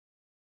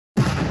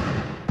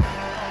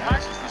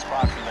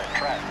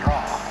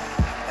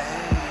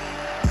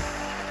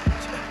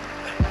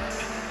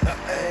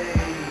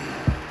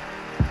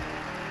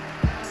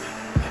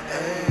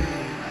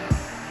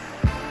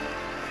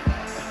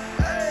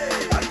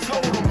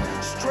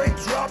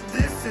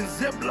and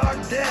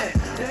Ziploc that.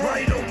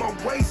 Right on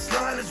my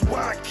waistline is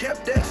why I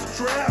kept that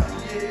strap.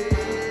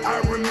 I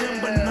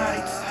remember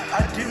nights,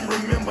 I didn't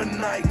remember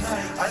nights.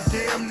 I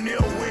damn near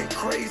went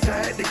crazy,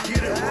 I had to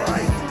get it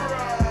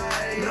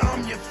right. Now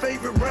I'm your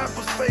favorite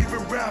rapper's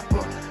favorite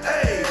rapper.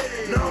 Hey,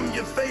 now I'm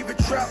your favorite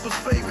trapper's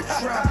favorite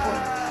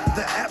trapper.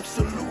 The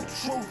absolute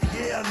truth,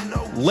 yeah, I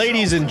know.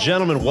 Ladies and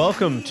gentlemen,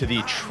 welcome to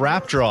the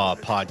Trap Draw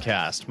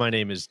podcast. My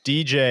name is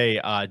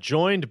DJ,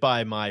 joined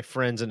by my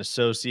friends and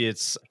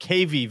associates,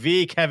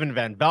 KVV, Kevin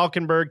Van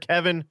Valkenburg.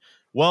 Kevin,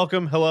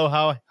 welcome. Hello,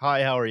 how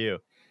are you?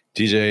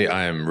 DJ,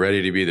 I am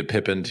ready to be the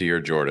Pippin to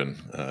your Jordan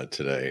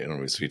today,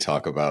 and as we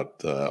talk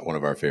about one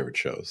of our favorite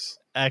shows.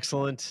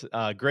 Excellent.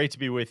 Great to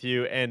be with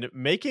you and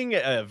making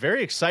a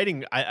very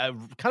exciting,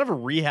 kind of a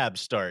rehab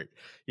start.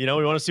 You know,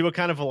 we want to see what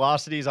kind of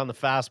velocity is on the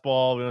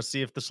fastball. We want to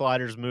see if the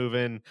slider's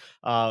moving.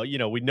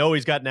 We know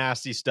he's got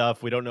nasty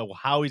stuff. We don't know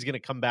how he's going to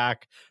come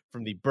back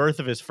from the birth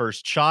of his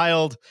first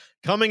child.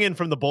 Coming in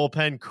from the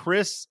bullpen,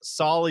 Chris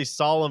Solly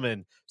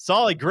Solomon.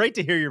 Solly, great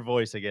to hear your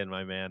voice again,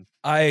 my man.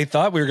 I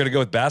thought we were going to go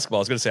with basketball.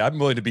 I was going to say I'm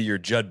willing to be your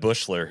Judd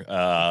Bushler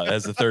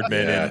as the third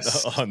man in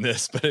on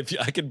this. But if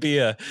I could be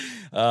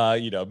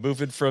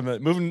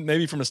moving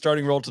maybe from a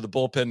starting role to the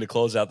bullpen to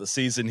close out the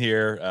season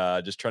here,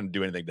 just trying to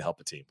do anything to help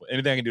the team.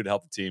 Anything I can do to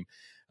help the team.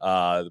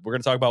 We're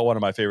going to talk about one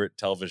of my favorite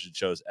television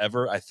shows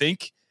ever. I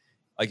think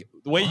the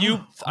way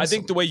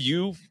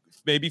you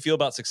maybe feel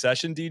about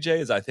Succession, DJ,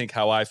 is I think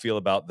how I feel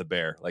about The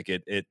Bear. Like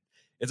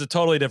it's a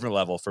totally different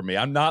level for me.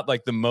 I'm not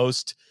like the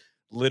most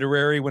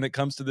literary when it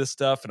comes to this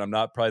stuff, and I'm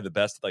not probably the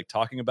best at like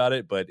talking about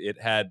it, but it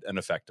had an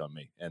effect on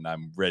me, and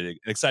I'm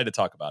excited to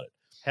talk about it.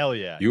 Hell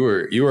yeah. You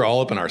were all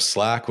up in our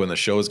Slack when the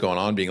show was going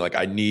on, being like,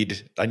 I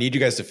need you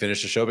guys to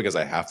finish the show because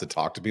I have to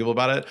talk to people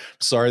about it.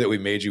 Sorry that we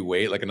made you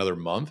wait like another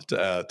month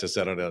to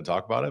sit down and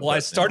talk about it. Well, I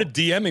started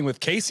DMing with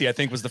Casey, I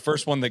think was the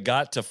first one that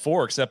got to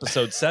Forks,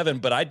 episode 7,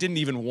 but I didn't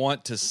even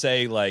want to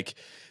say like,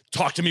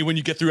 talk to me when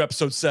you get through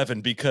episode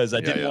 7 because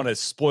I didn't want to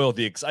spoil I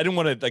didn't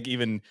want to like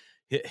even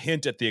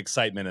hint at the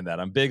excitement in that.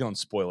 I'm big on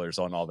spoilers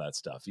on all that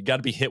stuff. You got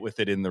to be hit with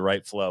it in the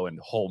right flow, and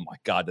oh my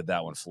God, did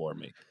that one floor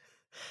me.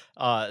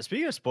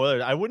 Speaking of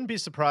spoilers, I wouldn't be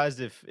surprised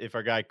if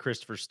our guy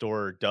Christopher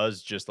Storer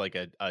does just like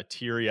a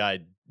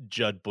teary-eyed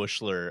Judd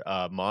Bushler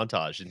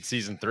montage in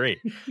season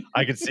 3.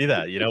 I could see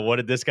that. You know, what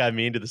did this guy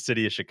mean to the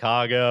city of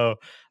Chicago?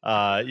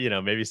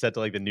 Maybe set to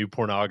like the new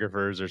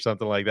pornographers or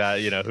something like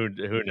that. You know,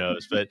 who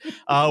knows? But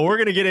we're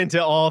gonna get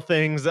into all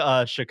things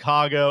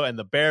Chicago and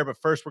the Bear. But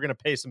first, we're gonna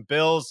pay some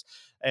bills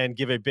and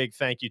give a big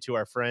thank you to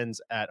our friends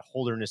at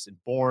Holderness and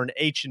Bourne,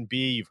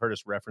 H&B. You've heard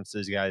us reference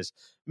these guys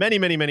many,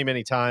 many, many,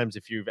 many times.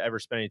 If you've ever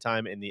spent any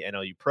time in the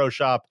NLU Pro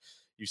Shop,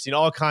 you've seen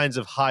all kinds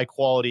of high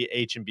quality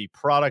H&B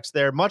products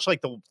there, much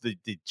like the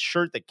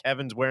shirt that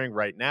Kevin's wearing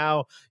right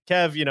now.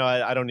 Kev,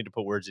 I don't need to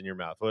put words in your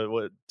mouth.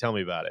 Tell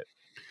me about it.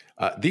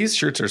 These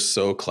shirts are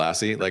so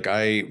classy. Like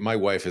my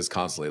wife is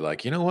constantly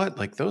like, you know what?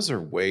 Like those are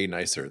way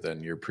nicer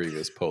than your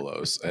previous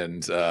polos.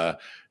 And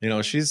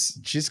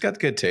she's got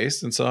good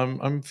taste. And so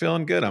I'm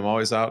feeling good. I'm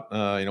always out.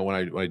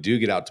 When I do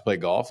get out to play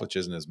golf, which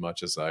isn't as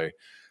much as I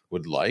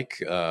would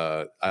like,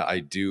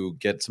 I do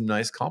get some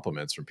nice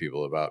compliments from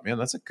people about, man,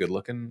 that's a good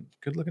looking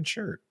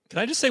shirt. Can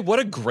I just say what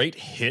a great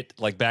hit,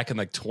 like back in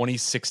like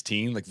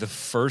 2016, like the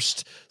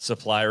first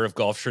supplier of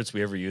golf shirts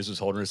we ever used was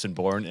Holderness and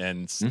Bourne.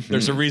 And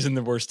there's a reason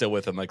that we're still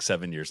with them like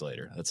 7 years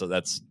later. That's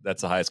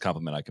the highest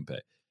compliment I can pay.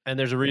 And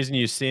there's a reason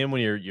you see them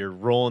when you're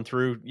rolling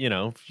through,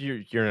 if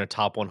you're in a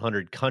top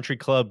 100 country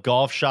club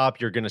golf shop,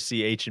 you're going to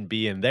see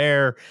H&B in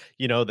there.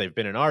 They've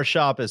been in our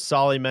shop, as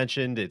Solly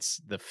mentioned.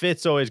 The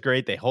fit's always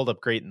great. They hold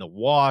up great in the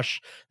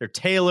wash. They're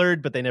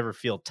tailored, but they never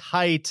feel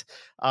tight.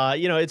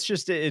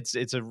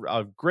 It's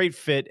a great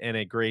fit and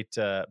a great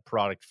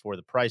product for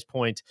the price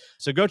point.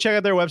 So go check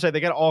out their website. They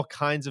got all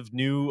kinds of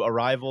new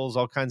arrivals,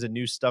 all kinds of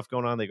new stuff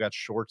going on. They've got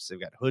shorts, they've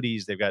got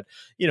hoodies, they've got,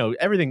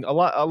 everything, a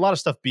lot of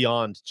stuff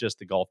beyond just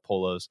the golf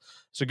polos.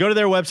 So go to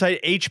their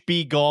website,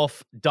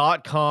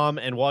 hbgolf.com.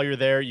 And while you're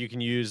there, you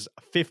can use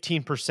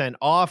 15%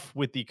 off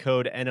with the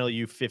code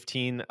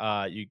NLU15.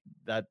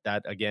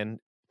 Again,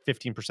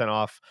 15%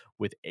 off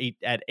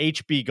at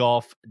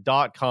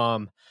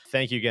hbgolf.com.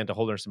 Thank you again to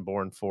Holderness and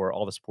Bourne for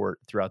all the support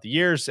throughout the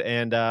years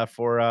and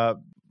for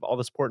all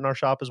the support in our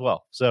shop as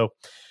well. So,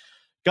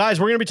 guys,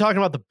 we're going to be talking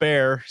about The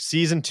Bear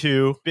season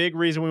 2. Big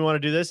reason we want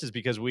to do this is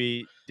because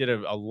we did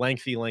a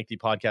lengthy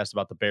podcast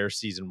about The Bear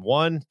season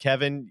 1.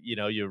 Kevin,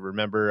 you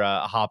remember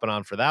hopping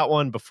on for that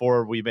one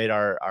before we made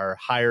our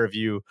hire of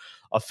you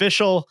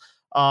official.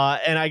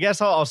 And I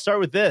guess I'll start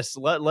with this.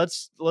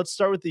 Let's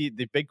start with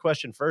the big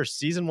question first.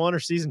 Season 1 or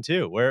season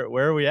 2? Where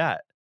are we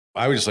at?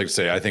 I would just like to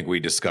say, I think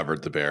we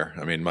discovered the Bear.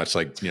 I mean, much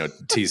like,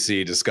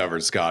 TC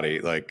discovered Scotty,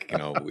 like,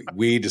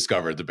 we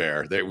discovered the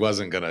Bear. It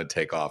wasn't going to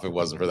take off. It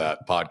wasn't for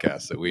that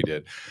podcast that we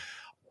did.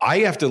 I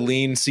have to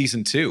lean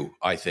season 2,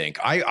 I think.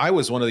 I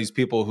was one of these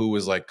people who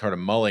was like kind of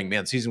mulling,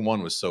 man, season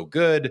 1 was so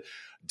good.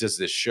 Does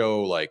this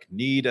show like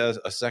need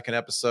a second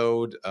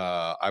episode?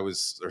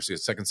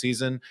 Second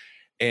season.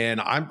 And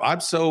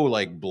I'm so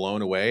like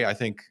blown away. I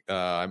think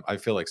I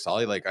feel like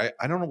Solly, like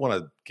I don't want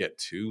to get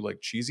too like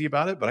cheesy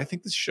about it, but I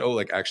think this show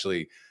like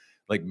actually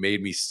like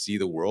made me see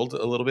the world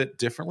a little bit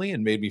differently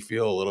and made me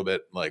feel a little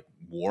bit like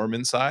warm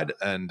inside.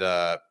 And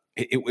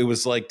it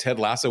was like Ted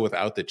Lasso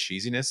without the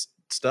cheesiness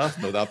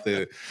stuff, without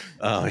the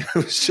it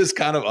was just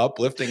kind of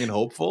uplifting and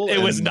hopeful. It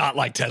was not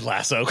like Ted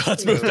Lasso.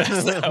 Let's move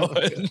past that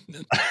one.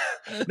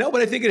 No,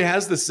 but I think it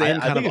has the same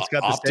kind of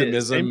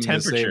optimism, same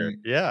temperature.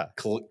 the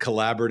same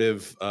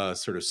collaborative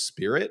sort of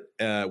spirit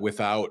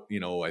without,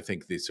 I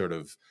think the sort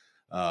of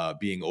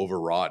being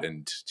overwrought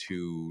and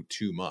too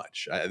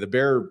much. The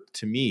Bear,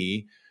 to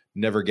me,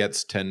 never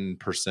gets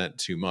 10%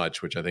 too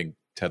much, which I think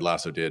Ted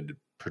Lasso did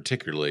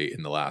particularly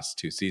in the last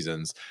 2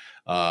 seasons.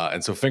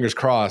 And so fingers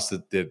crossed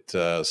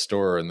that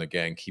Storer and the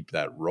gang keep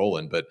that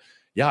rolling. But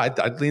yeah,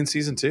 I'd lean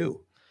season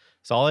 2.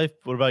 Solly,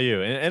 what about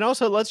you? And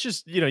also, let's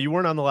just, you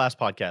weren't on the last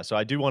podcast, so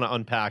I do want to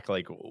unpack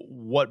like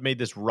what made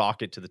this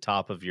rocket to the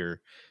top of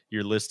your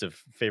list of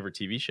favorite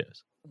TV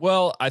shows.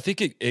 Well, I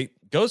think it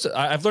goes.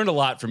 I've learned a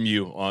lot from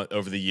you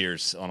over the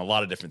years on a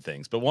lot of different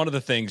things, but one of the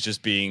things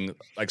just being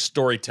like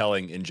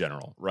storytelling in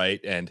general,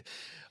 right? And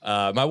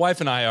my wife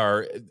and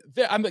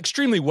I'm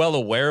extremely well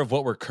aware of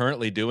what we're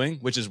currently doing,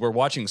 which is we're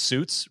watching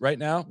Suits right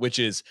now, which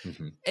is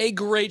a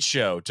great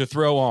show to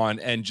throw on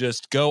and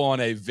just go on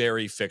a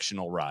very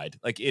fictional ride.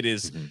 Like it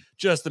is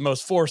just the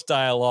most forced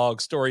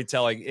dialogue,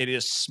 storytelling. It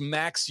just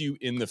smacks you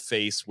in the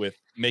face with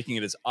making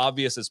it as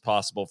obvious as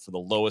possible for the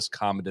lowest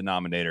common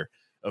denominator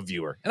of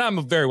viewer. And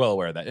I'm very well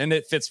aware of that. And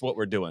it fits what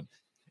we're doing.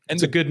 And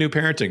it's a good new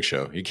parenting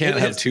show. You can't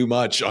have too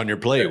much on your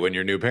plate when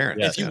you're new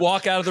parents. If you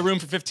walk out of the room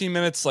for 15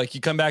 minutes, like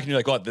you come back and you're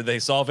like, oh, did they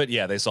solve it?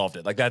 Yeah, they solved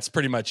it. Like that's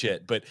pretty much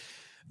it. But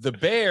The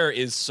Bear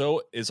is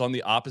on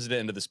the opposite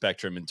end of the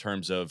spectrum in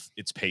terms of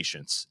its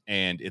patience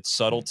and its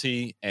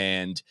subtlety.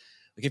 And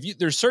like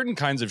there's certain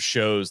kinds of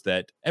shows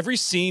that every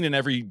scene and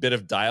every bit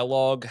of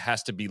dialogue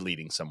has to be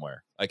leading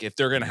somewhere. Like if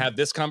they're going to have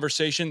this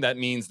conversation, that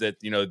means that,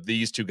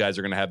 these two guys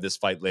are going to have this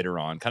fight later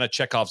on, kind of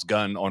Chekhov's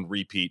gun on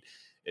repeat.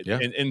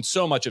 In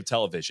so much of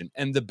television.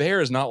 And The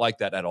Bear is not like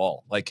that at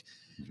all. Like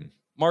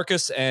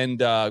Marcus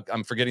and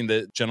I'm forgetting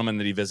the gentleman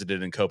that he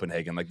visited in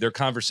Copenhagen, like their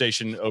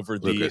conversation over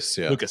Lucas,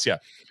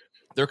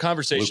 their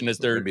conversation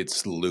maybe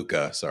it's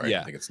Luca. Sorry,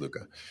 I think it's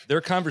Luca.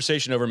 Their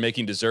conversation over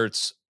making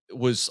desserts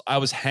I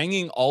was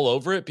hanging all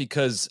over it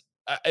because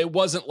it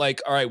wasn't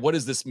like, all right, what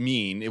does this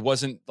mean? It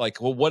wasn't like,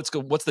 well, what's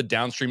the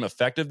downstream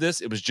effect of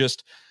this? It was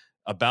just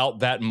about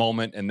that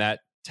moment and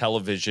that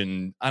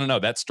television, I don't know,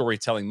 that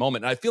storytelling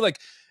moment. And I feel like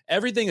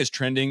everything is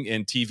trending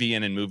in TV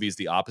and in movies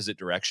the opposite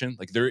direction.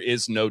 Like there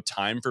is no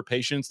time for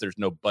patience. There's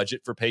no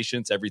budget for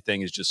patience.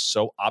 Everything is just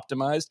so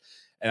optimized.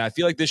 And I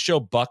feel like this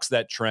show bucks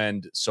that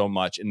trend so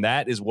much. And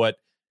that is what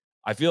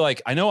I feel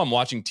like. I know I'm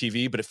watching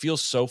TV, but it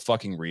feels so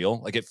fucking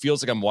real. Like it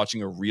feels like I'm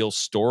watching a real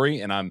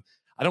story. And I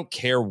don't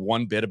care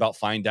one bit about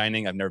fine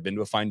dining. I've never been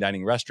to a fine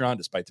dining restaurant,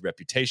 despite the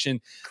reputation.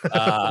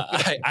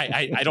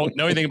 I don't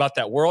know anything about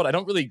that world. I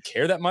don't really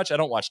care that much. I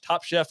don't watch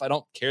Top Chef. I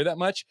don't care that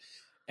much.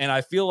 And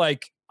I feel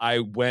like I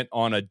went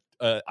on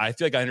I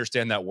feel like I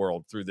understand that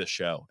world through this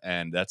show.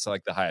 And that's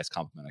like the highest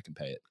compliment I can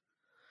pay it.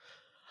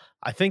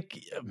 I think,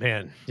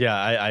 man, yeah,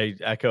 I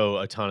echo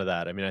a ton of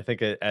that. I mean, I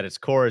think at its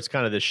core, it's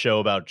kind of this show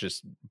about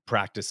just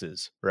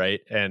practices, right?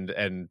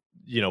 And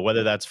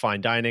whether that's fine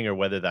dining or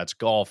whether that's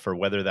golf or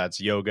whether that's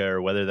yoga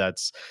or whether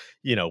that's,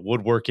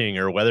 woodworking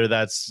or whether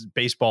that's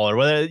baseball or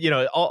whether,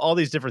 all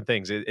these different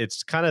things.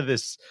 It's kind of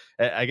this,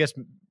 I guess,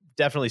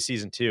 definitely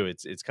season 2.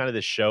 It's kind of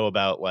this show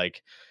about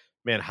like,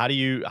 man, how do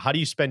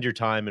you spend your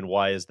time and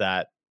why is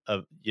that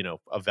a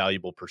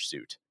valuable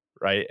pursuit?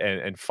 Right.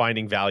 And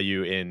finding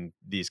value in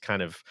these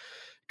kind of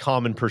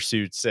common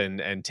pursuits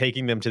and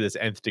taking them to this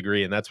nth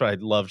degree. And that's what I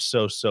loved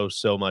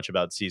so much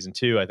about season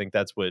 2. I think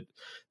that's what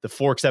the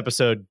Forks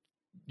episode,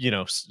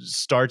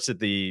 starts at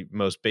the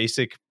most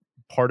basic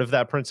part of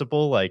that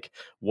principle. Like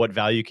what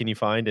value can you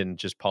find in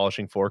just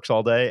polishing forks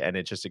all day? And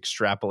it just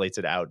extrapolates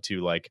it out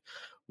to like,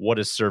 what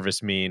does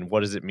service mean? What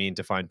does it mean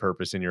to find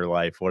purpose in your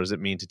life? What does it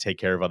mean to take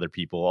care of other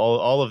people?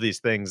 All of these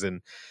things.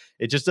 And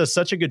it just does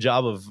such a good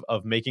job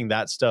of making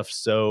that stuff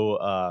so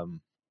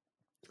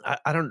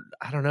I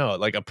don't know,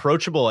 like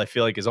approachable. I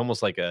feel like is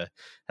almost like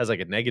has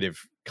like a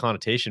negative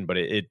connotation, but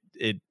it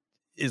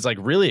is like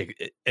really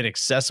an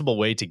accessible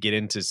way to get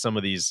into some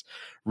of these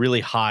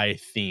really high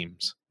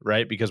themes,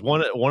 right? Because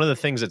one of the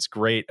things that's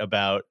great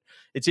about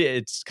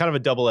it's kind of a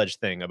double-edged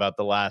thing about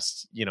the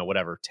last,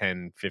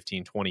 10,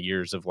 15, 20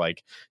 years of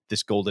like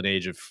this golden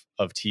age of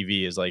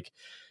TV is like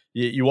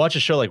you watch a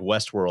show like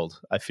Westworld,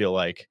 I feel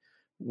like,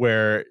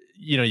 where,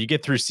 you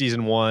get through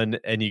season 1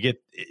 and and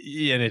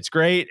it's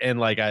great. And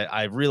like,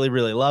 I really,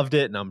 really loved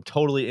it. And I'm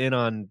totally in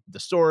on the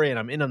story and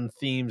I'm in on the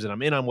themes and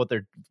I'm in on what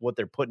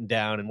they're putting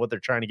down and what they're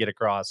trying to get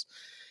across.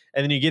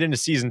 And then you get into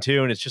season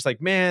 2 and it's just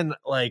like, man,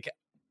 like,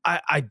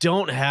 I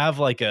don't have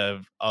like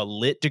a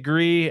lit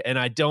degree and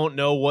I don't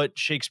know what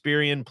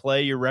Shakespearean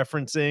play you're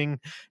referencing.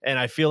 And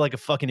I feel like a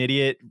fucking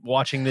idiot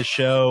watching this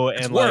show.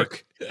 It's and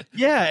work. Like,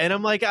 yeah. And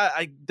I'm like,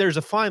 there's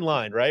a fine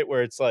line, right?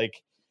 Where it's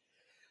like,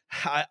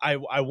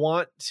 I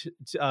want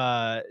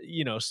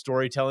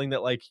storytelling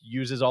that like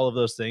uses all of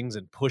those things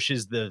and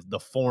pushes the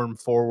form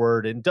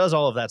forward and does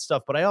all of that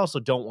stuff, but I also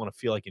don't want to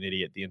feel like an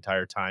idiot the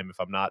entire time if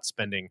I'm not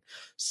spending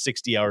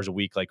 60 hours a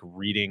week like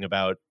reading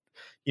about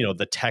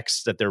the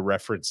text that they're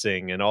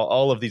referencing and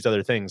all of these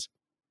other things.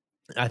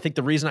 I think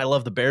the reason I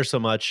love the Bears so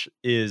much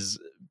is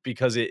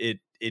because it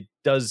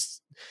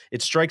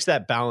strikes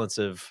that balance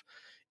of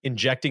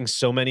injecting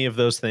so many of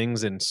those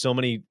things and so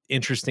many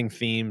interesting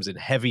themes and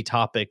heavy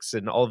topics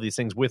and all of these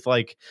things with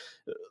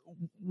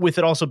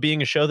it also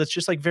being a show that's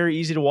just like very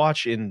easy to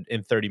watch in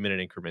 30-minute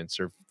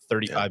increments or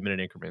 35-minute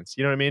increments.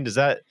 You know what I mean? Does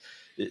that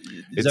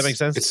make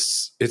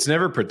sense? It's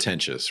never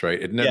pretentious,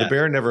 right? The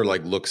Bear never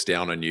like looks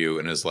down on you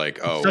and is like,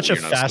 oh, such a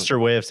faster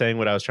way of saying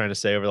what I was trying to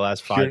say over the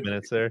last 5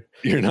 minutes there.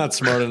 You're not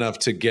smart enough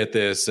to get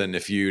this. And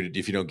if you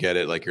don't get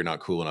it, like you're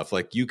not cool enough.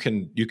 Like you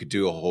could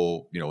do a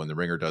whole, when The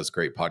Ringer does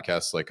great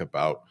podcasts like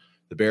about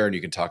the Bear, and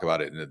you can talk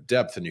about it in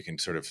depth, and you can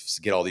sort of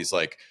get all these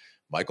like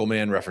Michael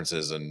Mann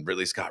references and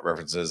Ridley Scott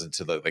references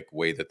into the like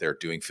way that they're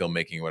doing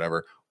filmmaking or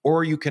whatever.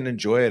 Or you can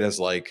enjoy it as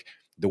like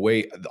the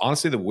way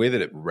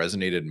that it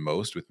resonated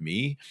most with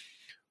me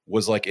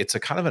was like, it's a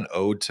kind of an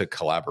ode to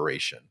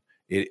collaboration.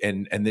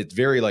 And it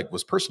very like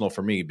was personal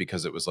for me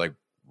because it was like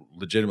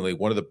legitimately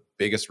one of the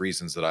biggest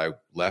reasons that I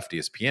left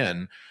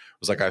ESPN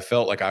was like, I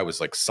felt like I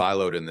was like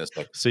siloed in this.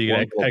 Like, so you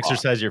can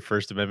exercise your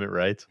First Amendment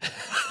rights.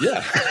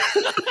 Yeah.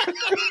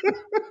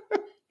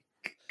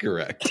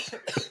 Correct.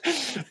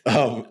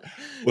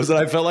 Was that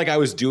I felt like I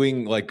was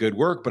doing like good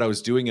work, but I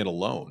was doing it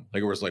alone.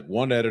 Like it was like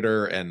one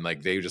editor and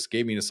like they just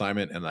gave me an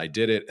assignment and I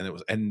did it.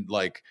 And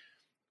like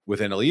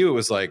with NLU, it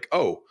was like,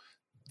 oh,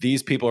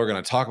 these people are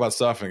going to talk about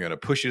stuff and they're going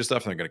to push you to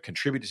stuff and they're going to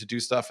contribute to do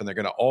stuff. And they're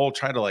going to all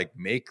try to like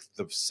make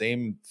the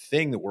same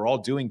thing that we're all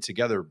doing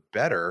together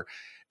better.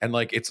 And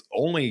like, it's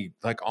only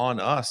like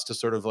on us to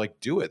sort of like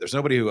do it. There's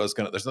nobody who is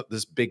there's not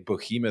this big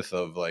behemoth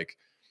of like,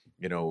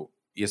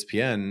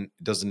 ESPN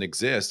doesn't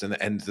exist.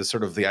 And the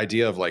sort of the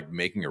idea of like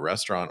making a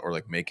restaurant or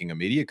like making a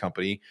media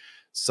company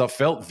stuff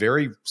felt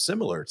very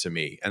similar to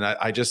me. And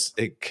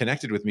it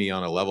connected with me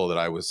on a level that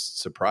I was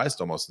surprised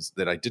almost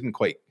that I didn't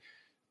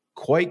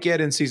quite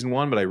get in season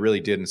 1, but I really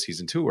did in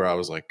season 2, where I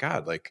was like,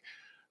 God, like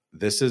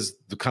this is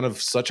the kind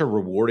of such a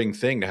rewarding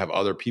thing to have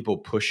other people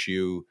push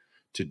you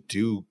to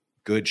do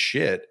good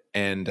shit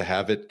and to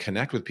have it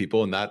connect with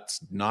people. And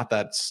that's not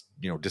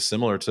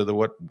dissimilar to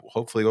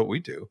what we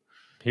do.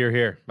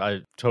 Here. I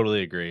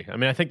totally agree. I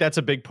mean, I think that's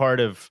a big part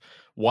of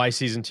why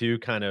season 2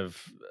 kind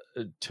of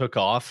took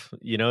off.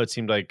 It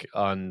seemed like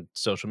on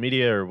social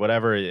media or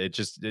whatever, it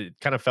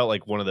kind of felt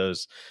like one of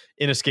those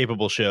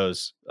inescapable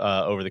shows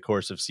over the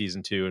course of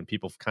season 2, and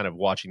people kind of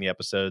watching the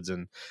episodes.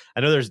 And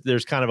I know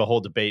there's kind of a whole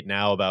debate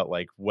now about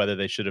like whether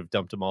they should have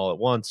dumped them all at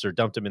once or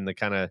dumped them in the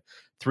kind of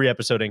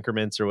 3-episode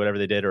increments or whatever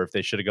they did, or if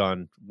they should have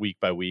gone week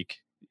by week.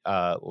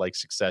 Like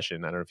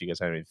Succession. I don't know if you guys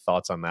have any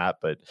thoughts on that,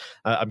 but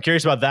I'm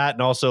curious about that.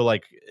 And also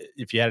like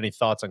if you had any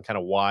thoughts on kind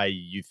of why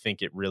you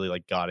think it really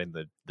like got in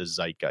the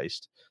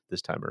zeitgeist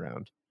this time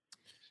around.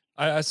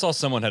 I saw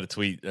someone had a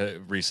tweet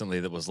recently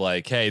that was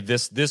like, hey,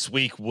 this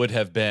week would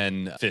have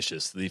been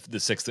Fishes, the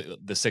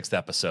sixth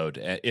episode,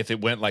 if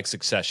it went like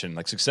Succession.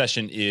 Like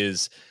Succession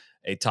is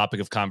a topic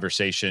of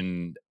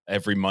conversation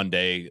every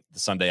Monday, the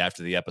Sunday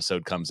after the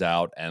episode comes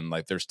out, and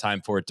like there's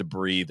time for it to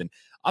breathe. And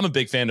I'm a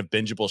big fan of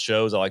bingeable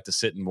shows. I like to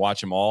sit and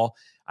watch them all.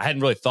 I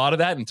hadn't really thought of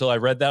that until I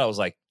read that. I was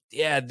like,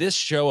 yeah, this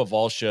show of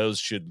all shows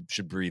should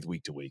breathe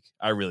week to week.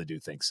 I really do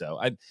think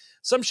so.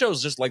 Some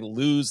shows just like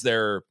lose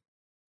their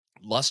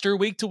luster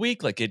week to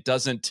week. Like it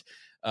doesn't,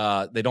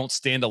 they don't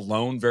stand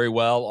alone very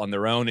well on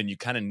their own. And you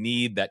kind of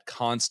need that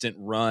constant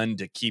run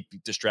to keep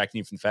distracting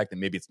you from the fact that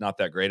maybe it's not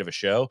that great of a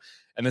show.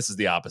 And this is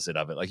the opposite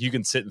of it. Like you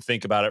can sit and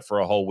think about it for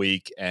a whole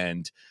week.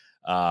 And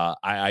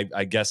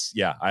I guess,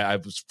 yeah, I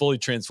was fully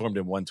transformed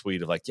in one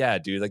tweet of like, yeah,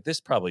 dude, like this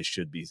probably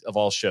should be, of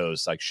all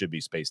shows, like should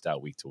be spaced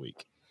out week to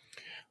week.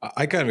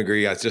 I kind of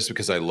agree. It's just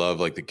because I love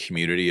like the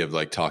community of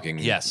like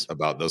talking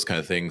about those kind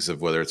of things,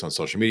 of whether it's on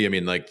social media. I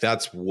mean, like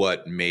that's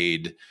what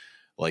made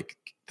like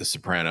The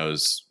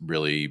Sopranos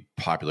really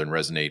popular and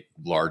resonate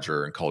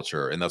larger in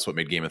culture. And that's what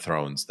made Game of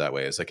Thrones that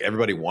way. It's like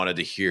everybody wanted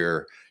to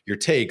hear your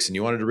takes and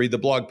you wanted to read the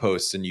blog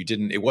posts, and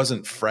it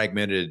wasn't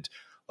fragmented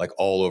like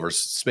all over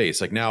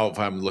space. Like now if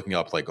I'm looking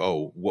up like,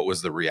 oh, what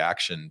was the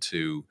reaction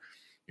to,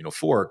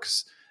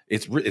 Forks?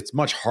 It's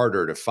much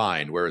harder to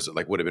find, whereas it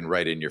like would have been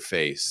right in your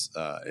face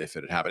if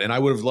it had happened. And I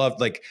would have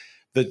loved like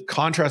the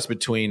contrast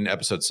between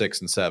episode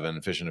 6 and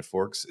 7, Fish and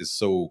Forks, is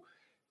so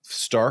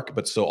stark,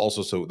 but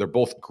so they're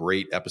both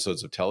great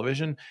episodes of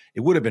television. It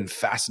would have been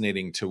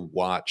fascinating to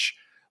watch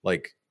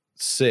like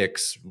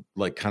 6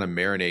 like kind of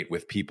marinate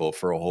with people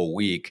for a whole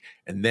week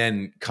and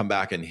then come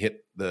back and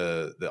hit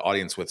the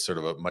audience with sort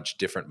of a much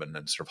different but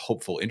then sort of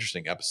hopeful,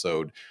 interesting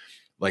episode.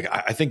 Like,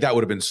 I think that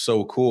would have been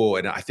so cool.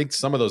 And I think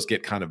some of those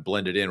get kind of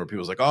blended in where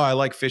people's like, oh, I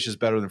like Fishes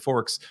better than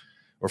Forks,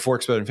 or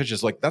Forks better than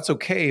Fishes. Like, that's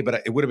okay.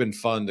 But it would have been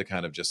fun to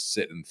kind of just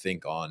sit and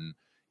think on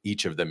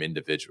each of them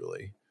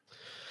individually.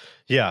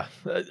 Yeah,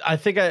 I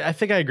think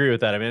I agree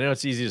with that. I mean, I know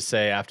it's easy to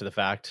say after the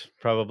fact,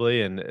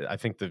 probably, and I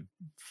think the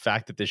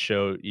fact that this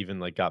show even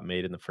like got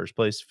made in the first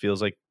place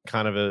feels like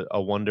kind of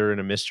a wonder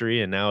and a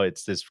mystery, and now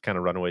it's this kind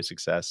of runaway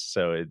success.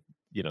 So it,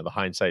 the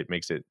hindsight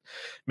makes it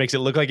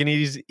look like an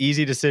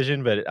easy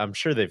decision, but I'm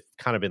sure they've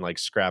kind of been like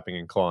scrapping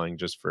and clawing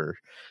just for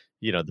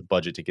the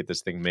budget to get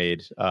this thing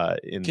made Can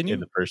in you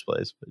the first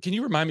place. But can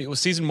you remind me? Well,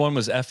 season 1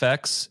 was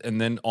FX, and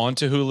then on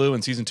to Hulu,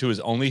 and season 2 is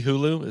only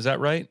Hulu. Is that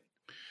right?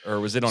 Or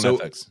was it on So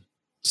FX?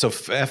 So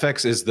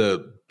FX is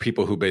the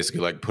people who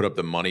basically like put up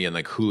the money, and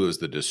like Hulu is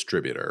the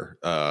distributor.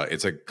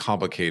 It's a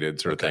complicated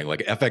sort of thing.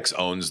 Like FX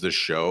owns the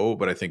show,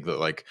 but I think that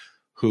like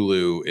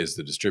Hulu is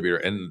the distributor.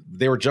 And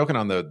they were joking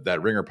on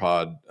that Ringer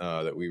pod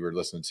that we were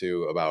listening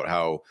to about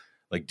how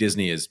like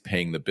Disney is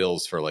paying the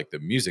bills for like the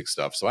music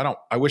stuff. So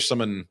I wish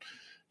someone,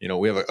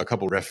 we have a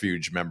couple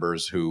refuge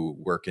members who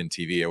work in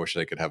TV. I wish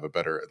they could have a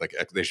better, like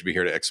they should be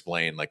here to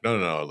explain like,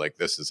 no, like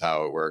this is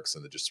how it works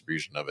and the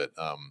distribution of it.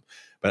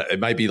 But it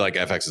might be like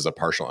FX is a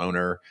partial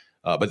owner,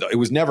 but it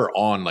was never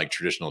on like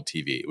traditional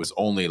TV. It was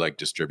only like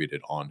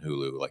distributed on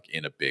Hulu, like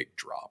in a big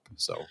drop.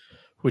 So,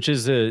 which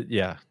is it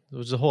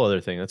was a whole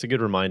other thing. That's a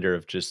good reminder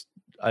of just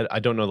I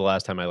don't know the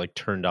last time I like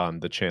turned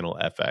on the channel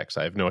FX.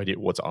 I have no idea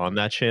what's on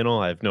that channel.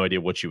 I have no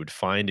idea what you would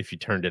find if you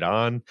turned it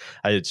on.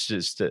 It's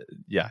just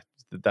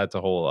that's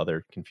a whole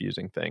other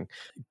confusing thing.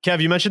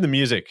 Kev, you mentioned the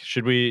music.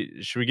 Should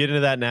we get into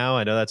that now?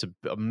 I know that's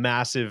a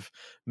massive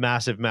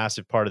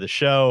part of the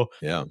show.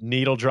 yeah.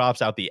 Needle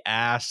drops out the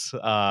ass.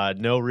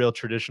 No real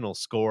traditional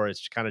score.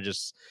 It's kind of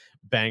just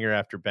banger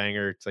after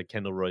banger. It's like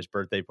Kendall Roy's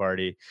birthday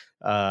party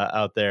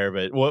out there.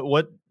 But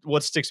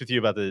what sticks with you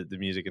about the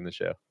music in the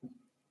show?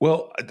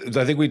 Well,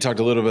 I think we talked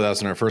a little bit about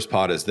this in our first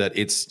pod, is that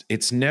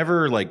it's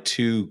never like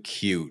too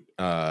cute.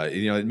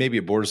 Maybe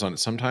it borders on it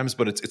sometimes,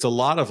 but it's a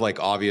lot of like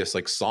obvious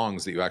like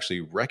songs that you actually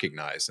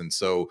recognize. And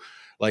so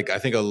like I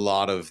think a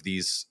lot of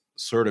these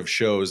sort of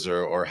shows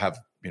or have,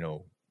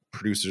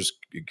 producers,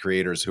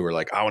 creators who are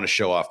like, I want to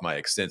show off my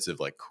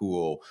extensive, like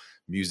cool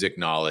music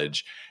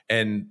knowledge.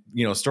 And,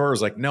 Storer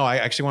was like, no, I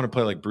actually want to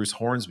play like Bruce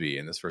Hornsby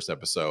in this first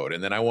episode.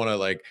 And then I want to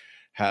like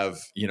have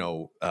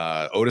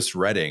Otis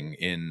Redding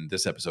in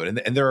this episode,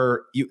 and there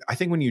are I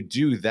think when you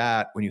do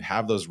that, when you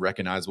have those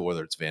recognizable,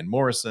 whether it's Van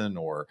Morrison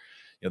or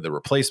the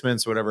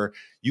Replacements, whatever,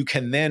 you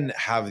can then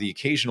have the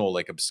occasional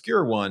like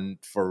obscure one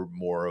for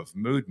more of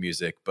mood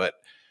music. But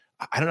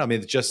I don't know. I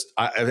mean,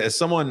 as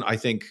someone I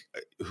think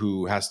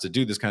who has to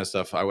do this kind of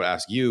stuff, I would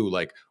ask you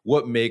like,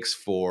 what makes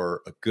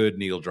for a good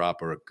needle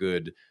drop or a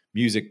good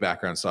music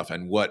background stuff,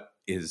 and what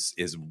is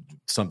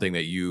something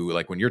that you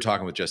like when you're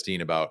talking with Justine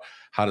about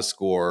how to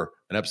score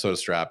an episode of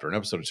Strapped or an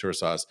episode of Tour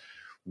Sauce?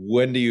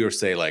 When do you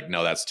say like,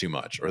 no, that's too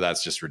much, or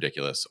that's just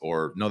ridiculous,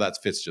 or no, that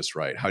fits just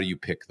right? How do you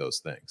pick those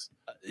things?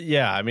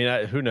 Yeah, I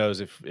mean, who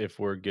knows if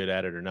we're good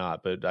at it or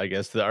not? But I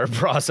guess our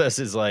process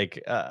is like,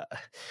 I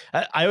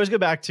always go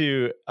back to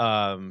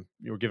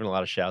you were giving a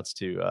lot of shouts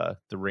to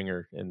the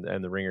Ringer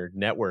and the Ringer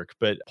Network,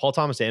 but Paul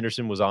Thomas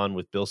Anderson was on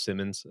with Bill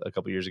Simmons a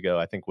couple years ago,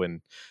 I think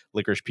when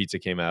Licorice Pizza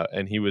came out,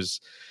 and he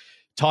was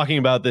talking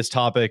about this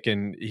topic,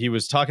 and he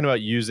was talking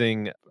about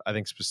using, I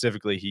think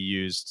specifically he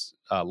used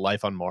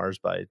Life on Mars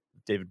by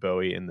David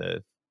Bowie in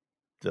the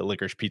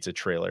Licorice Pizza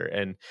trailer.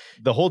 And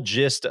the whole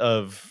gist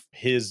of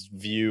his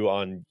view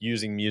on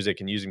using music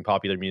and using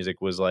popular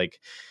music was like,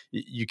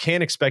 you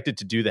can't expect it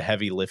to do the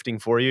heavy lifting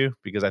for you,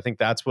 because I think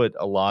that's what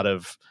a lot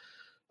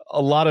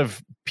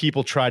of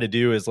people try to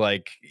do is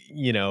like,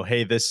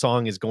 hey, this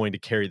song is going to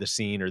carry the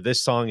scene, or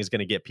this song is going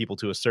to get people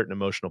to a certain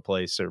emotional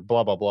place, or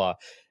blah, blah, blah.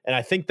 And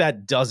I think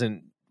that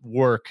doesn't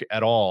work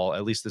at all.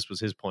 At least this was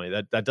his point.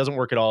 That doesn't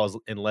work at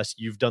all unless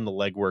you've done the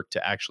legwork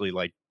to actually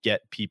like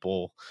get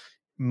people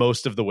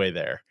most of the way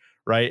there.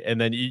 Right. And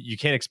then you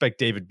can't expect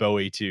David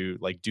Bowie to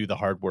like do the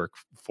hard work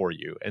for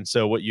you. And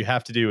so what you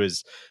have to do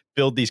is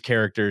build these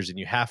characters, and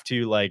you have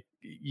to like,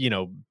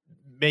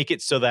 make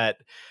it so that,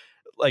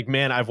 like,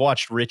 man, I've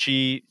watched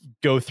Richie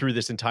go through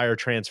this entire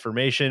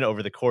transformation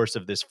over the course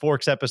of this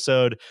Forks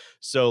episode.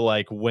 So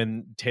like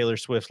when Taylor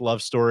Swift's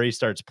Love Story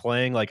starts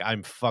playing, like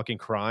I'm fucking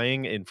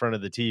crying in front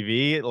of the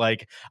TV.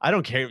 Like I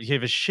don't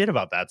give a shit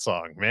about that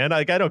song, man.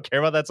 Like I don't care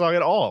about that song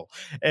at all.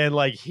 And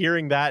like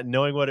hearing that,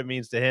 knowing what it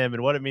means to him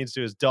and what it means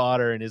to his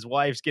daughter, and his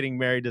wife's getting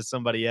married to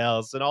somebody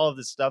else, and all of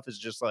this stuff is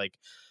just like,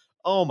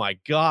 oh my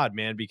God,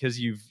 man, because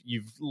you've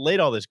laid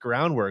all this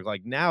groundwork.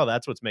 Like now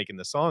that's what's making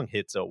the song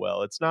hit so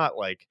well. It's not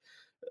like,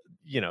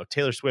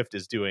 Taylor Swift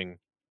is doing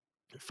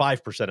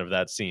 5% of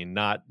that scene,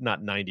 not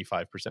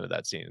 95% of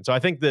that scene. And so I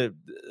think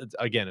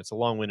again, it's a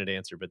long-winded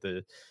answer, but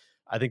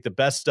I think the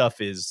best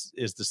stuff is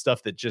the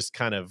stuff that just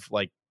kind of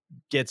like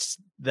gets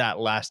that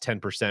last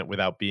 10%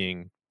 without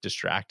being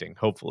distracting,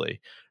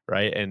 hopefully.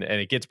 Right. And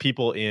it gets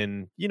people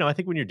in, I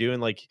think when you're doing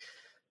like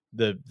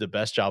the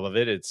best job of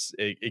it,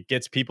 it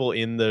gets people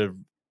in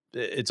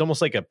it's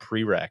almost like a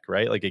prereq,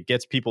 right? Like it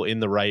gets people in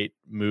the right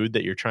mood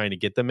that you're trying to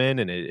get them in,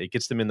 and it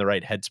gets them in the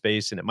right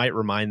headspace, and it might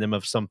remind them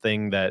of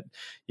something that,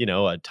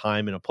 a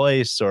time and a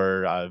place,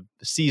 or a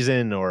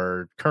season,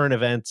 or current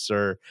events,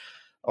 or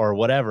or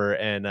whatever.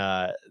 And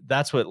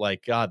that's what,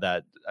 like, God,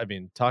 that, I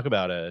mean, talk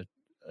about a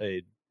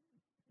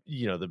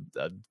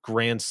the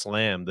grand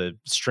slam, the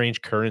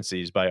Strange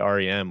Currencies by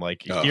REM.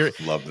 Like,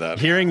 Love that.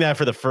 hearing that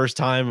for the first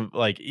time,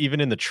 like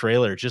even in the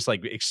trailer, just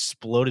like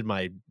exploded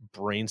my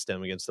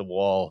brainstem against the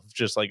wall.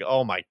 Just like,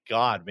 oh my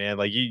God, man.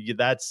 Like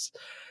that's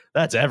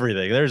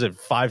everything. There's a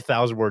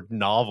 5,000 word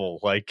novel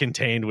like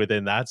contained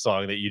within that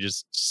song that you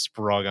just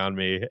sprung on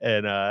me.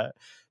 And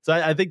so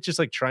I think just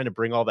like trying to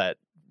bring all that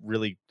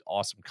really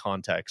awesome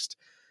context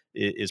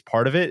is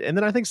part of it. And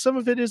then I think some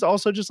of it is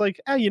also just like,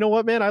 you know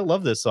what, man, I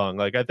love this song.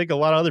 Like, I think a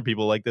lot of other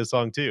people like this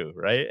song too,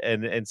 right?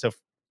 And so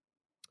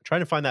trying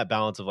to find that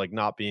balance of like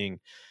not being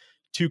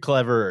too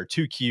clever or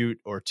too cute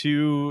or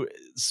too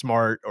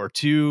smart or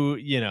too,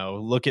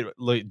 look,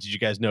 did you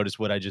guys notice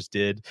what I just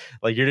did?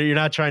 Like, you're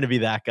not trying to be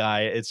that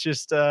guy. It's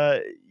just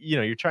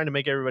you're trying to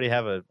make everybody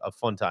have a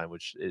fun time,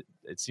 which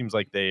it seems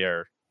like they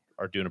are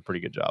doing a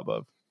pretty good job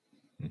of.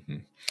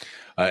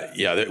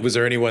 Mm-hmm. Was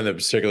there anyone in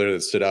particular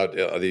that stood out,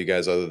 other you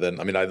guys, other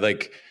than, I mean, I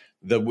like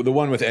the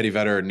one with Eddie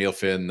Vedder and Neil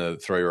Finn, the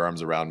Throw Your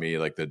Arms Around Me,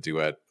 like the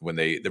duet when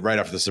they right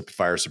after the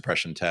fire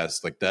suppression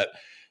test, like that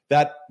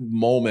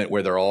moment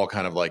where they're all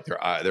kind of like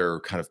they're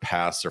kind of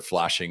past or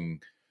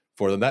flashing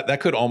for them. That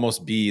could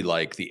almost be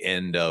like the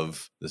end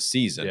of the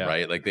season,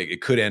 right? Like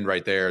it could end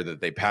right there, that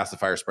they pass the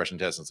fire suppression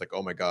test. And it's like,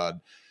 oh my God,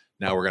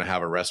 now we're going to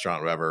have a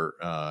restaurant, whatever.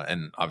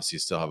 And obviously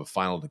still have a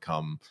final to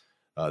come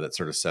that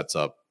sort of sets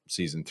up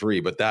season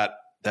 3. But that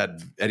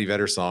Eddie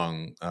Vedder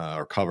song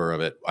or cover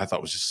of it, I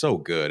thought was just so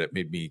good. It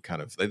made me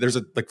kind of like, there's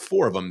like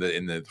 4 of them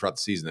throughout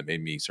the season that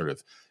made me sort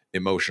of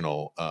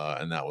emotional.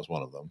 And that was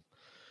one of them.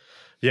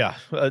 Yeah,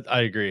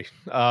 I agree.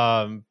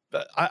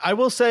 I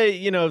will say,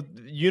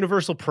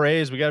 universal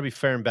praise. We got to be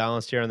fair and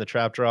balanced here on the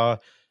trap draw.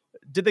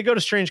 Did they go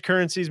to Strange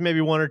Currencies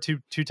maybe one or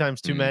two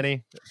times too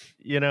many?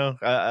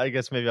 I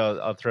guess maybe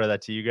I'll throw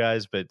that to you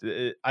guys. But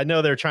I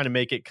know they're trying to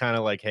make it kind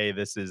of like, hey,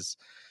 this is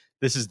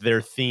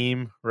their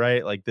theme,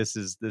 right? Like this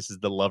is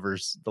the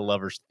lovers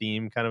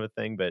theme kind of a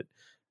thing. But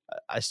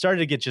I started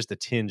to get just a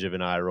tinge of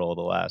an eye roll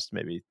the last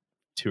maybe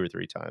 2 or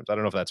 3 times. I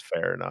don't know if that's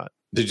fair or not.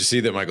 Did you see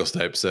that Michael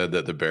Stipe said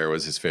that The Bear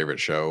was his favorite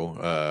show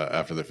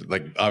after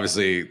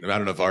obviously, I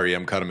don't know if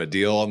REM cut him a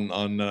deal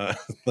on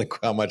like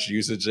how much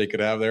usage they could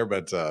have there,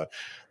 but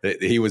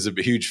he was a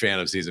huge fan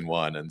of season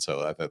 1. And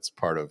so that's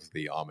part of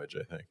the homage,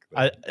 I think.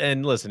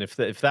 And listen, if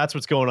that's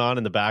what's going on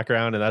in the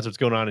background and that's what's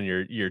going on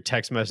in your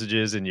text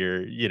messages and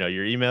your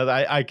emails,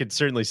 I could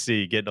certainly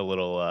see getting a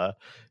little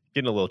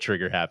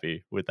trigger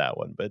happy with that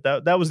one. But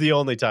that was the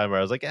only time where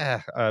I was like,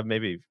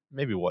 maybe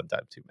one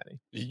time too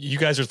many. You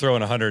guys are throwing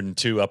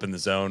 102 up in the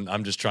zone.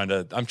 I'm trying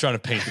to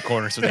paint the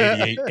corners with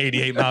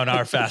 88 mile an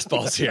hour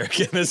fastballs here.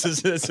 This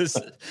is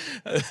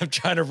I'm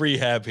trying to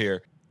rehab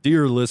here.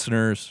 Dear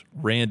listeners,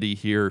 Randy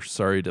here.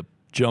 Sorry to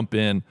jump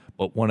in,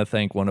 but want to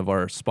thank one of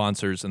our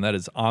sponsors, and that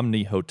is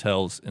Omni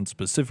Hotels. And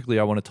specifically,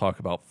 I want to talk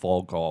about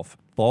fall golf.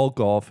 Fall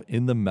golf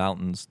in the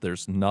mountains.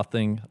 There's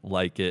nothing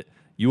like it.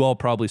 You all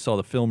probably saw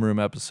the Film Room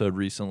episode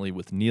recently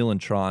with Neil and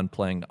Tron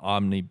playing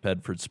Omni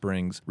Bedford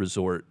Springs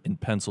Resort in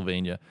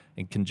Pennsylvania,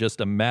 and can just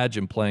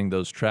imagine playing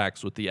those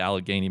tracks with the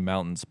Allegheny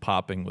Mountains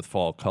popping with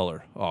fall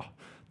color. Oh,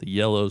 the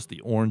yellows, the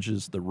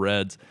oranges, the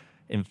reds.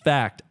 In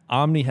fact,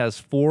 Omni has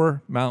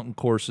 4 mountain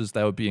courses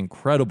that would be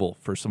incredible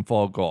for some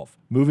fall golf.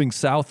 Moving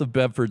south of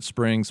Bedford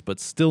Springs, but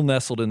still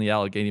nestled in the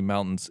Allegheny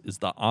Mountains, is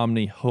the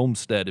Omni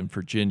Homestead in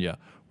Virginia,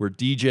 where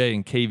DJ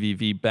and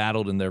KVV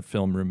battled in their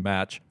Film Room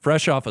match.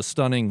 Fresh off a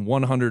stunning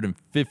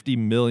 $150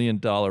 million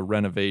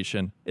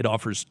renovation, it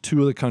offers 2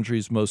 of the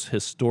country's most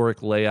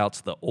historic layouts,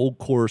 the Old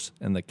Course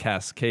and the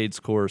Cascades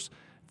Course.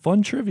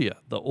 Fun trivia,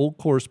 the Old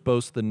Course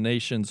boasts the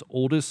nation's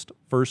oldest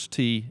first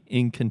tee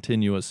in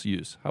continuous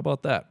use. How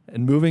about that?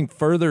 And moving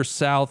further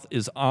south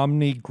is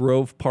Omni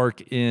Grove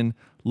Park Inn,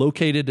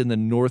 located in the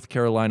North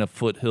Carolina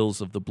foothills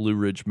of the Blue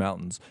Ridge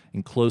Mountains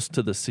and close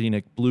to the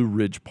scenic Blue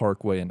Ridge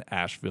Parkway in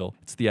Asheville.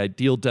 It's the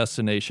ideal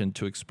destination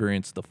to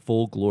experience the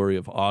full glory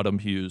of autumn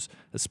hues,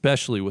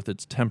 especially with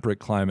its temperate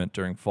climate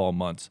during fall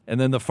months. And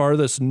then the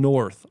farthest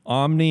north,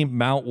 Omni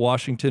Mount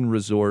Washington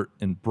Resort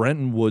in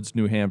Brenton Woods,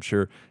 New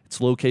Hampshire. It's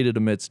located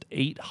amidst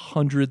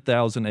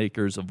 800,000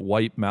 acres of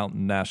White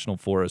Mountain National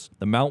Forest.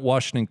 The Mount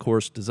Washington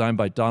course, designed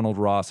by Donald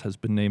Ross, has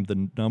been named the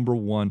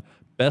 #1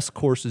 best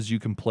courses you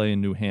can play in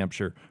New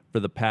Hampshire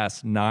for the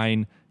past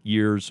 9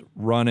 years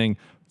running.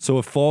 So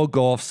if fall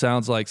golf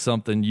sounds like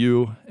something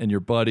you and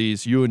your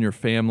buddies, you and your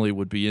family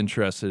would be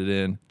interested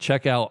in,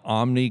 check out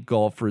Omni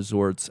Golf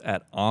Resorts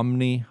at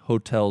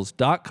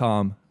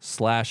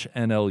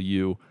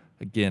omnihotels.com/NLU.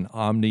 Again,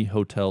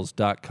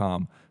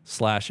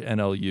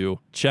 omnihotels.com/NLU.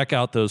 Check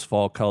out those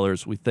fall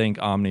colors. We thank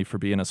Omni for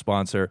being a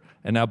sponsor.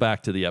 And now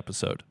back to the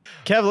episode.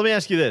 Kev, let me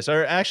ask you this.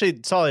 Or actually,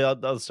 Solly,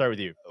 I'll start with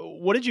you.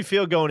 What did you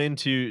feel going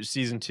into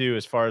season 2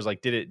 as far as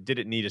like, did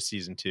it need a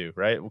season 2,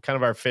 right? Kind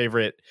of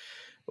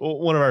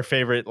one of our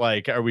favorite,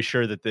 like, are we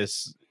sure that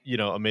this,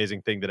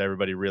 amazing thing that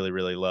everybody really,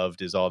 really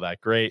loved is all that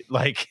great?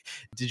 Like,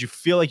 did you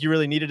feel like you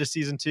really needed a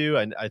season 2?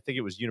 And I think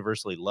it was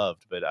universally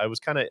loved, but I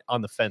was kind of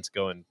on the fence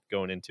going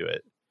into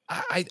it.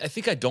 I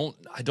think I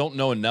don't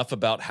know enough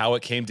about how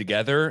it came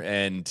together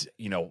and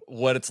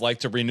what it's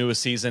like to renew a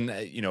season.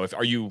 If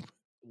are you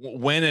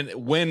when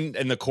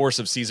in the course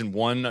of season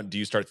 1 do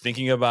you start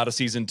thinking about a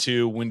season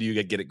 2? When do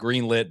you get it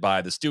greenlit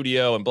by the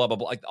studio and blah blah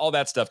blah? Like all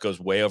that stuff goes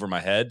way over my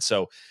head.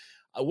 So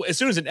as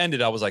soon as it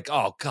ended, I was like,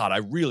 oh God, I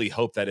really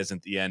hope that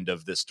isn't the end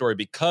of this story,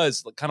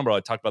 because kind of what I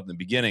talked about in the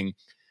beginning,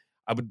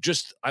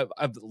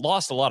 I've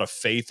lost a lot of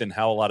faith in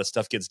how a lot of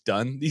stuff gets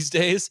done these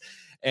days.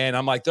 And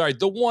I'm like, all right,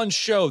 the one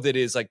show that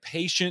is like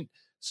patient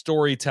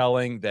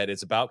storytelling, that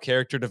is about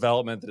character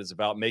development, that is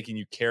about making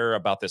you care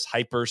about this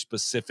hyper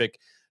specific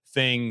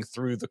thing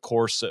through the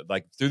course of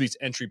through these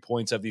entry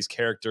points of these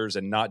characters,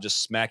 and not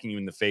just smacking you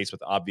in the face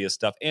with obvious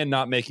stuff and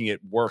not making it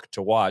work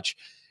to watch.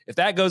 If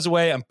that goes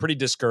away, I'm pretty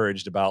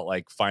discouraged about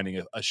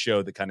finding a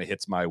show that kind of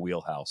hits my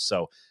wheelhouse.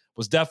 So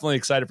was definitely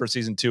excited for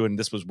season 2, and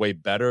this was way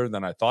better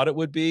than I thought it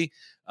would be.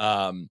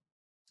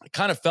 It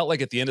kind of felt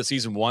like at the end of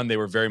season 1, they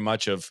were very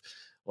much of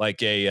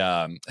did you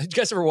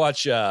guys ever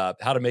watch How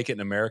to Make It in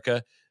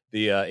America,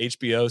 the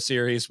HBO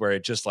series, where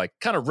it just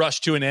kind of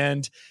rushed to an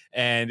end,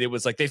 and it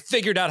was like they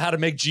figured out how to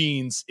make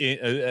jeans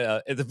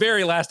at the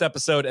very last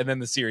episode, and then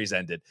the series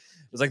ended.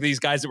 It was like these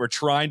guys that were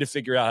trying to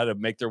figure out how to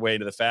make their way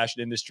into the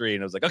fashion industry,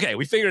 and it was like, okay,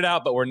 we figured it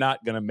out, but we're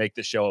not going to make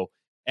the show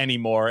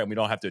anymore, and we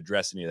don't have to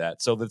address any of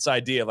that. So this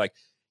idea of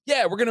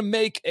yeah, we're going to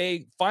make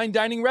a fine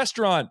dining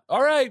restaurant.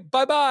 All right,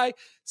 bye-bye.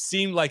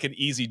 Seemed like an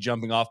easy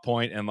jumping off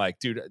point. And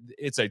dude,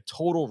 it's a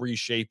total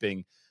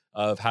reshaping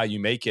of how you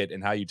make it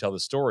and how you tell the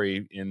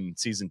story in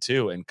season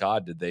 2. And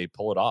God, did they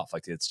pull it off.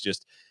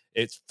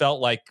 It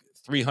felt like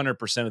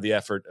 300% of the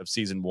effort of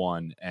season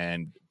 1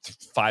 and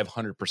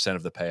 500%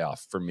 of the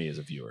payoff for me as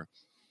a viewer.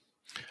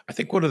 I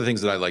think one of the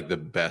things that I like the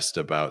best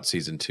about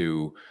season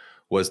 2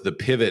 was the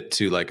pivot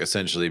to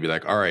essentially be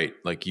all right,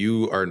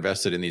 you are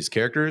invested in these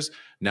characters.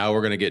 Now we're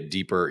going to get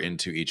deeper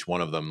into each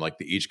one of them. They're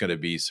each going to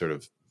be sort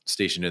of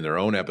stationed in their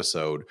own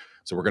episode.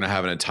 So we're going to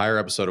have an entire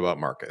episode about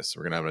Marcus.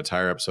 We're going to have an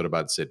entire episode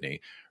about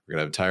Sydney. We're going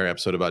to have an entire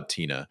episode about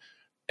Tina.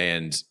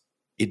 And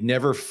it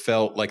never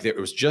felt like there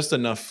was just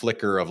enough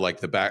flicker of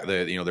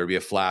there'd be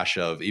a flash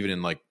of,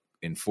 even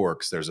in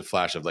Forks, there's a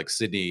flash of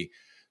Sydney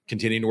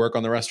continuing to work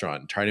on the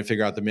restaurant, trying to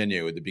figure out the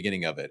menu at the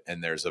beginning of it.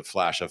 And there's a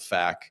flash of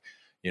Fac,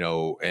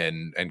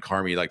 and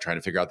Carmy trying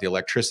to figure out the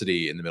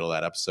electricity in the middle of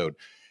that episode.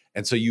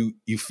 And so you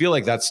feel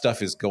like that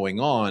stuff is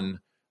going on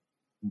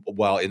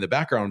while in the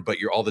background, but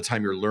you're all the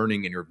time you're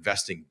learning and you're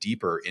investing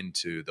deeper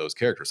into those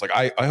characters.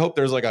 I hope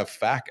there's a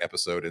Fac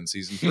episode in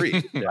season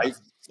 3. Yeah. I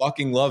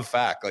fucking love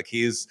Fac.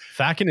 He's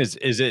Fac, and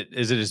is it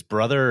his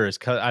brother or his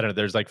cousin? I don't know.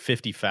 There's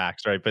 50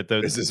 Facs, right? But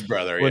it's his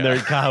brother. When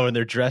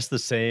they're dressed the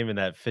same in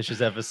that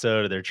Fishes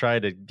episode, they're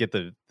trying to get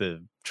the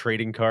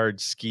trading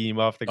card scheme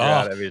off the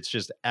ground. I mean, it's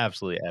just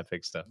absolutely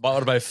epic stuff. One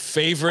of my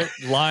favorite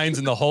lines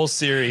in the whole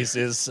series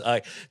is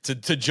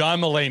to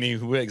John Mulaney,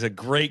 who is a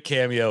great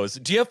cameo. Is,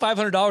 do you have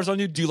 $500 on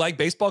you? Do you like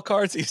baseball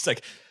cards? He's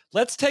like,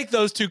 let's take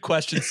those two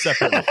questions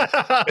separately.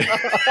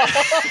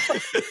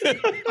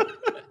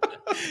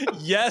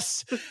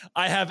 Yes,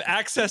 I have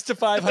access to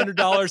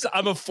 $500.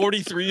 I'm a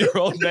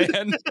 43-year-old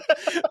man.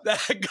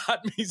 That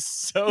got me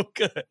so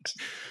good.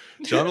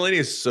 John Mulaney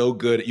is so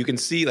good. You can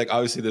see,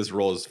 obviously this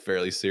role is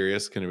fairly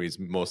serious, kind of he's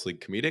mostly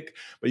comedic,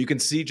 but you can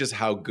see just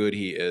how good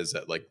he is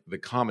at the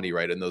comedy,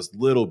 right? And those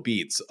little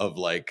beats of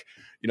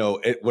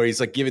where he's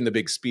giving the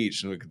big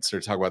speech, and we can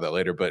sort of talk about that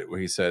later, but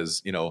where he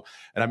says, and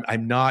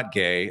I'm not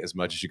gay as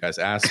much as you guys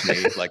ask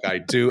me. I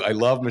do. I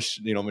love,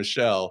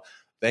 Michelle.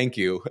 Thank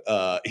you.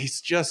 He's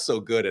just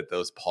so good at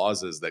those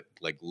pauses that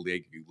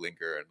you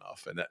linger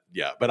enough. And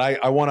but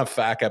I want a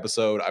Fac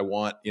episode. I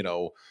want,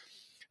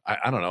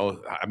 I don't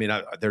know. I mean,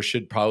 there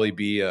should probably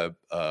be a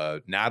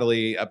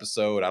Natalie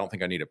episode. I don't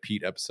think I need a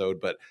Pete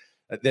episode, but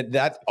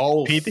that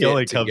all Pete, the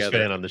only Cubs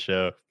fan on the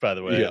show, by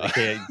the way.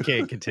 Yeah.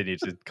 Can't continue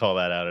to call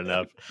that out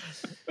enough.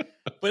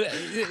 But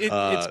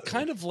it's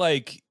kind of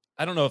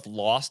I don't know if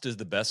Lost is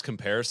the best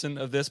comparison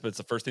of this, but it's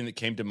the first thing that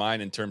came to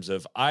mind in terms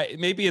of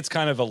maybe it's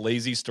kind of a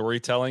lazy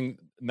storytelling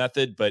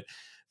method, but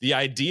the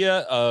idea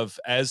of,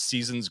 as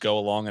seasons go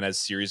along and as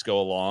series go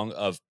along,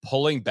 of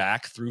pulling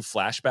back through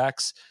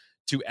flashbacks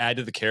to add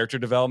to the character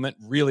development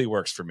really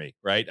works for me,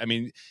 right? I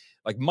mean,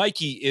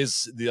 Mikey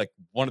is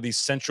one of these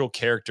central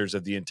characters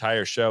of the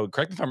entire show.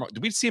 Correct me if I'm wrong.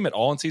 Did we see him at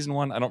all in season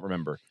 1? I don't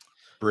remember.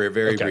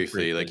 Very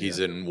briefly. He's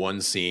in one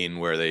scene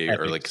where they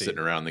are sitting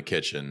around the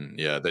kitchen.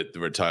 Yeah, that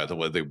we're talking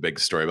the big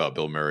story about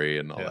Bill Murray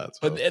and all that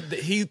stuff. But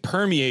he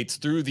permeates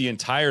through the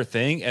entire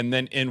thing, and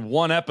then in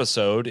one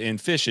episode in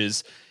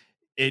Fishes,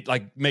 it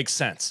makes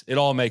sense. It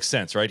all makes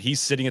sense, right? He's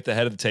sitting at the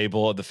head of the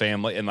table of the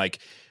family, and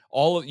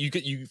all of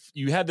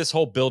you had this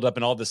whole build up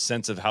and all this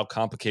sense of how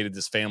complicated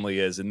this family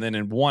is, and then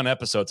in one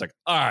episode, it's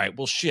all right,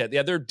 well, shit,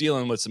 yeah, they're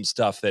dealing with some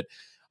stuff that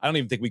I don't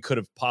even think we could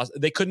have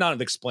they could not have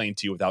explained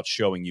to you without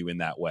showing you in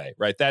that way,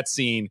 right? That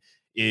scene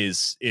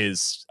is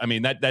I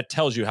mean, that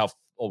tells you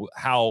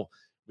how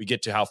we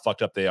get to how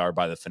fucked up they are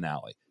by the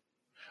finale.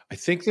 I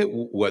think that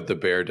what The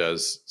Bear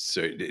does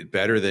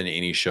better than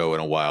any show in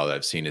a while that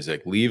I've seen is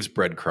like leaves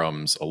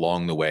breadcrumbs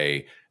along the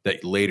way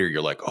that later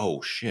you're like,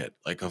 oh shit,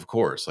 like of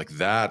course, like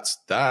that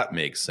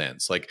makes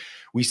sense. Like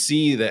we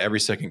see the every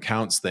second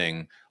counts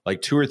thing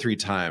like 2 or 3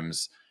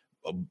 times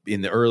in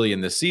the early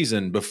in the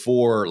season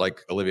before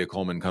like Olivia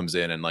Colman comes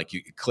in and like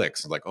it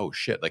clicks like, oh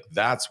shit, like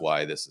that's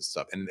why this is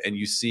stuff. And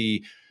you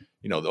see,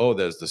 oh,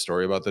 there's the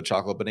story about the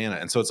chocolate banana.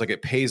 And so it's like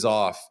it pays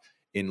off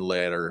in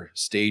later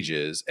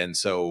stages. And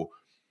so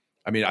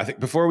I mean, I think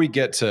before we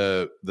get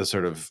to the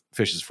sort of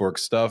Fish's Fork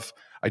stuff,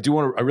 I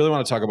really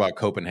want to talk about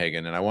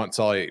Copenhagen. And I want,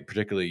 Solly,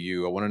 particularly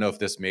you, I want to know if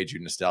this made you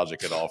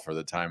nostalgic at all for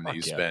the time that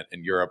you spent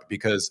in Europe,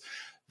 because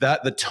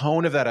the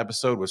tone of that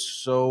episode was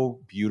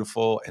so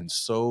beautiful and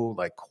so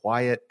like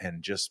quiet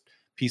and just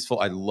peaceful.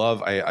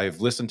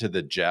 I've listened to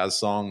the jazz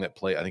song that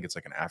I think it's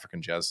like an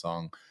African jazz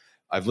song.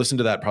 I've listened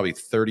to that probably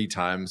 30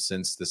 times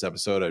since this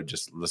episode. I've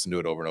just listened to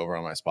it over and over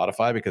on my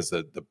Spotify because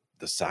the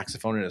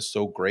saxophone in it is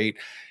so great.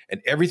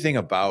 And everything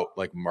about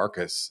like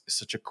Marcus is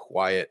such a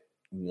quiet,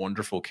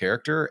 wonderful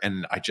character.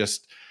 And I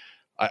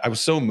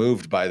was so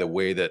moved by the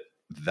way that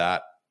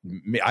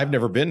I've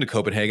never been to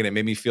Copenhagen. It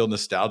made me feel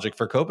nostalgic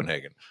for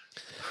Copenhagen.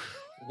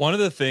 One of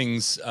the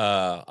things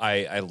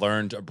I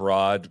learned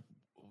abroad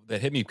that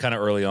hit me kind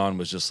of early on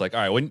was just like, all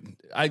right, when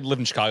I lived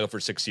in Chicago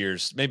for 6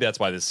 years, maybe that's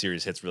why this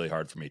series hits really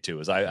hard for me too,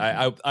 is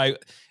I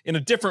in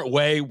a different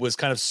way was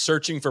kind of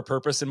searching for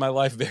purpose in my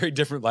life, very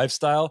different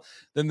lifestyle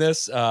than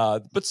this,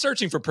 but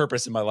searching for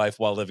purpose in my life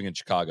while living in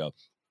Chicago.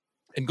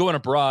 And going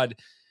abroad,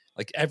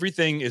 like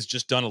everything is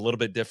just done a little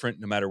bit different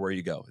no matter where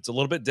you go. It's a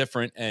little bit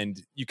different, and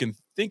you can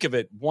think of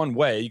it one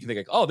way. You can think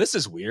like, oh, this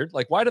is weird.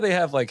 Like, why do they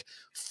have like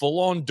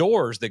full-on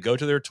doors that go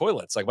to their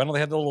toilets? Like, why don't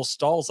they have the little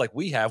stalls like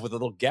we have with the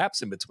little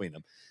gaps in between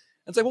them?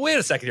 It's like, well, wait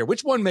a second here.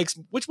 Which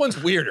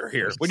one's weirder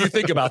here when you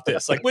think about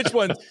this? Like, which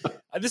one?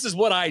 This is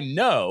what I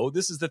know.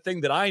 This is the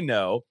thing that I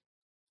know,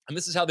 and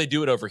this is how they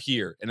do it over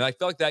here. And I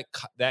felt like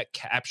that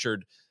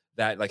captured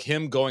that, like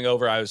him going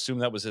over. I assume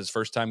that was his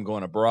first time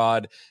going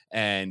abroad,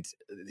 and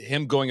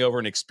him going over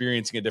and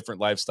experiencing a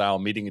different lifestyle,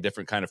 meeting a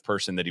different kind of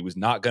person that he was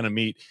not going to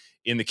meet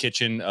in the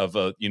kitchen of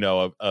a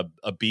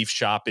beef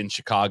shop in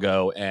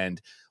Chicago,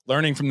 and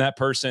learning from that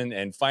person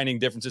and finding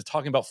differences,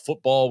 talking about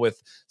football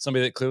with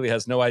somebody that clearly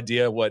has no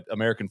idea what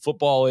American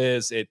football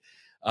is. It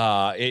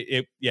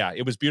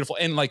was beautiful.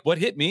 And like what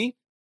hit me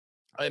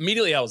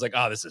immediately, I was like,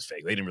 oh, this is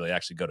fake. They didn't really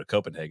actually go to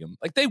Copenhagen.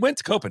 Like they went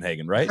to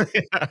Copenhagen, right?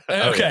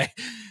 Okay.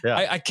 Yeah.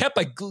 I kept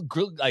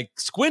like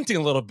squinting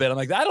a little bit. I'm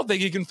like, I don't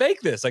think you can fake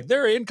this. Like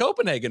they're in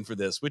Copenhagen for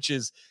this, which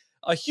is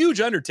a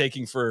huge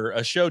undertaking for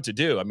a show to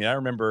do. I mean, I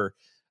remember,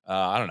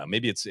 I don't know,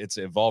 maybe it's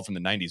evolved from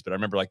the 90s, but I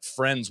remember like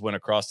Friends went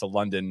across to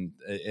London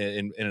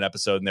in an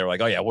episode, and they were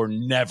like, oh yeah, we're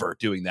never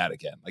doing that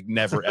again. Like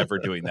never, ever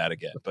doing that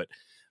again. But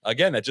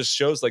again, that just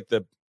shows like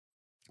the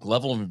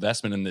level of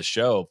investment in this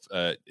show.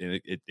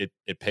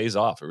 It pays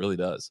off. It really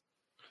does.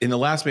 In the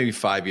last maybe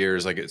 5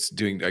 years, like it's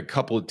doing a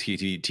couple of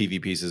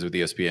TV pieces with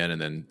ESPN and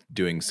then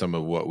doing some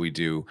of what we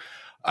do,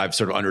 I've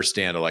sort of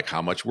understand like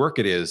how much work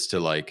it is to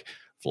like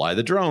fly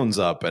the drones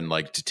up and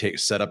like to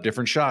set up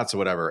different shots or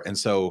whatever. And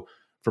so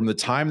from the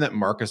time that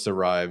Marcus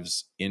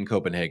arrives in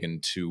Copenhagen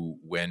to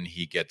when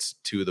he gets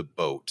to the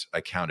boat, I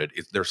counted,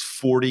 there's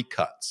 40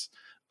 cuts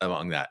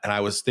among that. And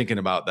I was thinking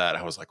about that.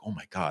 I was like, oh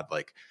my God,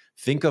 like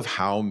think of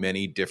how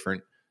many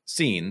different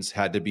scenes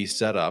had to be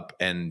set up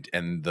and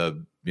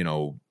the,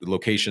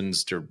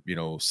 locations to,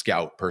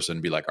 scout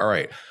person be like, all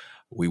right,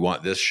 we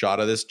want this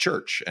shot of this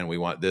church and we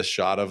want this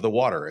shot of the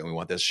water and we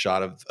want this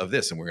shot of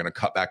this. And we're going to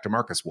cut back to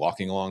Marcus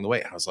walking along the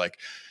way. And I was like,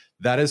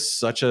 that is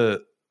such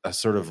a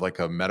sort of like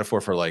a metaphor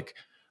for like,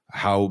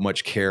 how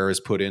much care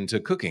is put into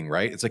cooking,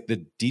 right? It's like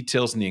the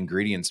details and the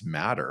ingredients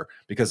matter,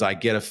 because I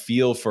get a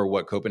feel for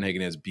what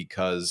Copenhagen is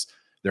because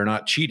they're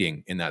not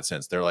cheating in that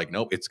sense. They're like,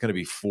 nope, it's going to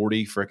be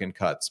 40 freaking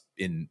cuts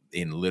in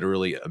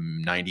literally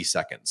 90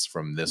 seconds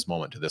from this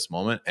moment to this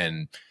moment.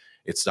 And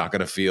it's not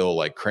going to feel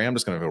like crammed.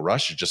 It's going to feel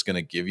rushed. It's just going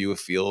to give you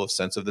a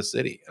sense of the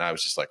city. And I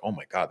was just like, oh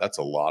my God, that's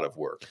a lot of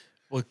work.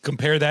 Well,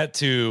 compare that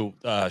to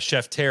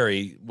Chef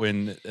Terry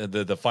when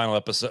the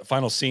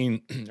final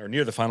scene or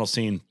near the final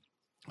scene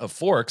of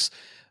Forks,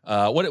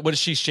 what is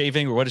she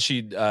shaving, or what is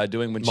she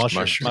doing when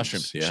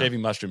mushrooms, yeah.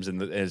 Shaving mushrooms,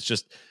 and it's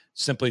just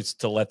simply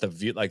to let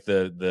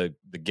the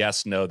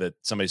guests know that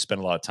somebody spent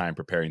a lot of time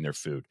preparing their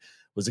food.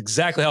 Was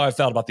exactly how I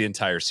felt about the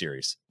entire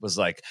series. Was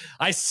like,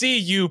 I see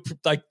you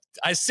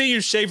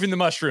shaving the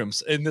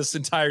mushrooms in this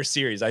entire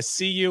series. I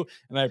see you,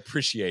 and I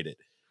appreciate it.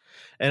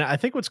 And I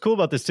think what's cool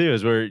about this too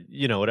is we're,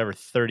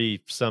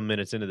 30 some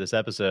minutes into this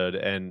episode,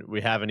 and we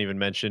haven't even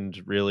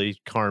mentioned really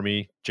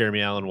Carmy,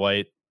 Jeremy Allen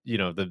White,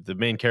 the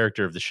main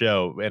character of the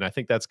show. And I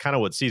think that's kind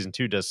of what season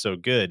 2 does so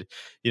good.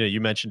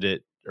 You mentioned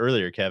it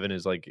earlier, Kevin,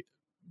 is like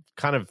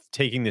kind of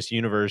taking this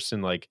universe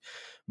and like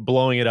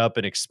blowing it up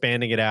and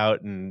expanding it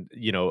out and,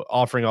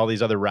 offering all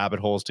these other rabbit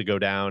holes to go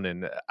down.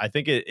 And I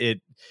think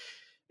it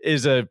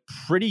is a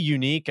pretty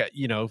unique,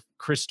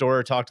 Chris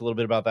Storer talked a little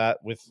bit about that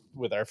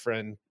with our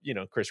friend,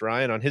 Chris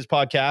Ryan on his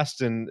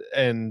podcast.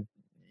 And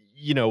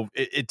you know,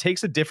 it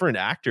takes a different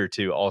actor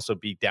to also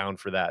be down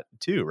for that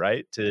too,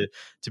 right? To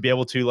be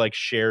able to like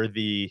share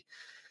the,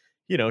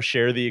 you know,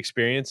 share the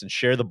experience and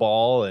share the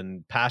ball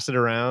and pass it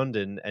around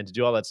and to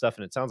do all that stuff.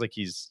 And it sounds like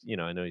he's, you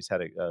know, I know he's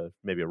had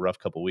maybe a rough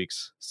couple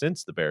weeks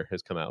since The Bear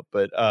has come out,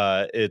 but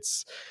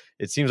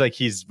it seems like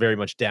he's very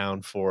much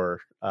down for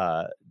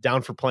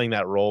playing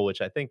that role,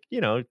 which I think, you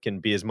know, can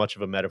be as much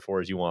of a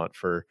metaphor as you want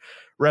for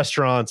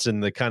restaurants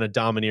and the kind of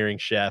domineering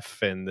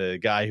chef and the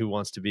guy who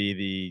wants to be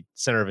the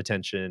center of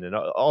attention and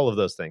all of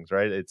those things,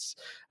 right?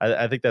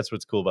 I think that's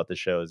what's cool about the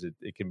show is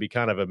it can be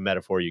kind of a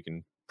metaphor you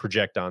can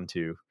project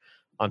onto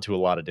a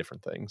lot of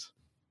different things.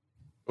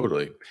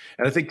 Totally.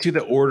 And I think too,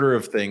 the order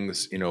of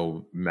things, you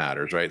know,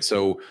 matters, right?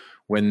 So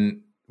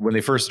when they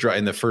first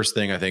in the first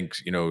thing, I think,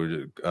 you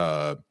know,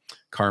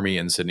 Carmy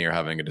and Sydney are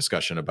having a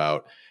discussion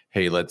about,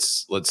 hey,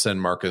 let's send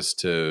Marcus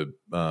to,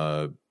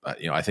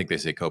 you know, I think they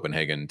say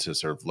Copenhagen to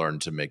sort of learn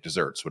to make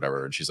desserts,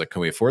 whatever. And she's like,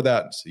 can we afford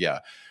that? So, yeah.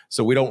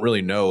 So we don't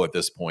really know at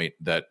this point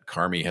that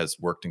Carmy has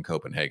worked in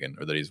Copenhagen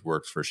or that he's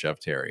worked for Chef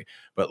Terry,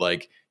 but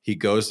like he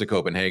goes to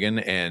Copenhagen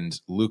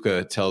and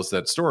Luca tells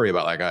that story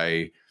about like,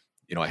 I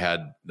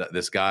had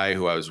this guy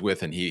who I was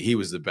with and he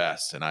was the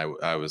best. And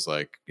I was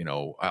like, you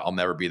know, I'll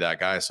never be that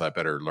guy. So I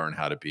better learn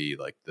how to be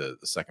like the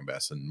second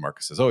best. And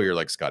Marcus says, oh, you're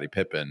like Scottie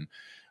Pippen.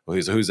 Well,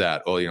 who's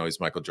that? Oh, you know, he's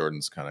Michael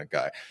Jordan's kind of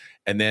guy.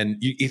 And then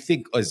you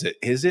think, is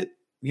it,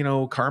 you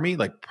know, Carmy?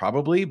 Like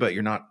probably, but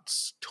you're not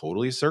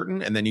totally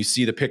certain. And then you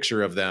see the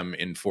picture of them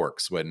in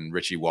Forks when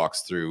Richie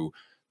walks through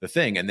the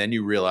thing. And then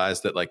you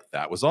realize that like,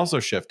 that was also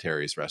Chef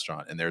Terry's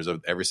restaurant. And there's a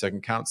every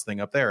second counts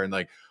thing up there. And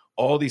like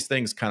all these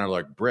things kind of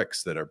like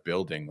bricks that are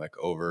building like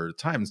over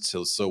time.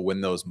 So when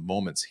those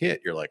moments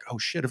hit, you're like, oh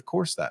shit, of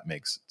course that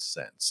makes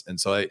sense.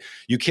 And so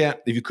you can't,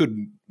 if you could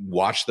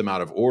watch them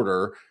out of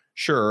order,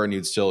 sure, and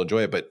you'd still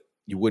enjoy it, but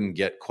you wouldn't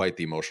get quite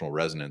the emotional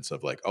resonance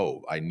of like,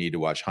 oh, I need to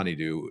watch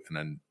Honeydew and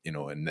then, you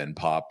know, and then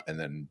Pop and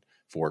then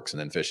Forks and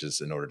then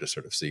Fishes in order to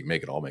sort of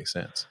make it all make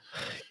sense.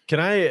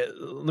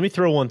 Let me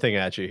throw one thing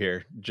at you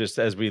here, just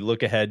as we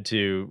look ahead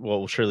to what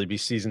will surely be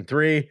season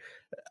 3.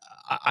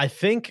 I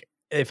think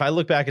if I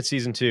look back at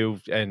season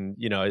 2 and,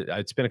 you know,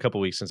 it's been a couple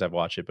weeks since I've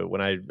watched it, but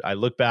when I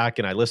look back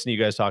and I listen to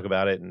you guys talk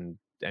about it and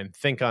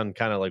think on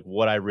kind of like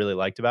what I really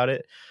liked about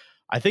it,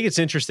 I think it's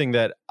interesting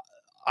that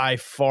I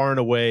far and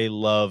away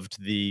loved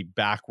the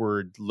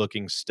backward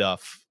looking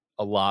stuff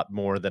a lot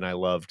more than I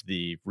loved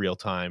the real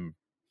time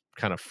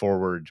kind of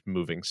forward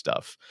moving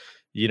stuff.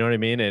 You know what I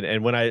mean?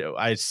 And when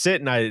I sit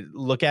and I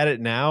look at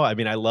it now, I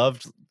mean, I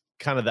loved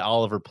kind of the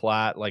Oliver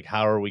Platt, like,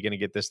 how are we going to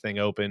get this thing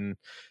open?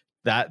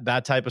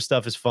 That type of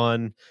stuff is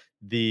fun.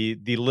 The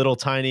little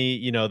tiny,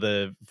 you know,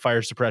 the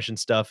fire suppression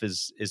stuff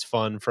is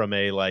fun from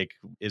a, like,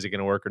 is it going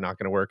to work or not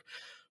going to work?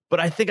 But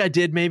I think I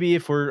did, maybe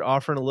if we're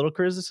offering a little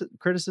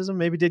criticism,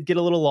 maybe did get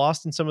a little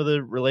lost in some of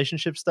the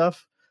relationship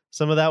stuff.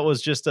 Some of that was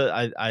just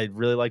I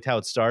really liked how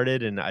it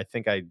started. And I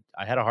think I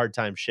had a hard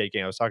time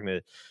shaking. I was talking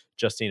to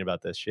Justine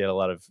about this. She had a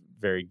lot of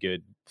very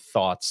good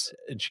thoughts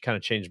and she kind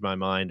of changed my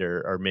mind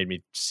or made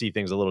me see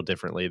things a little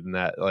differently than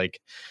that. Like,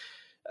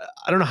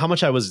 I don't know how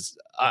much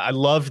I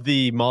loved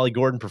the Molly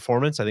Gordon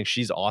performance. I think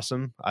she's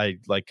awesome. I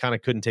like kind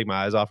of couldn't take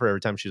my eyes off her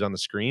every time she was on the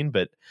screen,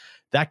 but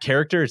that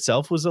character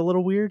itself was a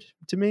little weird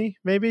to me,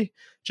 maybe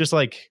just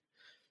like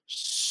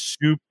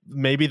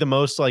maybe the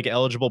most like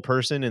eligible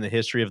person in the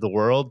history of the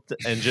world.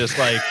 And just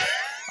like,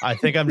 I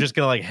think I'm just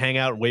going to like hang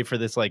out and wait for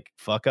this like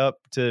fuck up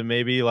to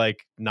maybe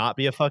like not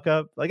be a fuck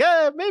up. Like,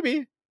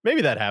 maybe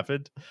that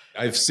happened.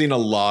 I've seen a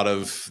lot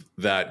of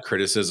that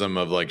criticism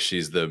of like,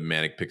 she's the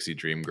manic pixie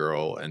dream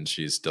girl and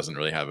doesn't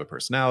really have a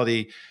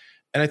personality.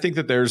 And I think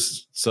that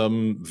there's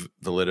some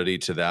validity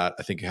to that.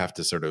 I think you have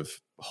to sort of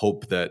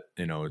hope that,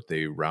 you know,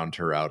 they round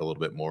her out a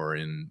little bit more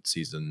in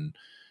season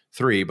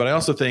 3. But I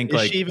also think,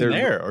 is she even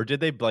there, or did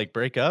they like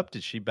break up?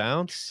 Did she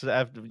bounce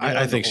after?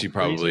 I think she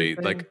probably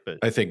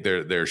I think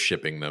they're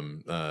shipping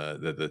them,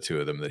 the two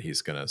of them, that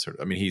he's gonna sort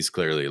of. I mean, he's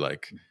clearly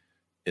like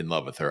in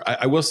love with her.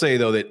 I will say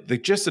though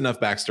that just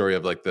enough backstory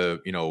of like the,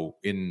 you know,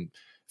 in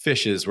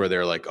Fishes where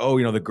they're like, oh,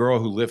 you know, the girl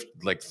who lived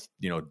like,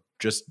 you know,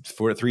 just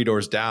 3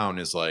 doors down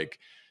is like,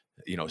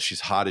 you know, she's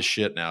hot as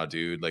shit now,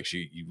 dude. Like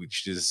she's,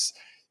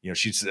 you know,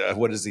 she's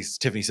what is this?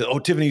 Tiffany said, oh,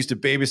 Tiffany used to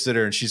babysit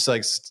her and she's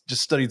like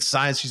just studied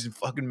science. She's in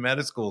fucking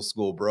medical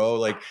school, bro.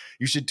 Like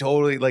you should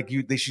totally like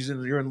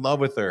you're in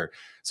love with her.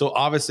 So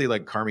obviously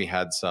like Carmy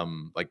had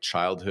some like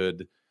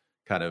childhood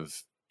kind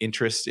of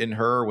interest in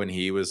her when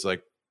he was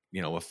like,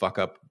 you know, a fuck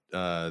up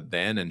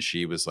then. And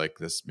she was like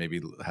this,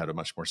 maybe had a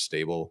much more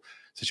stable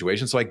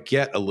situation. So I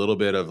get a little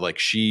bit of like,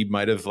 she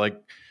might've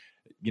like,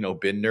 you know,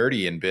 been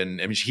nerdy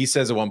and I mean, he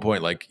says at one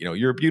point, like, you know,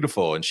 you're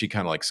beautiful. And she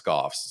kind of like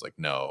scoffs. It's like,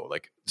 no,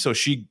 like, so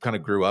she kind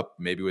of grew up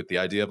maybe with the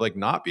idea of like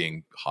not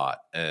being hot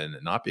and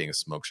not being a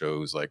smoke show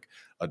who's like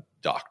a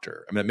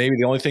doctor. I mean, maybe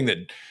the only thing that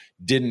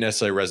didn't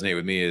necessarily resonate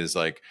with me is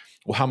like,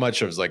 well, how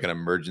much of like an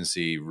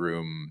emergency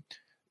room,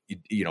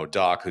 you know,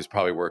 doc who's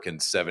probably working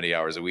 70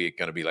 hours a week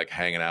going to be like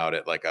hanging out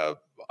at like a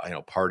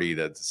party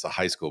that's a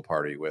high school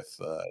party with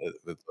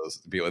those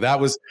people. That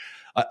was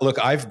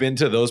look, I've been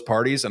to those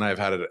parties and I've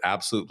had an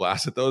absolute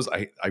blast at those.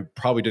 I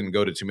probably didn't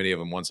go to too many of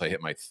them once I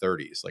hit my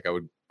 30s. Like I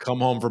would come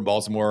home from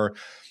Baltimore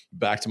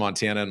back to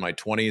Montana in my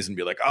 20s and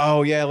be like,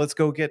 oh yeah, let's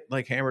go get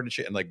like hammered and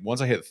shit. And like once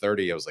I hit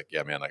 30, I was like,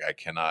 yeah, man, like I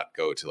cannot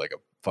go to like a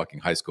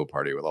fucking high school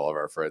party with all of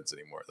our friends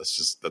anymore.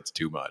 That's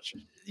too much.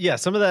 Yeah,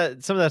 some of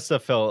that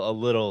stuff fell a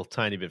little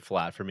tiny bit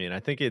flat for me, and I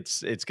think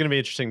it's going to be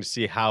interesting to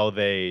see how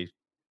they,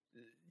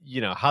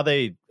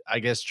 I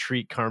guess,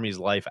 treat Carmi's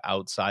life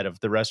outside of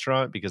the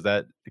restaurant, because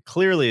that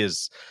clearly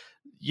is,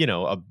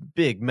 a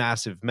big,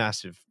 massive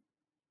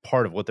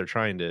part of what they're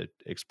trying to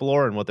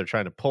explore and what they're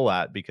trying to pull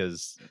at,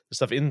 because the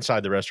stuff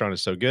inside the restaurant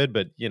is so good,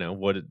 but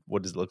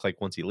what does it look like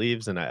once he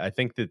leaves? And I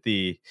think that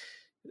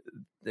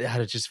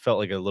it just felt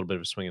like a little bit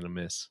of a swing and a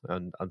miss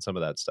on some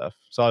of that stuff.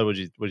 Solly, what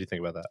do you think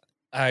about that?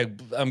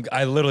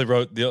 I literally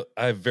wrote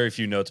I have very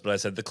few notes, but I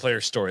said the Claire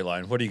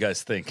storyline. What do you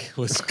guys think?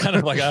 Was kind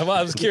of like I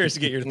was curious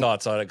to get your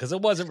thoughts on it, because it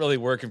wasn't really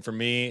working for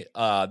me.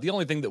 The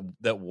only thing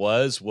that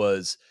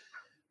was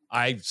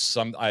I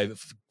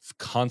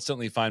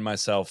constantly find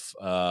myself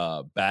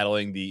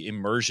battling the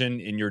immersion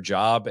in your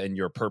job and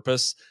your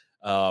purpose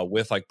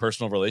with like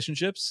personal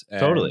relationships. And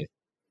totally.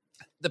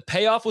 The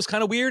payoff was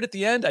kind of weird at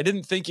the end. I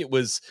didn't think it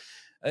was.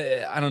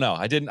 I don't know.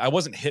 I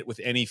wasn't hit with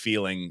any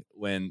feeling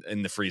when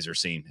in the freezer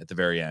scene at the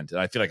very end. And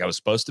I feel like I was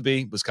supposed to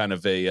be. It was kind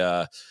of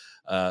a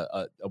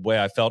way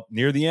I felt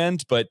near the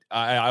end, but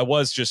I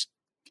was just.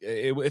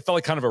 It felt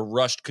like kind of a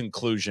rushed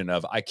conclusion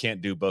of I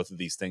can't do both of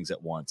these things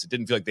at once. It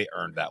didn't feel like they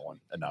earned that one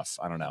enough.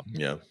 I don't know.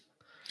 Yeah.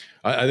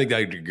 I think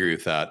I'd agree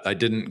with that. I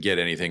didn't get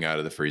anything out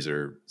of the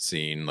freezer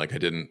scene. Like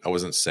I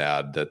wasn't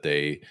sad that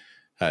they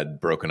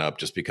had broken up,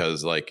 just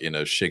because like in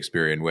a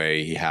Shakespearean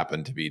way, he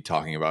happened to be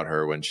talking about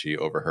her when she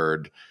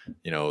overheard,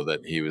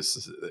 that he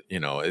was,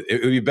 it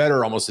would be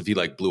better almost if he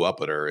like blew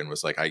up at her and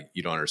was like,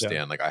 you don't understand.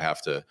 Yeah. Like I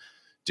have to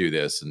do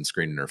this and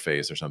scream in her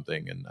face or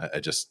something. And I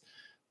just,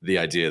 the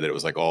idea that it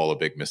was like all a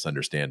big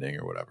misunderstanding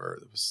or whatever,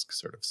 it was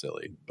sort of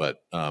silly. But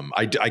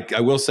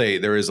I will say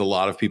there is a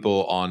lot of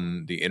people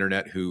on the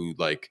internet who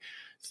like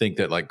think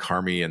that like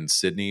Carmi and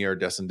Sydney are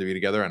destined to be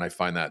together. And I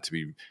find that to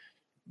be,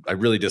 I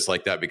really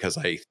dislike that, because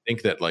I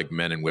think that like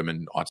men and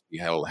women ought to be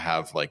able to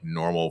have like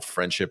normal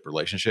friendship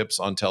relationships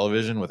on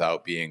television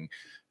without being,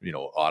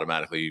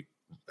 automatically,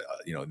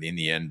 in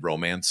the end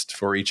romanced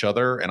for each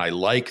other. And I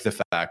like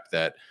the fact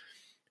that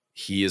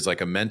he is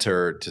like a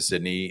mentor to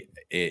Sydney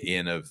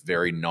in a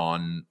very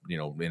in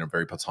a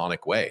very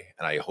platonic way.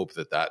 And I hope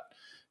that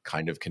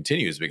kind of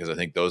continues, because I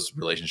think those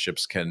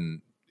relationships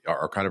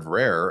are kind of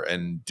rare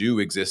and do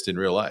exist in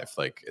real life.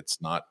 Like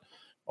it's not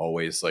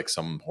always like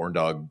some horn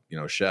dog,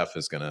 chef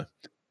is going to.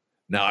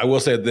 Now, I will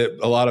say that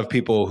a lot of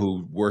people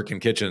who work in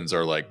kitchens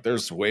are like,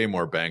 there's way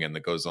more banging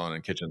that goes on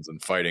in kitchens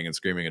and fighting and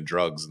screaming and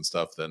drugs and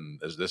stuff than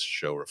as this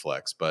show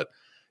reflects. But,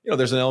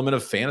 there's an element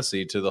of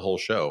fantasy to the whole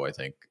show. I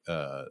think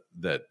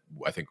that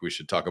I think we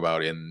should talk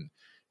about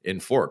in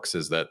Forks,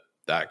 is that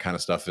kind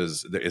of stuff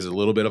is a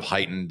little bit of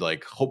heightened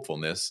like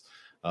hopefulness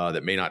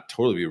that may not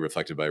totally be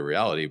reflected by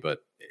reality, but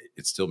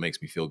it still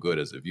makes me feel good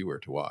as a viewer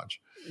to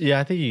watch. Yeah,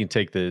 I think you can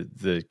take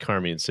the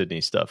Carmi and Sydney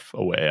stuff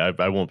away.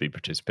 I won't be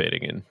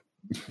participating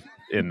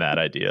in that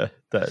idea.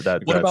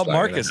 What about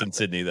Marcus and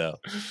Sydney though?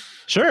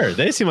 Sure,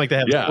 they seem like they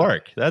have a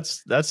spark.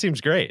 That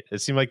seems great. It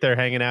seemed like they're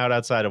hanging out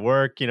outside of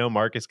work.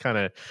 Marcus kind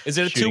of. Is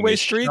it a two-way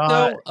street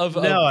though?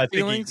 No, I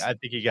think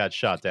he got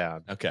shot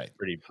down. Okay,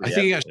 pretty I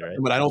think he got shot, right?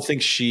 But I don't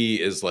think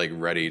she is like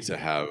ready to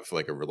have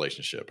like a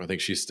relationship. I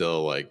think she's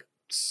still like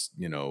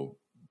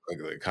like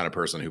the kind of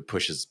person who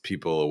pushes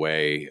people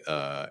away.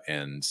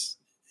 And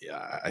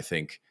yeah, I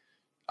think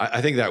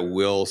that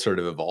will sort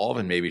of evolve,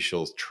 and maybe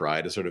she'll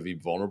try to sort of be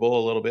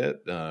vulnerable a little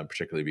bit,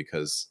 particularly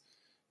because,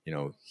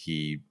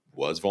 he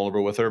was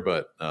vulnerable with her.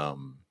 But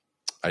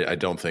I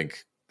don't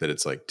think that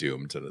it's like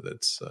doomed.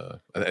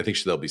 I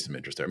think there'll be some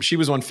interest there. I mean, she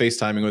was on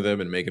FaceTiming with him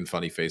and making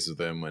funny faces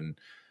with him. When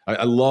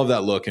I love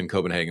that look in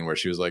Copenhagen where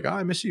she was like, "Oh,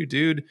 I miss you,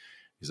 dude."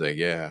 He's like,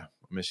 "Yeah,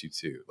 I miss you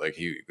too." Like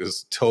he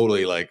was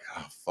totally like,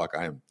 "Oh fuck,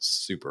 I am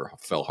super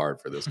fell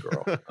hard for this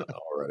girl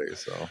already."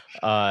 So,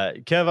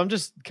 Kev, I'm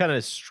just kind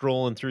of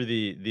strolling through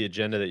the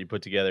agenda that you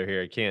put together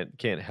here. I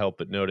can't help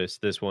but notice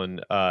this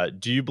one.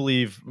 Do you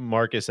believe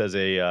Marcus as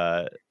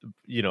a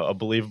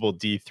believable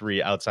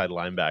D3 outside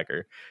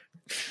linebacker?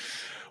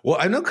 Well,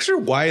 I'm not sure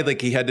why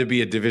like he had to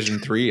be a Division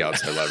III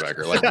outside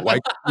linebacker. Like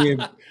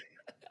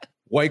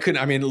why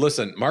couldn't, I mean,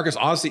 listen, Marcus,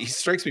 honestly, he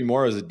strikes me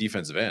more as a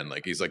defensive end.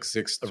 Like he's like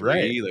 6'3",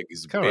 right. Like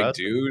he's a big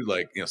dude,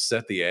 like,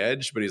 set the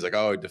edge, but he's like,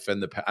 oh,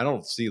 defend the I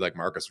don't see like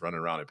Marcus running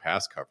around in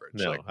pass coverage.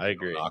 No, like, I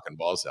agree. Knocking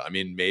balls out. I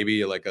mean,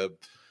 maybe like a,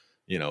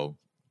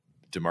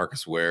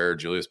 DeMarcus Ware,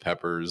 Julius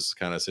Peppers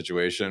kind of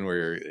situation where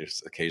you're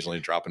occasionally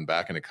dropping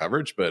back into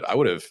coverage, but I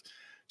would have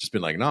just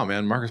been like, no,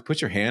 man, Marcus,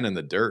 put your hand in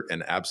the dirt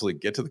and absolutely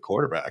get to the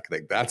quarterback.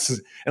 Like that's,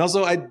 and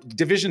also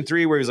Division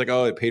III where he's like,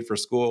 oh, I paid for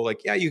school.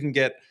 Like, yeah, you can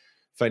get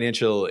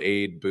financial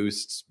aid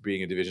boosts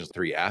being a Division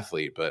III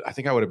athlete, but I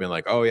think I would have been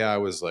like, oh yeah, I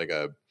was like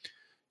a,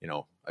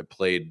 I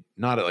played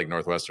not at like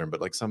Northwestern,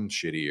 but like some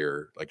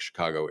shittier like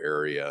Chicago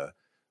area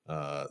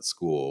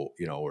school,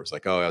 you know, where it's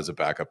like, oh, I was a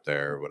backup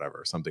there or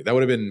whatever, something that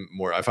would have been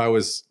more, if I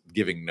was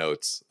giving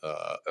notes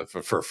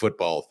for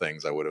football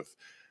things, I would have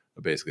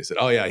basically said,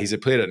 oh yeah, he's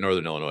played at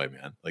Northern Illinois,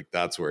 man. Like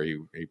that's where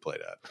he played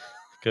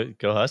at.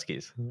 Go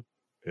Huskies.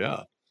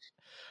 Yeah.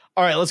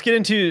 All right, let's get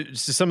into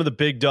some of the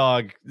big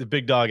dog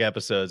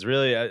episodes.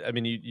 Really, I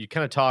mean, you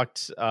kind of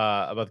talked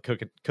about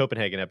the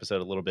Copenhagen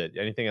episode a little bit.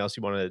 Anything else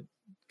you want to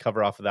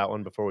cover off of that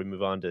one before we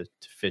move on to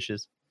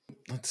Fishes?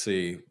 Let's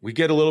see. We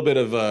get a little bit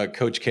of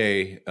Coach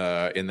K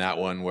in that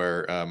one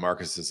where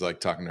Marcus is like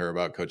talking to her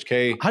about Coach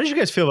K. How did you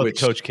guys feel about the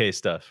Coach K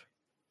stuff?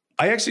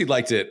 I actually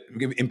liked it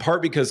in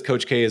part because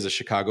Coach K is a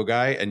Chicago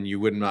guy, and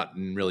you would not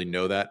really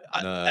know that.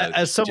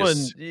 As someone,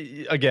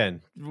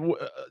 again,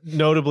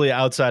 notably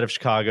outside of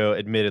Chicago,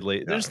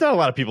 admittedly, there's not a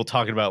lot of people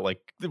talking about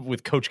like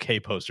with Coach K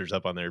posters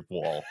up on their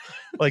wall.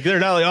 Like they're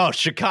not like, oh,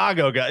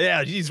 Chicago guy.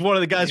 Yeah, he's one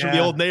of the guys from the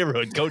old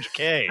neighborhood, Coach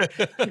K.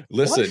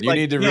 Listen, you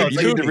need to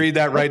read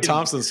that Wright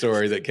Thompson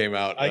story that came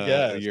out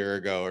a year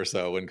ago or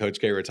so when Coach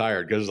K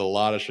retired, because there's a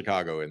lot of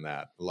Chicago in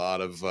that, a lot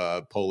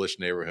of Polish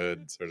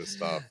neighborhood sort of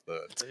stuff.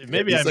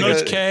 Maybe I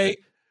Coach K,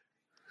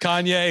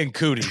 Kanye, and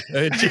Cootie.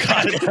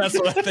 That's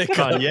what I think.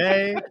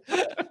 Kanye,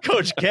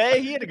 Coach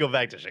K, he had to go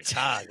back to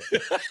Chicago.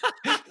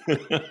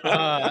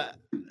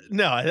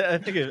 No, I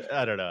think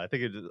I don't know. I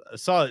think I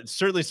saw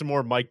certainly some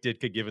more Mike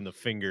Ditka giving the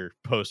finger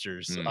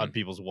posters on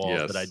people's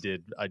walls that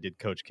I did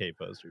Coach K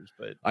posters.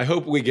 But I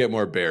hope we get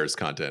more Bears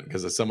content,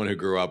 because as someone who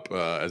grew up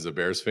as a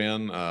Bears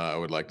fan, I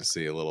would like to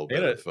see a little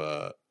bit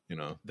of. You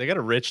know, they got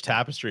a rich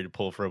tapestry to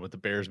pull from with the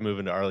Bears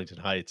moving to Arlington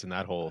Heights and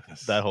that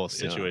whole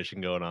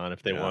situation going on.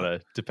 If they want to,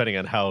 depending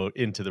on how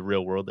into the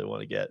real world they want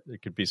to get, there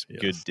could be some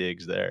good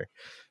digs there.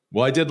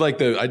 Well, I did like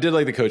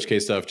the Coach K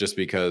stuff just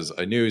because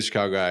I knew he's a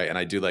Chicago guy, and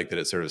I do like that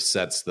it sort of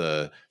sets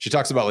she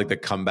talks about like the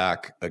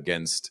comeback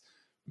against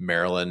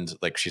Maryland.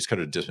 Like she's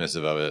kind of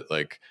dismissive of it.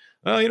 Like,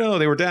 oh, you know,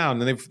 they were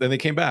down and then they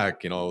came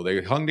back, you know,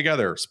 they hung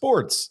together,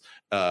 sports.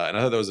 And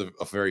I thought that was a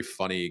very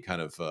funny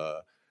kind of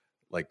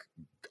like,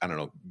 I don't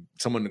know,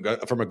 someone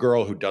from a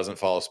girl who doesn't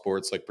follow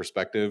sports like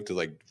perspective to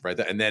like write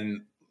that. And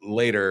then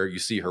later you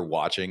see her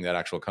watching that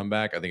actual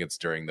comeback. I think it's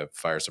during the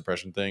fire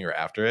suppression thing or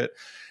after it.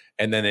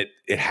 And then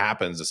it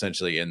happens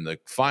essentially in the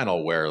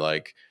final where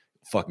like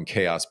fucking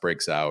chaos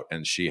breaks out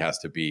and she has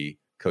to be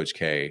Coach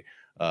K.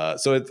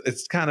 So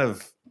it's kind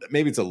of,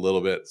 maybe it's a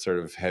little bit sort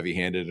of heavy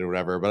handed or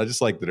whatever, but I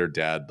just like that her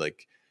dad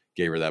like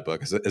gave her that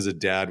book as a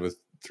dad with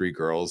 3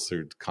 girls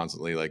who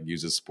constantly like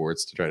uses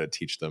sports to try to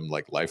teach them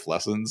like life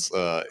lessons.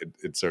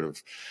 It sort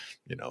of,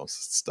 you know,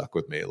 stuck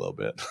with me a little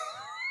bit.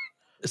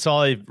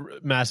 Solly,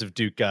 massive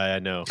Duke guy. I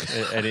know.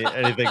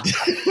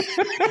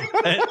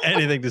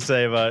 Anything to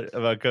say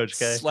about Coach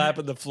K?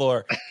 Slapping the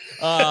floor.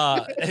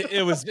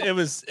 It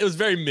was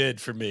very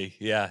mid for me.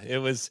 Yeah, it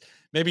was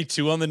maybe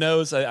 2 on the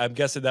nose. I'm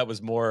guessing that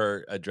was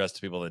more addressed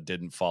to people that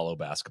didn't follow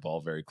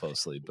basketball very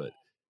closely, but.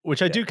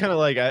 Which I do kind of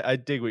like. I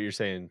dig what you're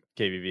saying,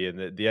 KVV,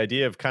 and the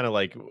idea of kind of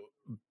like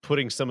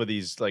putting some of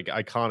these like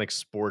iconic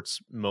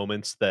sports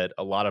moments that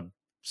a lot of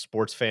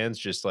sports fans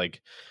just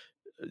like,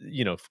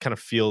 you know, kind of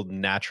feel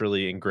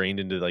naturally ingrained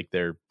into like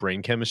their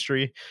brain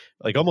chemistry,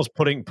 like almost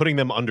putting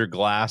them under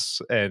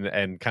glass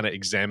and kind of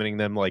examining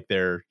them like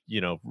they're,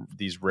 you know,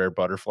 these rare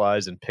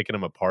butterflies and picking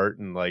them apart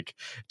and like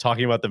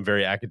talking about them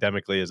very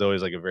academically is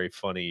always like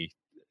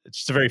it's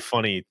just a very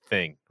funny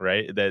thing,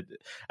 right? That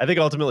I think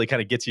ultimately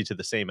kind of gets you to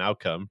the same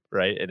outcome,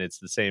 right? And it's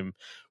the same,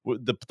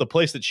 the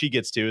place that she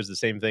gets to is the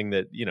same thing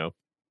that, you know,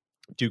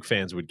 Duke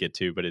fans would get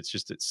to, but it's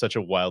such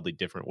a wildly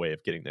different way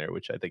of getting there,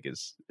 which I think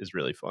is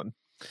really fun.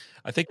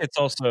 I think it's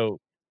also,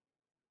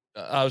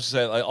 I was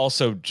saying,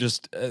 also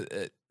just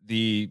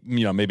the,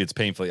 you know, maybe it's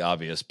painfully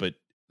obvious, but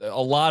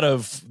a lot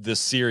of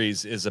this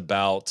series is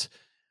about,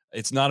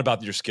 it's not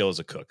about your skill as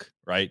a cook,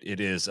 right? It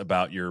is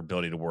about your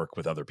ability to work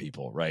with other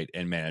people, right?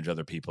 And manage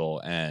other people,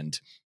 and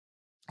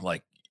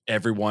like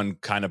everyone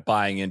kind of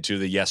buying into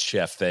the yes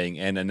chef thing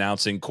and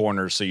announcing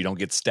corners so you don't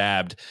get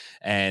stabbed.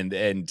 And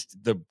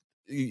the,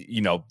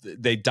 you know,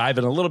 they dive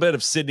in a little bit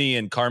of Sydney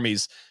and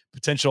Carmi's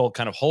potential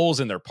kind of holes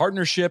in their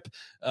partnership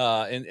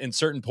in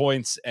certain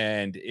points.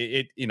 And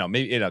it, you know,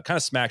 maybe, you know, kind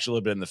of smacks you a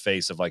little bit in the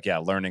face of like, yeah,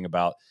 learning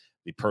about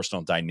the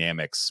personal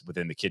dynamics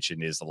within the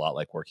kitchen is a lot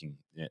like working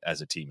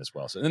as a team as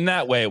well. So in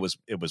that way, it was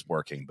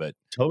working, but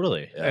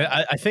totally.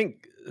 I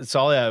think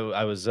Solly,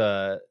 I was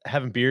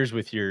having beers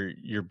with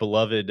your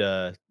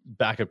beloved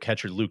backup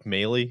catcher Luke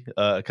Maley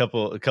a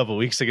couple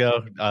weeks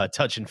ago,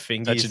 touching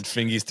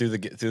fingies through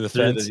the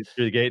fence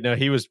through the gate. No,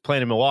 he was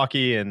playing in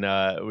Milwaukee, and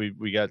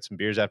we got some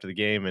beers after the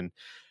game, and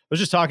I was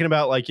just talking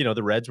about like, you know,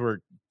 the Reds were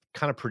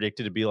kind of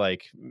predicted to be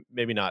like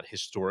maybe not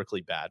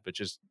historically bad, but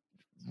just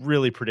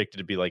really predicted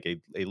to be like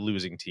a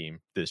losing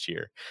team this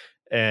year.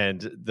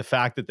 And the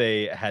fact that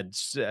they had,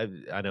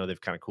 I know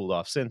they've kind of cooled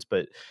off since,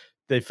 but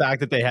the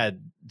fact that they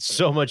had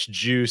so much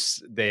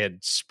juice, they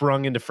had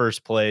sprung into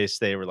first place,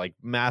 they were like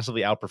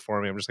massively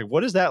outperforming. I'm just like,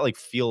 what does that like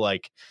feel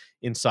like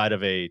inside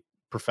of a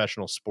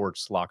professional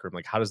sports locker room?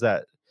 Like, how does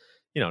that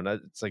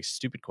it's like a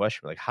stupid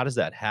question. Like, how does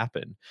that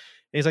happen?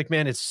 And he's like,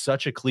 man, it's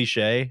such a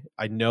cliche.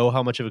 I know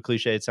how much of a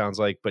cliche it sounds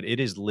like, but it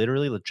is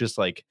literally just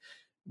like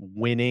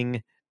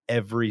winning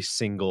every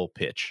single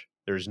pitch.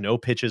 There's no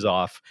pitches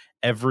off.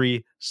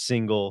 Every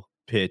single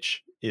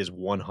pitch is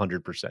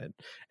 100%.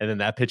 And then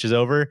that pitch is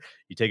over.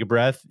 You take a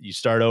breath, you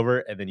start over,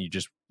 and then you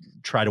just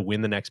try to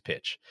win the next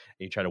pitch.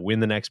 And you try to win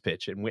the next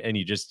pitch. And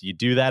you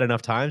do that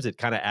enough times, it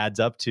kind of adds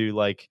up to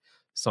like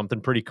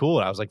something pretty cool.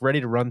 And I was like ready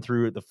to run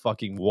through the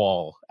fucking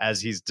wall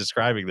as he's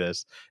describing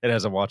this. And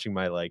as I'm watching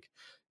my like,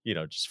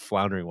 just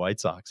floundering White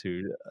Sox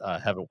who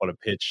haven't won a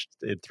pitch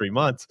in 3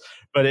 months.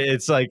 But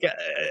it's like,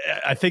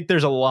 I think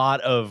there's a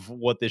lot of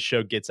what this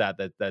show gets at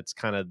that's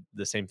kind of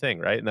the same thing,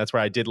 right? And that's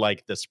where I did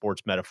like the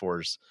sports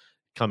metaphors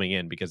coming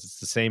in, because it's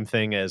the same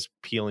thing as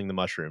peeling the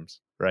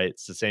mushrooms, right?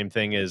 It's the same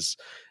thing as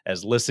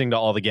listening to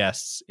all the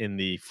guests in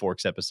the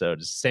Forks episode.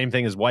 It's the same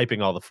thing as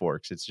wiping all the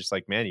forks. It's just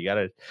like, man, you got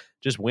to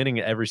just winning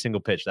every single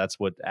pitch. That's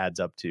what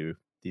adds up to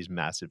these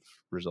massive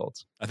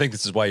results. I think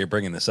this is why you're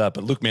bringing this up,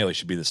 but Luke Maile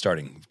should be the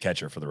starting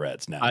catcher for the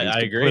Reds now. I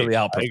agree. Completely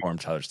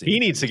outperformed Tyler Stevens. He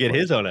needs to get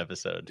his own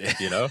episode,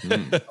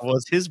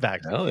 was his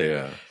back. Hell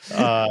yeah.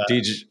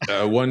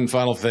 DJ, one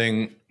final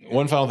thing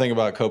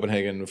about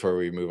Copenhagen before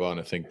we move on,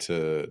 I think,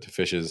 to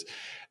Fishes.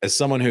 As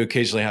someone who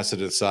occasionally has to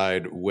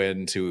decide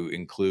when to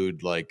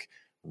include like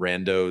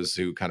randos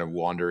who kind of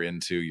wander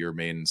into your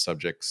main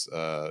subject's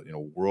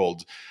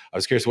world, I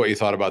was curious what you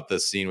thought about the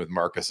scene with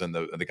Marcus and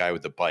the guy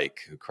with the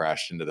bike who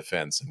crashed into the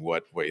fence, and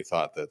what you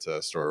thought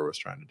that Storer was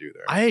trying to do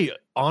there. I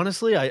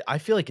honestly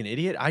feel like an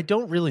idiot. I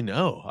don't really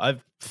know.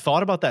 I've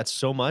thought about that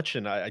so much,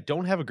 and I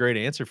don't have a great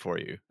answer for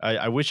you.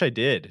 I wish I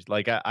did.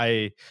 Like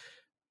I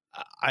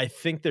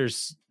think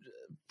there's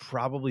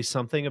probably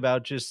something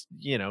about just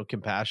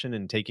compassion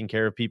and taking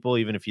care of people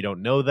even if you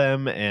don't know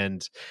them,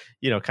 and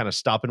kind of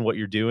stopping what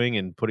you're doing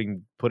and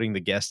putting the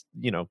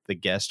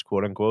guest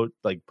quote unquote,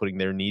 like putting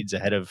their needs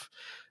ahead of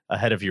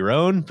your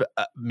own,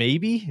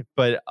 maybe.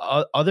 But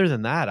other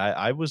than that,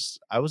 I was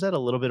at a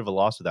little bit of a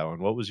loss with that one.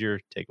 What was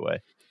your takeaway?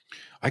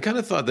 I kind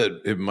of thought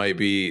that it might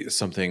be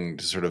something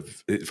to sort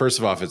of, first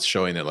of all, it's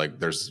showing that like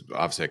there's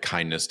obviously a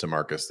kindness to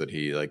Marcus that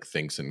he like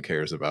thinks and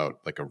cares about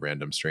like a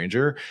random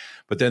stranger.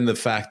 But then the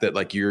fact that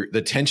like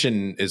the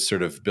tension is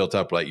sort of built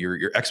up, like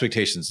your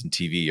expectations in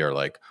TV are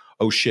like,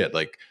 oh shit,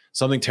 like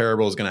something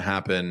terrible is going to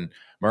happen.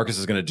 Marcus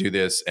is going to do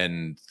this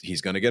and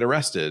he's going to get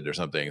arrested or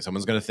something.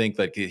 Someone's going to think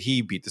like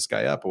he beat this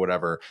guy up or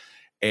whatever.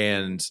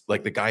 And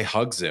like the guy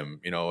hugs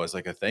him, as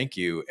like a thank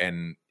you.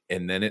 And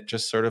then it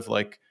just sort of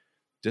like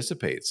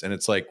dissipates, and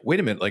it's like, wait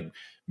a minute, like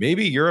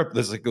maybe Europe,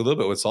 there's like a little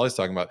bit what Solly's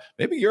talking about,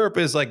 maybe Europe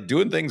is like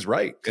doing things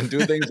right and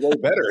doing things way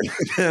better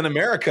than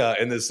America,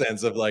 in the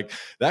sense of like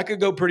that could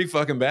go pretty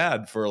fucking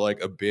bad for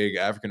like a big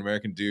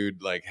African-American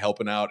dude like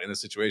helping out in a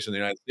situation in the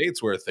United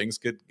States where things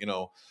could,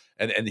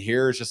 and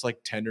here it's just like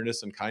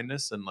tenderness and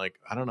kindness, and like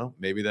I don't know,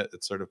 maybe that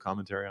it's sort of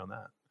commentary on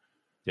that.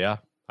 Yeah,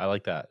 I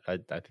like that. I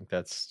think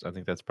that's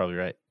probably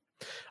right.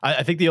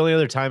 I think the only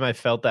other time I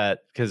felt that,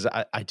 because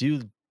I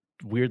do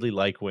weirdly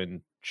like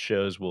when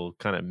shows will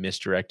kind of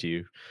misdirect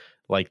you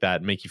like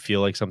that, make you feel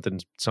like something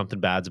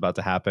bad's about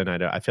to happen.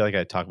 I feel like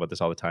I talk about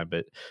this all the time,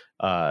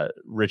 but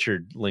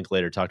Richard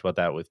Linklater talked about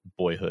that with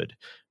Boyhood,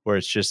 where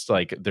it's just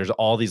like there's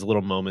all these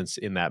little moments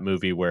in that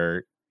movie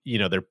where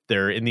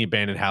they're in the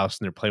abandoned house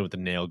and they're playing with the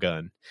nail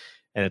gun,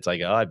 and it's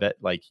like, oh, I bet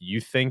like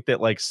you think that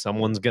like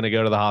someone's gonna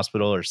go to the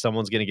hospital or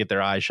someone's gonna get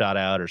their eye shot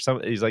out or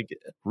something. He's like,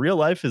 real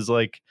life is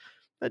like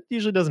that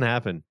usually doesn't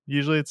happen.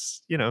 Usually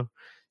it's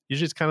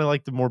usually it's kind of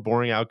like the more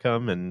boring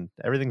outcome and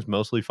everything's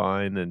mostly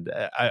fine. And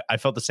I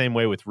felt the same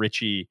way with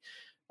Richie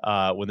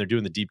when they're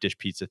doing the deep dish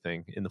pizza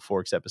thing in the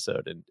Forks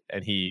episode.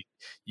 And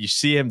you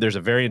see him, there's a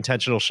very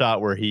intentional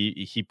shot where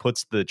he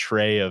puts the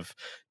tray of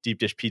deep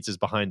dish pizzas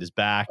behind his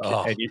back,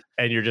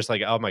 and you're just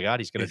like, oh my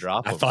God, he's going to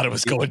drop them. I thought it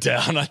was going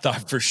down. I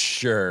thought for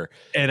sure.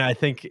 And I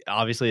think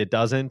obviously it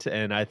doesn't.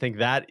 And I think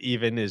that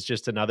even is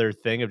just another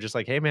thing of just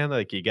like, hey man,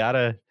 like you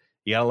gotta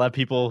let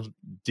people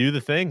do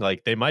the thing.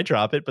 Like they might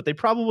drop it, but they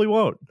probably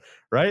won't,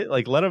 right?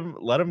 Like let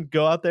them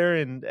go out there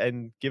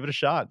and give it a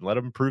shot, and let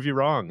them prove you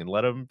wrong, and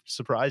let them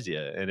surprise you.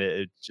 And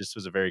it just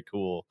was a very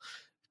cool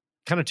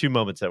kind of two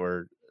moments that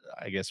were,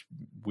 I guess,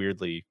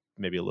 weirdly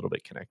maybe a little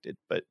bit connected.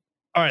 But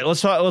all right,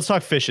 let's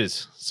talk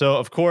Fishes. So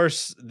of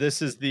course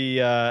this is the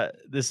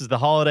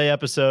holiday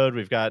episode.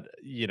 We've got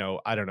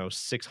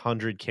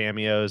 600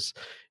 cameos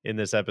in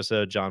this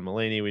episode. John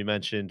Mulaney, we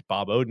mentioned.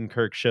 Bob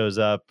Odenkirk shows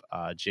up.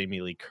 Jamie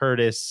Lee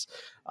Curtis.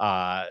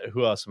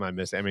 Who else am I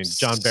missing? I mean,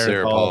 John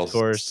Barenthal, of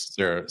course.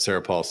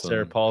 Sarah Paulson.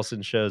 Sarah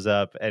Paulson shows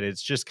up, and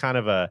it's just kind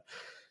of a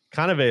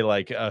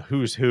like a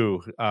who's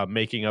who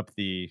making up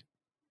the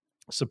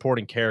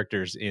supporting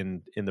characters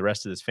in the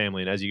rest of this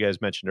family. And as you guys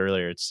mentioned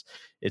earlier,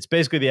 it's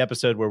basically the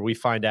episode where we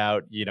find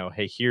out,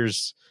 hey,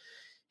 here's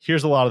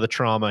a lot of the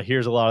trauma,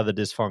 here's a lot of the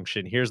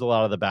dysfunction, here's a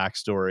lot of the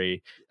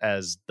backstory,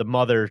 as the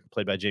mother,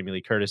 played by Jamie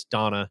Lee Curtis,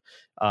 Donna,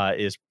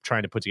 is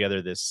trying to put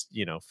together this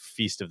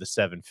feast of the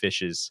seven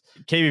fishes.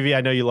 KBV, I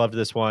know you loved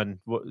this one.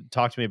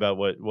 Talk to me about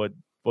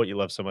what you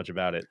love so much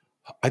about it.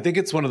 I think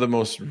it's one of the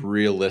most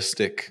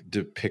realistic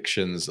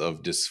depictions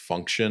of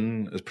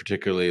dysfunction,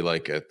 particularly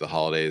like at the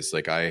holidays.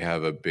 Like I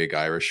have a big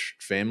Irish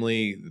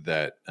family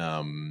that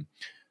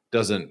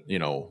doesn't,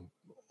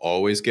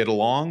 always get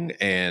along,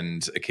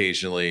 and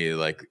occasionally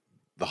like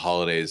the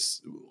holidays,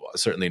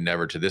 certainly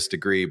never to this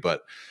degree,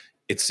 but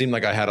it seemed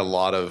like I had a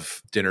lot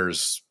of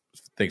dinners,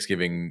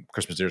 Thanksgiving,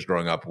 Christmas dinners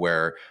growing up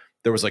where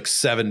there was like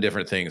 7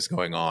 different things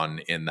going on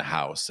in the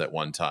house at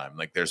one time.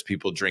 Like there's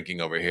people drinking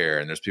over here,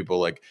 and there's people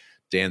like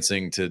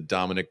dancing to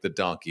Dominic the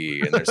Donkey,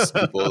 and there's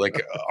people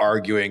like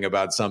arguing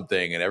about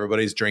something, and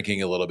everybody's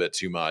drinking a little bit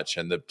too much,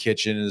 and the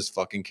kitchen is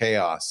fucking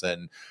chaos.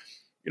 And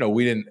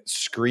we didn't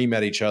scream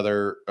at each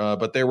other,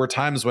 but there were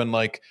times when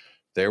like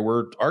there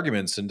were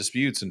arguments and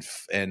disputes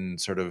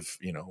and sort of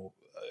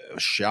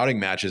shouting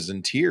matches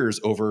and tears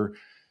over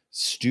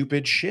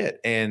stupid shit.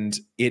 And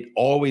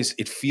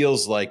it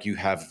feels like you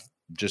have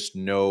just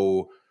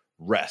no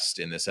rest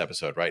in this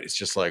episode, right? It's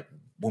just like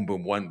boom,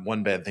 boom,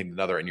 one bad thing to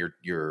another, and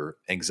your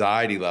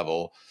anxiety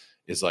level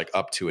is like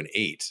up to an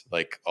 8,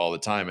 like all the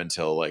time,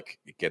 until like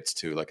it gets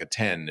to like a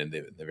 10 in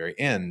the very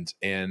end.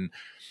 And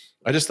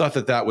I just thought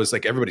that was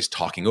like everybody's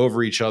talking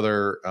over each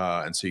other,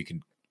 and so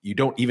you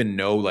don't even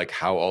know like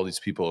how all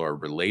these people are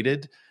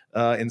related.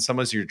 In some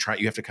ways, you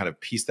have to kind of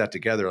piece that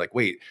together. Like,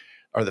 wait,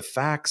 are the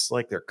facts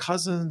like their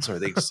cousins? Are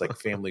they just like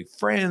family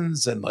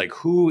friends? And like,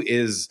 who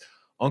is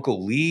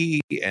Uncle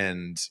Lee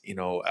and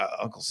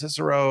Uncle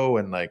Cicero?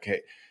 And like,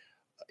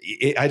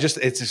 it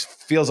just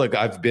feels like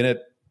I've been at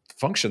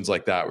functions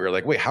like that where you're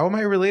like, wait, how am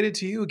I related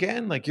to you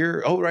again? Like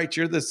you're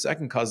the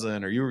second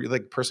cousin, or you're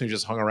like the person who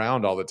just hung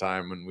around all the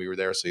time when we were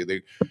there. So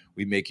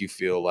we make you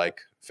feel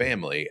like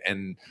family.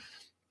 And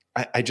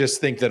I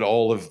just think that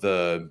all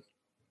the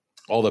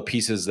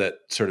pieces that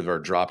sort of are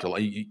dropped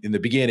in the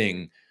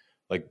beginning,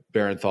 like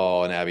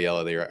Barenthal and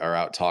Abiella, they are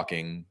out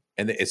talking,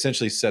 and it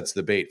essentially sets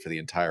the bait for the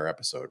entire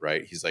episode,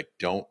 right? He's like,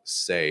 don't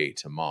say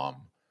to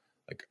mom,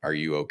 like, are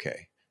you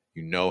okay?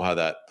 How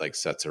that like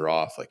sets her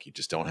off. Like, you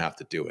just don't have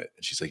to do it.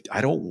 And she's like,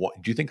 do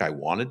you think I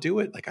want to do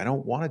it? Like, I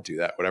don't want to do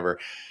that, whatever.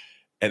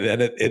 And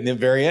then in the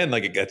very end,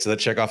 like it gets to the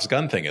Chekhov's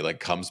gun thing. It like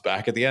comes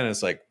back at the end. And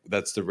it's like,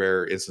 that's the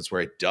rare instance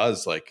where it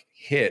does like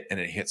hit, and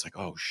it hits like,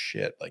 oh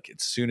shit. Like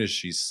as soon as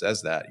she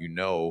says that,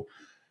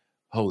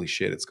 holy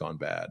shit, it's gone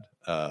bad.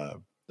 I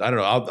don't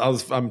know.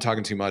 I'm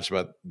talking too much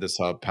about this.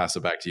 I'll pass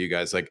it back to you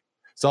guys. Like,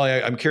 Sully,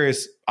 I'm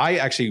curious. I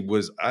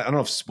don't know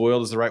if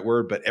spoiled is the right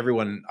word, but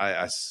everyone,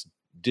 I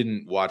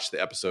didn't watch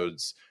the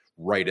episodes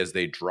right as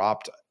they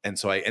dropped. And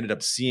so I ended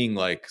up seeing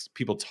like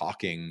people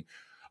talking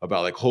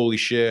about like, holy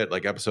shit,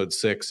 like episode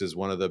 6 is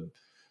one of the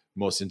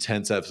most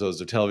intense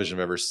episodes of television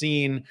I've ever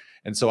seen.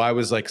 And so I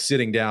was like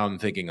sitting down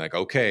thinking like,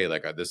 okay,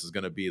 like this is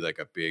going to be like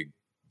a big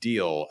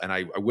deal. And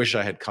I wish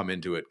I had come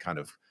into it kind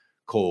of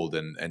cold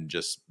and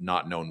just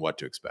not known what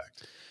to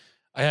expect.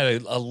 I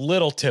had a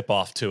little tip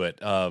off to it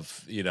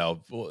of,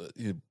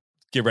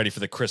 get ready for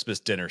the Christmas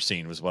dinner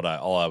scene was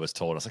all I was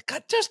told. I was like,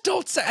 God, just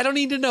don't say, I don't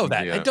need to know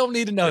that. Yeah. I don't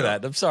need to know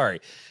that. I'm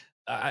sorry.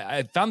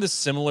 I found this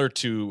similar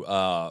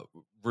to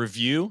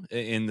Review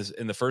in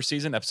the first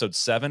season, episode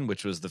 7,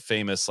 which was the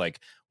famous like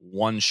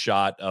one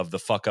shot of the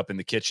fuck up in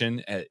the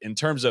kitchen, in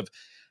terms of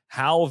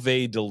how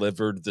they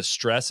delivered the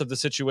stress of the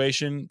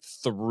situation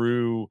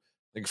through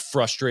like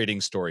frustrating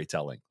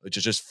storytelling, which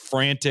is just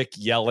frantic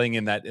yelling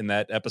in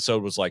that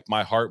episode. Was like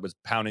my heart was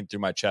pounding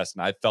through my chest,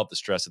 and I felt the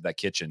stress of that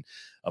kitchen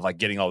of like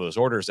getting all those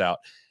orders out.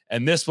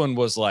 And this one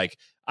was like,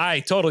 I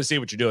totally see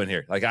what you're doing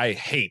here. Like I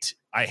hate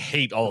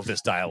all of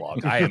this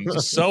dialogue. I am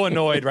just so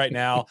annoyed right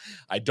now.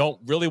 I don't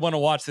really want to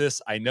watch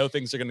this. I know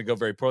things are going to go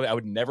very poorly. I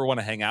would never want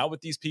to hang out with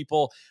these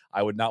people.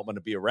 I would not want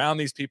to be around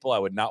these people. I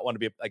would not want to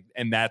be like,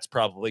 and that's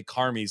probably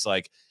Carmi's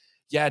like,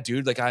 yeah,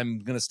 dude, like I'm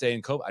going to stay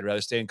in I'd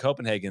rather stay in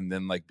Copenhagen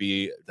than like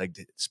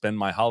spend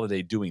my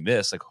holiday doing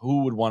this. Like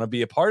who would want to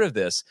be a part of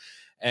this?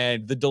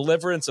 And the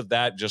deliverance of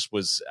that just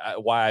was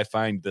why I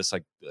find this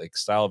like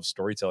style of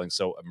storytelling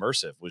so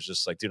immersive. Was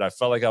just like, dude, I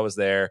felt like I was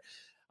there.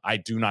 I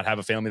do not have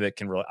a family that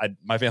can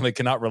my family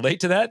cannot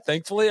relate to that.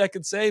 Thankfully, I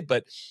could say,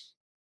 but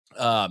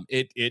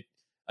it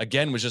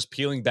again was just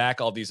peeling back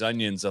all these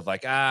onions of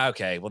like,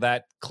 okay, well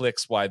that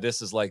clicks why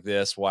this is like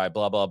this, why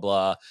blah, blah,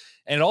 blah.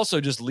 And it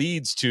also just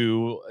leads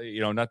to,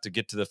 not to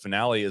get to the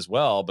finale as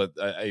well, but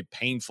a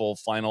painful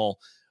final,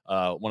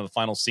 one of the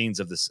final scenes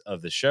of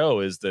the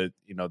show is the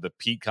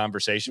Pete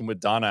conversation with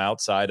Donna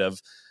outside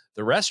of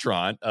the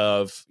restaurant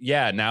of,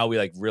 now we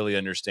like really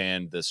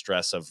understand the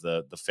stress of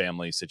the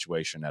family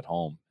situation at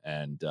home.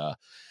 And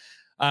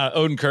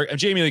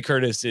Jamie Lee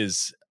Curtis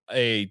is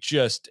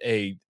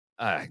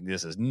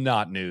this is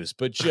not news,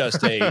 but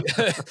just an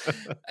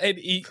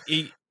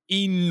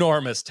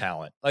enormous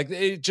talent.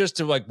 Like just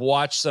to like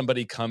watch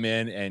somebody come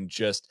in and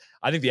just,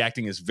 I think the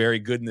acting is very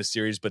good in this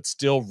series, but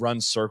still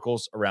run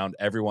circles around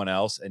everyone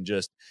else. And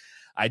just,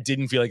 I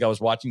didn't feel like I was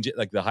watching,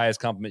 like the highest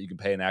compliment you can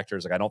pay an actor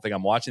is like, I don't think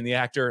I'm watching the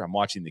actor, I'm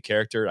watching the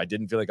character. I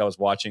didn't feel like I was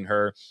watching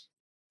her.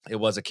 It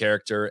was a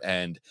character,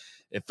 and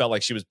it felt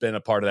like she was been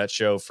a part of that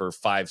show for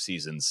 5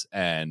 seasons.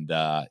 And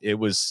it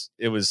was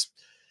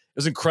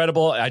was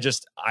incredible.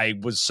 I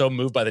was so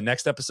moved by the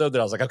next episode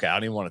that I was like, okay, I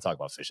don't even want to talk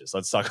about fishes.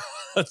 Let's talk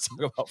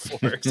about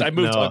forks. I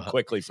moved on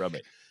quickly from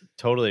it.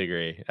 Totally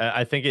agree.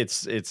 I think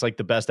it's like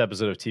the best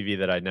episode of TV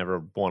that I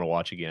never want to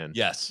watch again.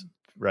 Yes.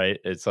 Right.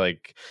 It's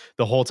like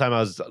the whole time I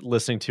was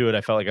listening to it,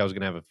 I felt like I was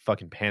going to have a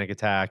fucking panic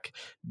attack.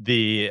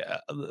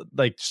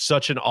 Like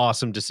such an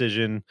awesome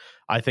decision,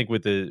 I think,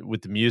 with the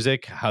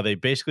music, how they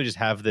basically just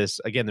have this,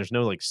 again, there's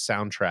no like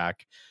soundtrack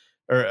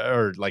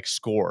or like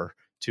score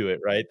to it.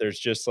 Right. There's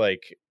just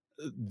like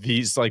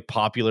these like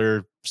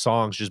popular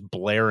songs just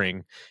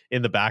blaring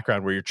in the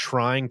background where you're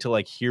trying to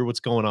like hear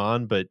what's going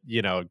on, but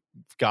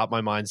Got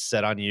My Mind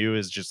Set on You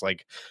is just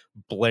like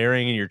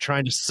blaring and you're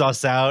trying to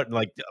suss out, and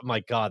like, oh my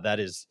God, that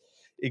is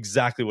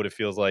exactly what it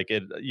feels like.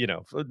 It,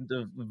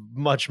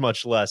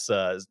 much less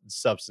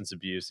substance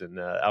abuse and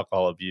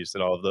alcohol abuse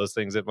and all of those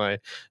things at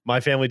my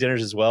family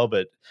dinners as well,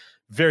 but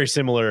very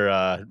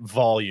similar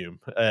volume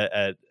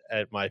at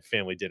my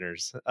family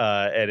dinners.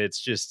 And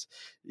it's just,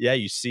 yeah,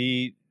 you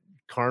see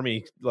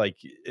Carmy, like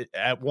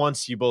at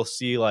once you both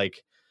see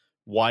like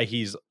why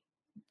he's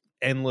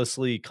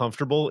endlessly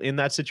comfortable in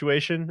that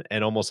situation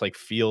and almost like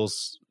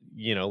feels,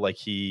 like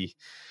he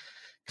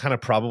kind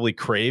of probably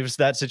craves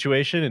that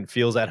situation and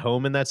feels at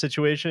home in that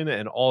situation,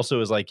 and also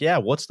is like, yeah,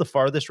 what's the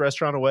farthest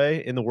restaurant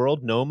away in the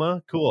world?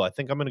 Noma. Cool. I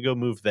think I'm gonna go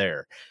move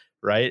there.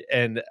 Right.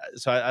 And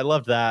so I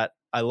loved that.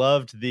 I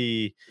loved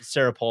the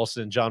Sarah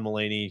Paulson, John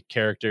Mulaney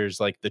characters,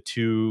 like the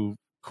two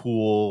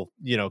cool,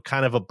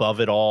 kind of above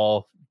it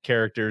all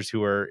characters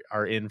who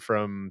are in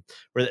from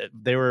where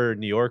they were,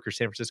 New York or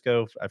San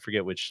Francisco. I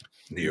forget which.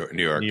 New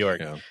York.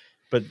 Yeah.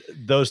 But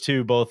those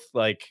two both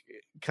like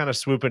kind of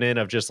swooping in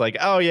of just like,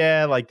 oh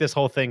yeah, like this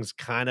whole thing's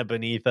kind of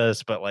beneath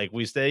us, but like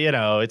we stay,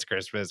 it's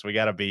Christmas, we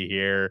got to be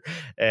here.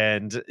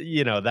 And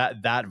that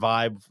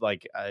vibe,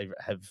 like I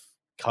have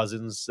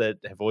cousins that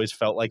have always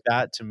felt like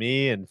that to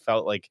me and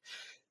felt like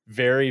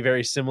very,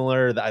 very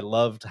similar. I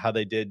loved how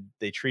they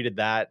treated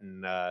that.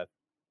 And at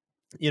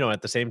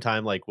the same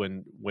time, like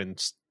when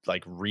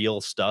like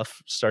real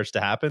stuff starts to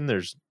happen,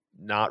 there's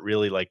not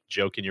really like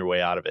joking your way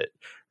out of it,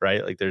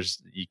 right? Like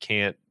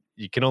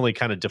you can only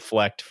kind of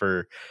deflect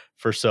for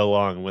so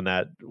long when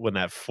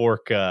that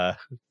fork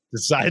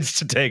decides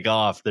to take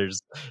off.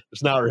 There's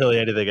not really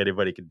anything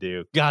anybody can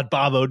do. God,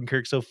 Bob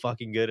Odenkirk's so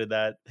fucking good at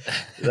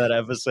that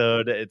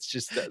episode. It's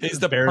just he's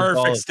the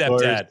perfect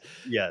stepdad.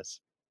 Yes.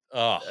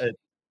 Oh,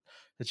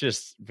 it's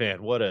just,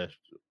 man, what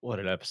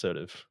an episode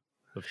of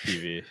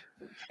TV.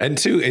 And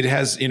two, it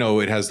has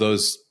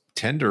those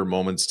tender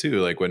moments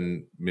too, like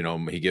when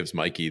he gives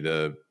Mikey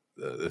the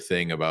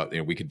thing about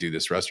we could do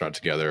this restaurant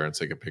together, and it's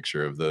like a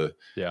picture of the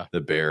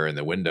bear in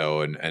the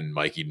window, and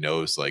Mikey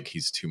knows like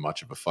he's too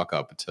much of a fuck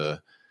up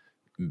to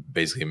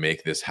basically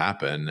make this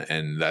happen,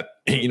 and that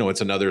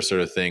it's another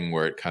sort of thing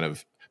where it kind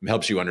of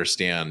helps you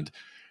understand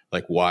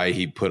like why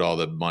he put all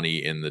the money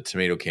in the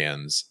tomato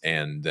cans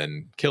and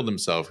then killed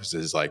himself, because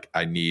it's like,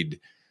 I need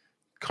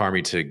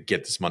Carmy to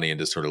get this money and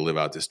to sort of live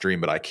out this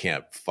dream, but I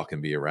can't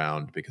fucking be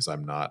around because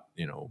I'm not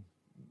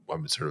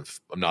I'm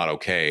not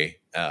okay.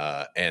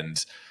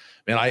 And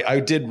man, I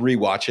did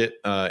rewatch it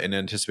in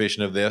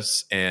anticipation of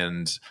this,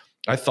 and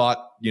I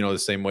thought, the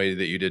same way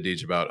that you did,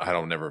 Deej, about I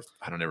don't never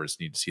just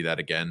need to see that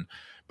again.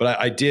 But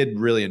I did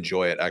really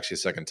enjoy it actually a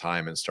second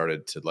time and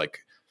started to like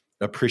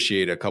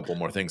appreciate a couple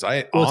more things.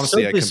 It's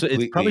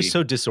probably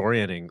so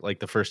disorienting like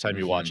the first time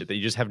you watch it that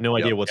you just have no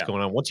idea what's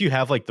going on. Once you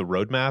have like the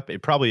roadmap,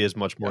 it probably is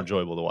much more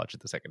enjoyable to watch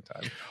it the second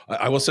time.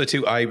 I will say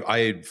too,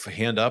 I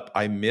hand up,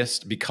 I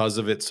missed, because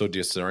of it so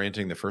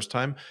disorienting the first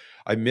time,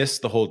 I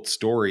missed the whole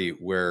story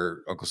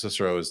where Uncle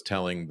Cicero is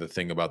telling the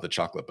thing about the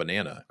chocolate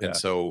banana. And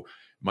so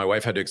my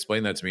wife had to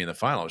explain that to me in the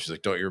final. She's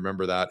like, don't you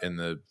remember that in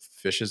the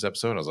fishes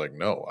episode? I was like,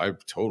 no, I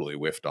totally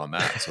whiffed on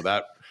that. So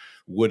that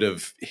would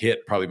have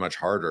hit probably much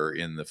harder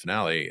in the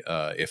finale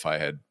if I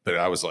had, but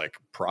I was like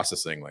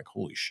processing like,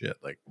 holy shit,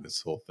 like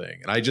this whole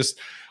thing. And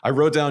I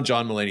wrote down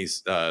John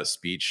Mulaney's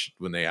speech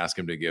when they asked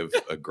him to give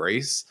a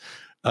grace,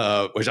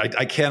 which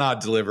I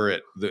cannot deliver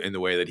it in the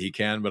way that he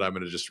can, but I'm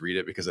going to just read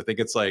it because I think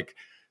it's like,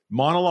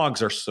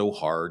 monologues are so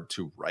hard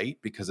to write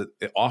because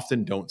it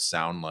often don't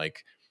sound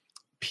like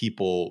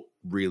people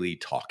really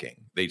talking.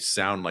 They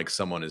sound like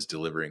someone is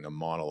delivering a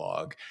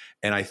monologue.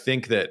 And I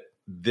think that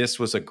this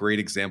was a great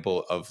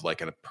example of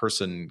like a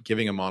person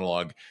giving a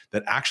monologue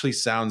that actually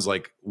sounds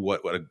like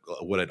what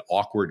an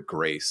awkward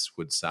grace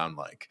would sound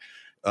like,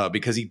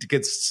 because he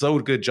gets so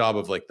good job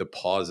of like the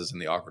pauses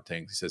and the awkward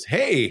things. He says,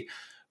 "Hey,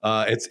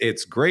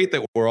 it's great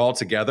that we're all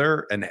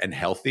together and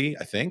healthy.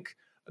 I think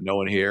no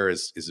one here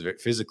is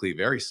physically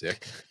very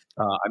sick.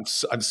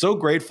 I'm so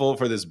grateful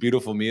for this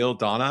beautiful meal,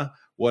 Donna.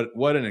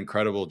 What an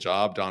incredible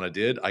job Donna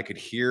did. I could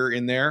hear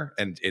in there,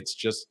 and it's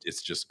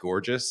just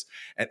gorgeous.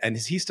 And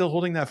is he still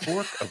holding that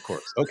fork? Of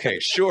course. Okay,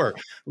 sure.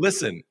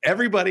 Listen,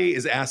 everybody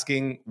is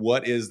asking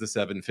what is the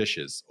seven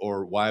fishes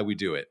or why we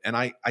do it. And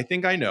I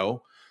think I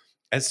know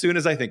as soon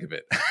as I think of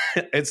it.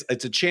 It's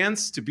a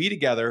chance to be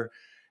together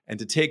and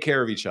to take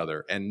care of each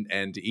other and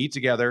to eat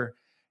together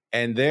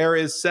And there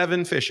is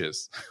 7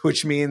 fishes,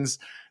 which means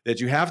that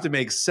you have to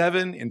make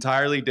 7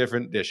 entirely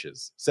different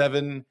dishes,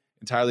 7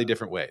 entirely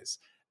different ways.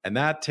 And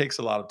that takes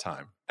a lot of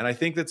time. And I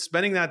think that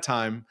spending that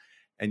time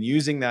and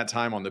using that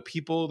time on the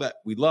people that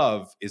we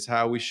love is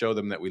how we show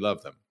them that we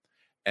love them.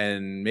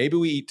 And maybe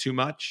we eat too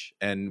much,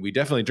 and we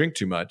definitely drink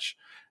too much,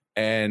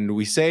 and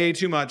we say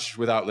too much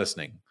without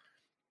listening.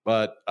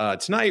 But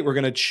tonight we're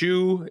going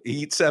to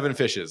eat 7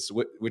 fishes,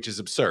 which is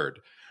absurd.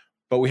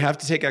 But we have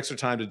to take extra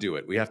time to do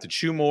it. We have to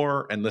chew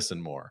more and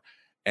listen more.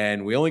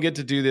 And we only get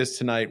to do this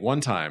tonight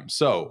one time.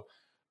 So,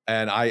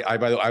 and I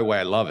by the way,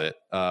 I love it.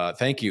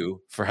 Thank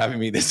you for having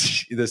me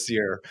this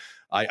year.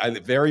 I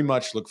very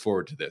much look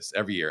forward to this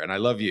every year. And I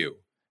love you.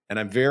 And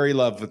I'm very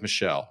loved with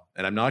Michelle.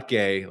 And I'm not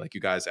gay, like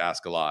you guys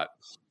ask a lot.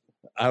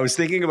 I was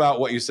thinking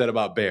about what you said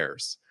about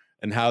bears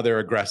and how they're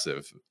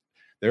aggressive.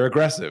 They're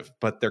aggressive,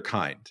 but they're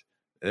kind.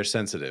 They're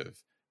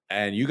sensitive.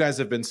 And you guys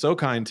have been so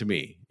kind to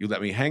me. You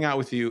let me hang out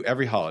with you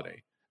every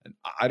holiday. And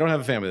I don't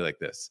have a family like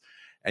this.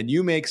 And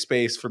you make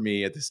space for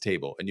me at this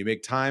table. And you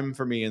make time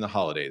for me in the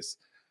holidays.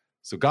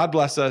 So God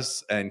bless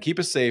us and keep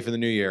us safe in the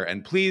new year.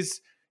 And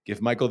please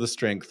give Michael the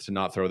strength to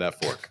not throw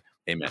that fork.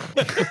 Amen.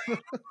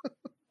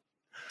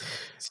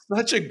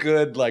 Such a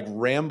good, like,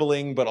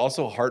 rambling, but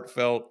also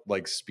heartfelt,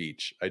 like,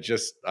 speech.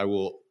 I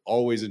will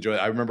always enjoy it.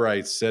 I remember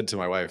I said to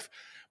my wife,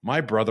 my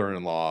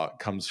brother-in-law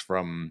comes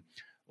from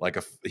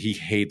he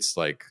hates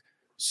like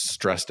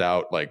stressed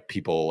out, like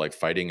people like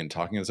fighting and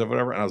talking and stuff,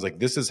 whatever. And I was like,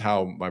 this is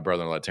how my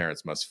brother-in-law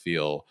Terrence must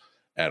feel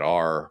at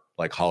our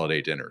like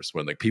holiday dinners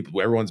when like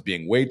everyone's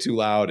being way too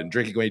loud and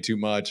drinking way too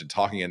much and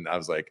talking. And I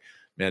was like,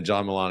 man,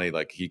 John Mulaney,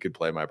 like he could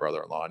play my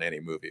brother-in-law in any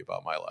movie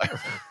about my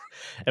life.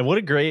 And what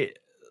a great,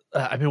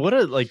 I mean, what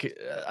a, like,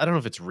 I don't know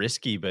if it's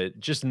risky, but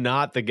just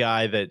not the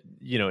guy that,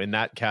 in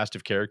that cast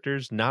of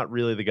characters, not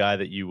really the guy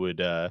that you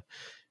would,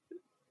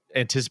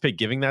 anticipate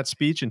giving that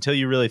speech until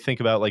you really think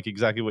about like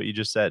exactly what you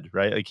just said,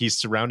 right? Like he's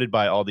surrounded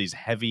by all these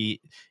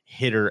heavy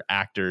hitter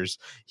actors.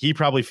 He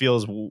probably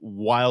feels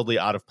wildly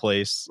out of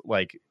place,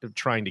 like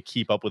trying to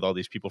keep up with all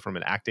these people from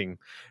an acting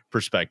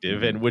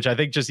perspective, and which I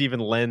think just even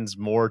lends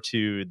more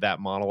to that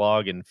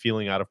monologue and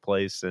feeling out of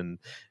place and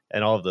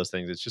all of those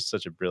things. It's just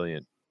such a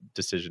brilliant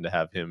decision to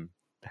have him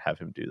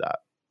do that.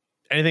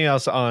 Anything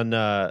else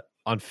on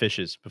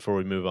fishes before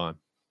we move on?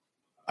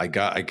 I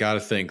got to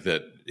think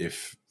that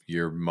if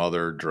your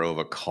mother drove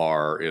a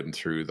car in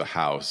through the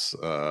house,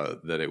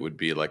 that it would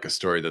be like a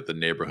story that the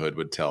neighborhood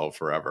would tell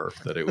forever,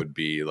 that it would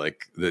be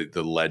like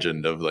the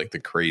legend of like the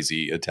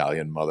crazy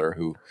Italian mother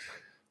who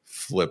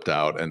flipped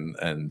out. And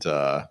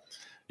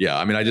yeah,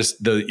 I mean, I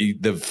just,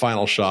 the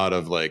final shot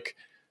of like,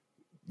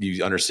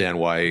 you understand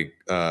why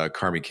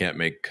Carmy can't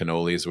make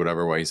cannolis or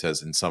whatever, why he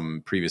says in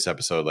some previous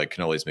episode, like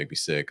cannolis make me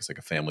sick. It's like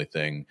a family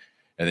thing.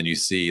 And then you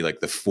see like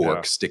the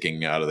fork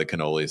sticking out of the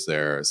cannolis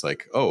there. It's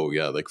like, oh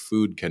yeah, like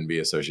food can be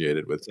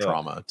associated with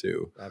trauma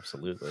too.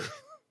 Absolutely.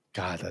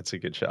 God, that's a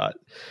good shot.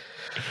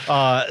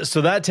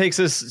 So that takes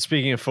us,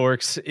 speaking of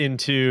forks,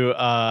 into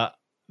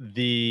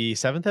the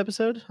 7th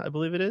episode, I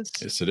believe it is.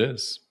 Yes, it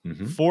is.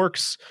 Mm-hmm.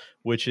 Forks,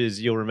 which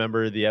is, you'll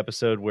remember the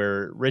episode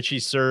where Richie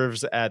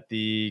serves at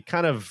the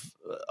kind of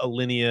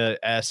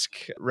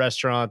Alinea-esque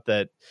restaurant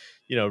that,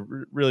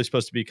 really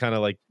supposed to be kind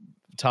of like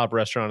top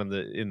restaurant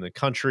in the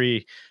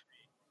country.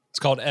 It's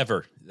called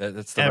Ever.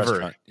 That's the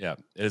restaurant. Yeah,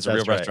 it is a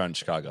real restaurant in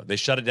Chicago. They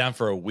shut it down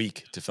for a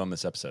week to film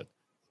this episode.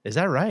 Is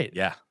that right?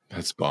 Yeah.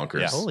 That's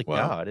bonkers. Yeah. Holy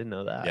cow, I didn't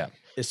know that. Yeah.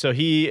 So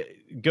he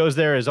goes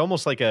there as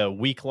almost like a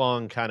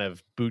week-long kind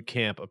of boot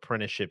camp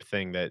apprenticeship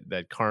thing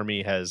that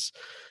Carmy has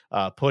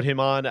put him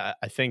on. I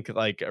think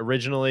like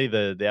originally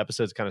the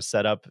episode's kind of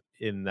set up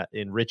in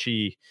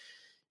Richie,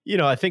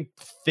 I think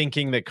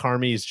thinking that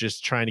Carmy's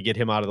just trying to get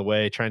him out of the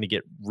way, trying to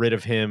get rid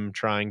of him,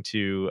 trying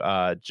to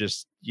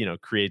just,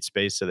 create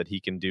space so that he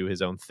can do his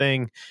own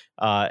thing.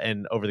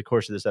 And over the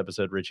course of this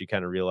episode, Richie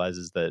kind of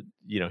realizes that,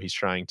 he's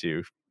trying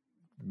to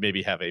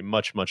maybe have a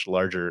much, much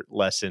larger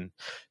lesson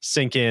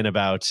sink in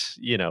about,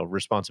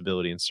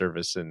 responsibility and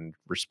service and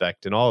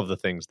respect and all of the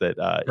things that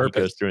he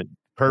goes through.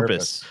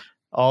 Purpose.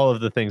 All of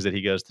the things that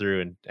he goes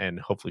through and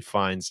hopefully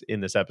finds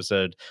in this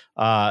episode.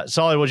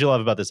 Solly, what'd you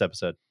love about this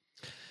episode?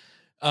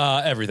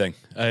 Everything.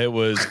 It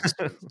was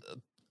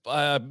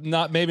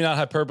maybe not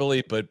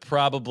hyperbole, but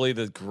probably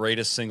the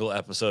greatest single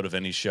episode of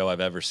any show I've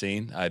ever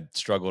seen. I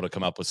struggle to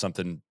come up with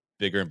something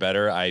bigger and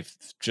better. I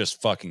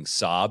just fucking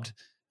sobbed.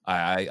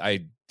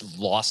 I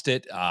lost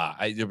it.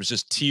 There was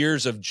just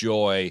tears of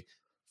joy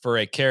for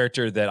a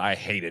character that I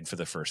hated for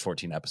the first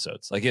 14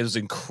 episodes. Like, it was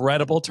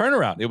incredible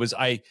turnaround. It was,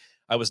 I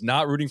was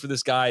not rooting for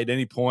this guy at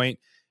any point.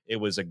 It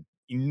was an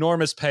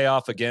enormous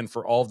payoff again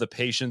for all of the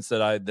patience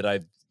that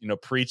I've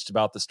preached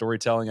about the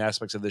storytelling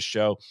aspects of this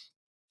show.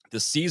 The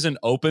season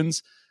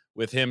opens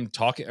with him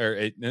talking, or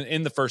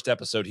in the first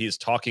episode, he is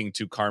talking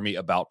to Carmy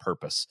about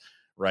purpose,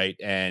 right?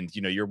 And,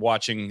 you're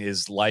watching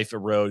his life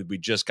erode. We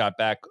just got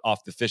back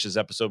off the Fishes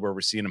episode where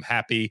we're seeing him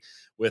happy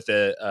with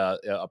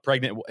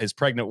his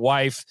pregnant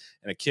wife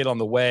and a kid on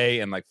the way.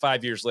 And like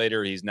 5 years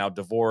later, he's now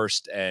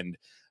divorced and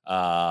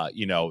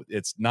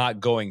It's not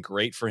going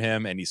great for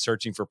him, and he's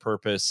searching for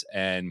purpose,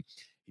 and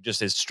he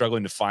just is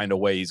struggling to find a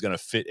way he's going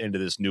to fit into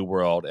this new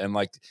world. And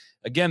like,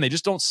 again, they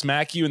just don't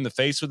smack you in the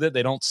face with it.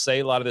 They don't say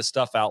a lot of this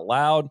stuff out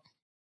loud.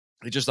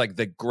 It's just like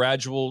the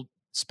gradual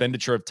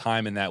expenditure of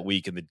time in that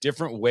week and the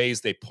different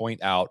ways they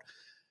point out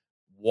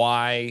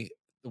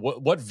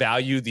what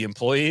value the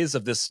employees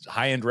of this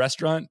high-end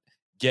restaurant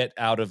get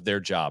out of their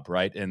job,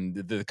 right? And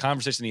the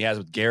conversation he has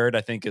with Garrett,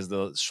 I think, is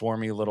the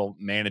swarmy little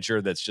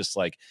manager that's just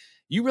like,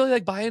 you really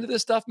like buy into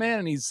this stuff, man?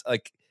 And he's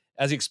like,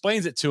 as he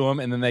explains it to him,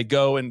 and then they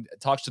go and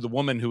talks to the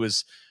woman who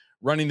is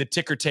running the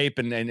ticker tape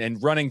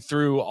and running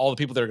through all the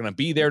people that are going to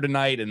be there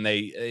tonight. And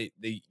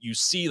you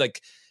see,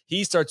 like,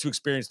 he starts to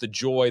experience the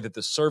joy that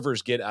the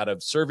servers get out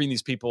of serving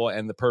these people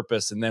and the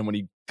purpose. And then when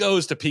he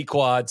goes to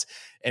Pequod's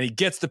and he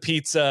gets the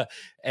pizza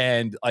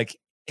and like,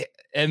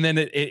 and then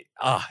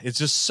it's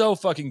just so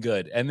fucking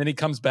good. And then he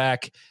comes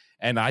back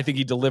and I think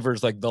he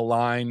delivers like the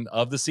line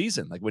of the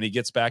season. Like when he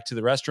gets back to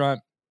the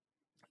restaurant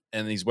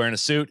and he's wearing a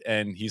suit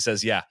and he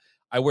says, yeah,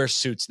 I wear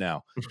suits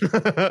now.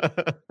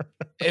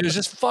 It was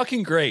just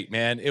fucking great,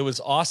 man. It was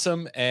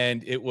awesome.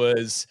 And it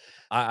was,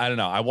 I don't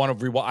know. I want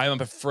to rewatch. I'm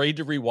afraid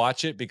to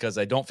rewatch it because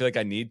I don't feel like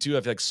I need to.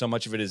 I feel like so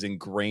much of it is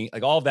ingrained.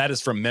 Like all of that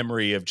is from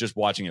memory of just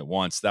watching it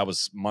once. That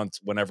was months,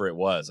 whenever it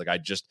was. Like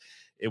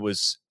it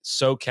was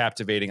so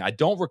captivating. I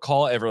don't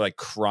recall ever like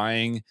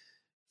crying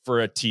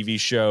for a TV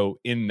show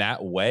in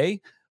that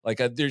way. Like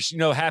there's,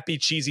 happy,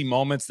 cheesy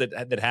moments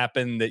that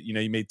happen that,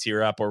 you may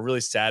tear up, or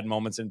really sad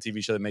moments in a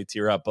TV show that may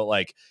tear up. But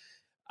like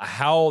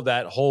how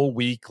that whole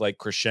week, like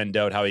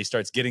crescendoed, how he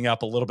starts getting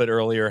up a little bit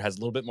earlier, has a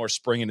little bit more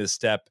spring in his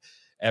step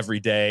every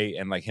day,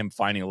 and like him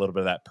finding a little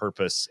bit of that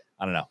purpose.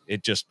 I don't know.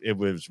 It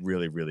was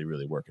really, really,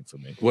 really working for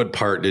me. What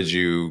part did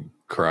you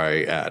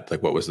cry at?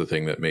 Like, what was the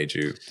thing that made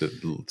you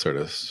sort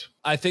of?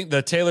 I think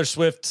the Taylor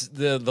Swift,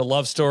 the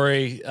love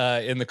story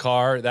in the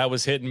car, that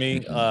was hitting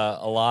me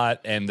a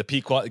lot, and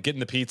the getting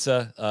the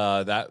pizza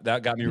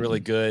that got me really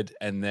good.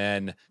 And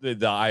then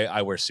the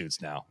I wear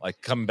suits now,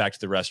 like coming back to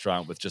the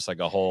restaurant with just like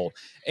a whole,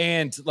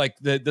 and like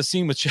the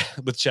scene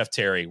with Chef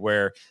Terry,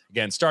 where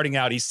again starting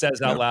out, he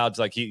says out loud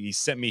like he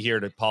sent me here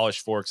to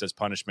polish forks as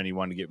punishment. He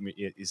wanted to get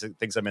me. He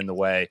thinks I'm in the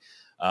way,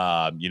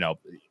 blah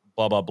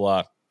blah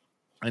blah,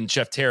 and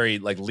Chef Terry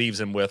like leaves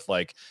him with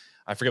like,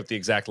 I forget what the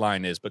exact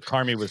line is, but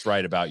Carmy was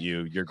right about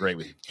you. You're great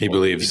with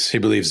people. He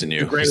believes in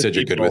you. He said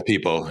you're good with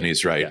people, and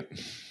he's right. Yeah,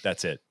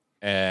 that's it.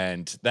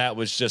 And that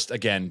was just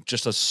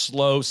a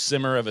slow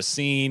simmer of a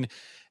scene.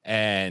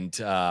 And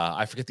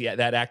I forget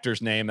that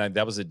actor's name.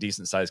 That was a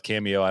decent sized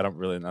cameo.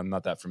 I'm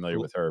not that familiar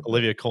with her.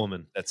 Olivia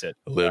Colman. That's it.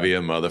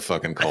 Olivia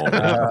motherfucking Colman.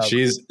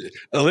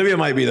 Olivia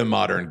might be the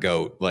modern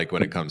GOAT, like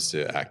when it comes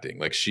to acting.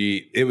 Like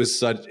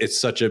it's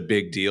such a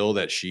big deal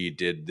that she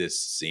did this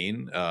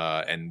scene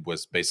and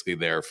was basically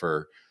there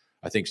for,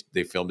 I think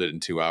they filmed it in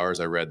 2 hours.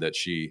 I read that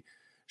she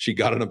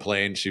got on a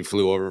plane. She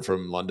flew over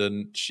from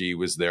London. She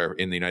was there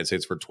in the United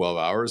States for 12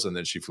 hours and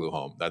then she flew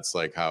home. That's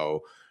like how,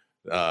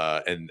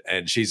 and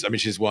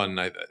she's won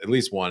at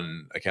least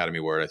one Academy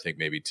Award, I think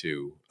maybe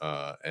two,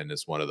 and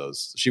it's one of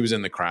those. She was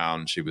in The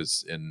Crown. She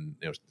was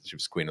she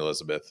was Queen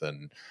Elizabeth,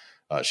 and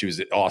she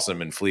was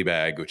awesome in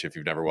Fleabag, which if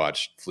you've never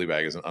watched,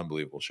 Fleabag is an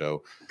unbelievable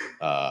show.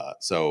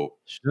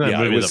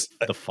 Movie,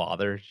 the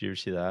Father. Did you ever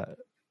see that?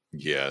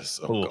 Yes.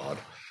 Oh God.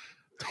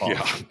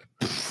 Yeah.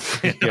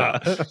 Yeah.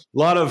 A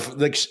lot of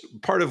like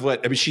part of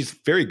what, she's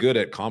very good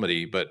at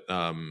comedy, but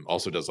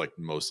also does like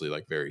mostly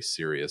like very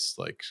serious,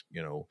 like,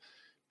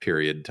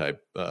 period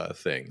type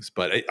things.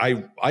 But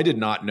I did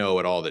not know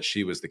at all that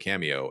she was the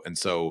cameo. And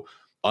so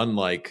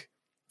unlike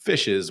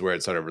Fishes, where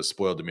it sort of was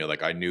spoiled to me,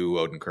 like I knew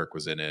Odenkirk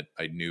was in it,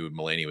 I knew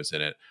Mulaney was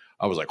in it,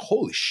 I was like,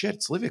 holy shit,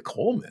 it's Olivia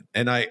Colman.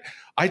 And I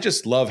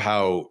just love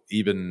how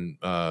even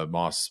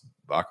Moss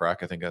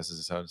Bachrach, I think that's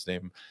his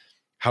name,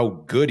 how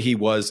good he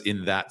was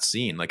in that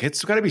scene. Like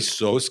it's got to be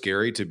so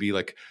scary to be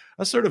like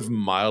a sort of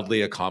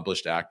mildly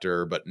accomplished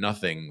actor, but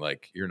nothing,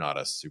 like you're not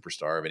a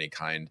superstar of any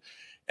kind.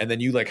 And then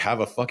you like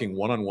have a fucking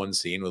one-on-one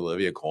scene with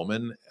Olivia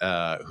Colman,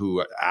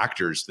 who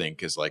actors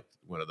think is like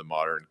one of the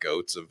modern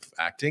goats of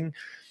acting,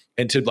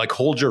 and to like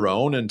hold your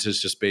own and to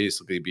just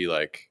basically be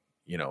like,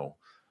 oh,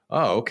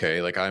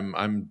 okay, like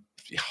I'm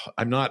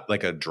not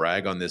like a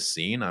drag on this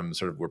scene.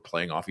 We're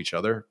playing off each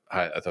other.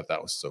 I thought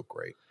that was so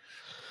great.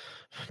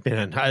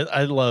 Man,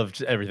 I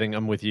loved everything.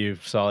 I'm with you,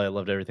 Solly. I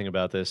loved everything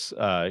about this.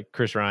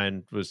 Chris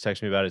Ryan was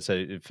texting me about it.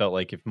 Said it felt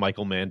like if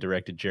Michael Mann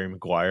directed Jerry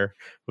Maguire,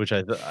 which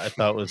I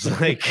thought was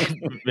like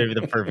maybe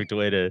the perfect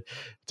way to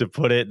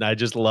put it. And I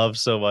just love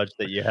so much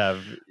that you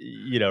have,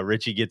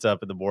 Richie gets up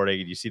in the morning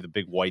and you see the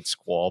big white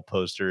squall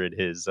poster in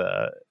his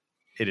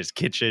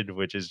kitchen,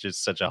 which is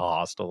just such a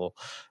hostile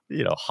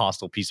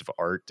piece of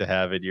art to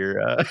have in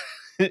your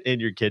in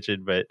your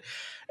kitchen. But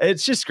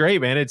it's just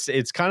great, man.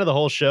 It's kind of the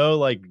whole show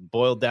like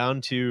boiled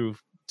down to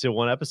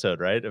one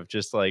episode, right? Of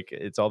just like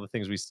it's all the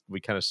things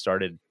we kind of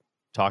started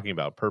talking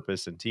about: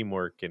 purpose and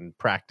teamwork and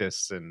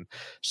practice and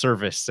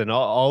service and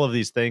all of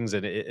these things.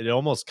 And it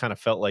almost kind of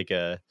felt like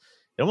a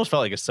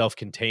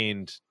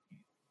self-contained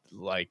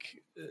like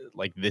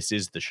like this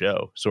is the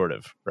show, sort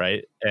of,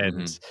 right?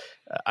 And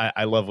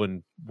I love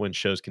when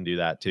shows can do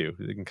that too.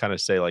 They can kind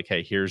of say like,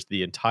 hey, here's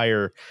the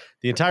entire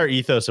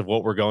ethos of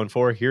what we're going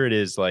for. Here it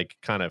is, like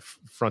kind of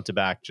front to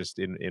back, just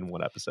in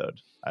one episode.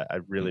 I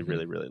really,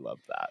 really, really love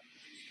that.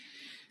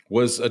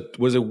 Was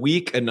a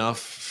week enough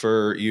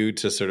for you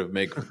to sort of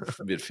make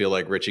it feel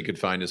like Richie could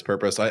find his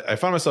purpose? I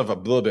found myself a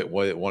little bit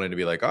wanting to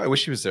be like, oh, I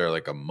wish he was there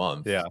like a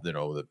month, Yeah. you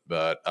know,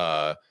 but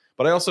I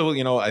also,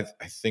 you know, I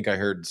think I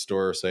heard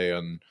Storr say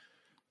on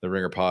the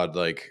Ringer pod,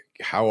 like,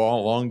 how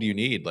long do you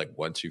need, like,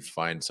 once you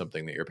find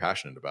something that you're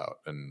passionate about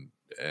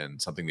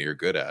and something that you're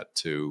good at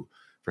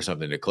for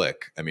something to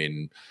click? I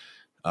mean,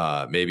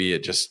 maybe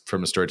it just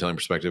from a storytelling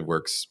perspective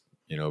works,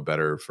 you know,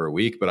 better for a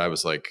week. But I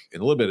was like,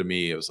 in a little bit of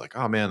me, it was like,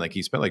 oh man, like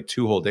he spent like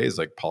 2 whole days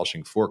like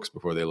polishing forks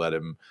before they let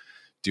him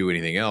do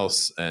anything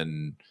else.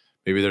 And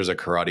maybe there's a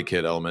Karate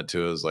Kid element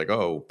to it. It's like,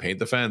 oh, paint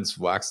the fence,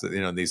 wax the,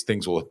 you know, these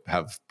things will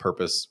have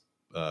purpose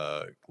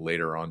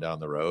later on down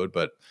the road.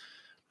 But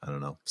I don't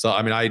know. So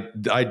I mean,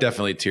 I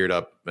definitely teared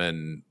up,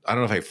 and I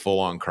don't know if I full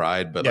on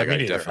cried, but Yeah, like me I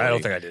neither. definitely. I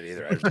don't think I did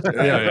either.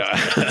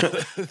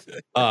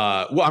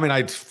 Yeah. Well, I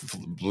mean,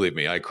 believe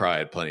me, I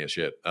cried plenty of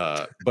shit.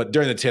 But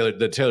during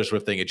the Taylor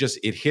Swift thing, it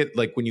hit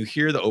like when you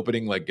hear the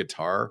opening like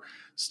guitar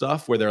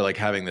stuff where they're like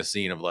having the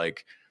scene of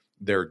like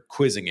they're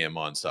quizzing him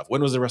on stuff.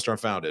 When was the restaurant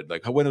founded?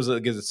 Like when was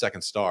it gives its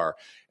second star?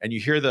 And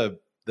you hear the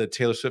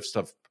Taylor Swift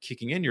stuff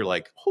kicking in, you're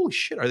like, holy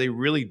shit, are they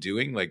really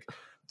doing like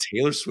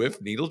Taylor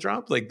Swift needle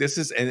drop? Like this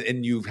is,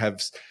 and you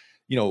have,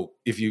 you know,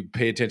 if you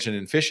pay attention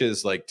in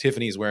Fishes, like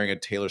Tiffany's wearing a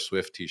Taylor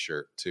Swift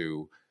t-shirt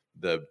to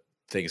the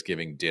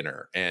Thanksgiving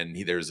dinner, and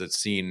there's a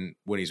scene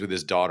when he's with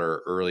his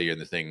daughter earlier in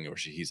the thing where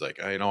he's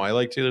like, I know I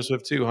like Taylor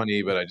Swift too,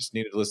 honey, but I just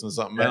needed to listen to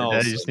something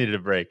else. He just needed a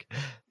break.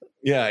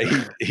 Yeah,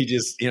 he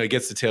just, you know, he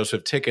gets the Taylor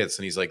Swift tickets,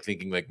 and he's like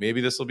thinking like maybe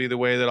this will be the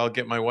way that I'll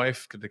get my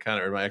wife to kind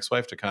of, or my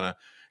ex-wife to kind of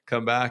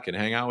come back and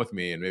hang out with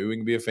me, and maybe we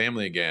can be a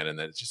family again. And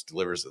then it just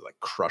delivers a like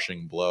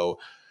crushing blow.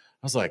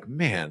 I was like,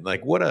 man,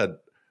 like what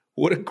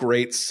a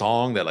great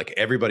song that like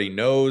everybody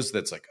knows.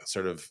 That's like a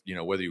sort of, you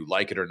know, whether you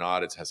like it or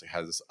not, it has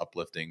this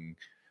uplifting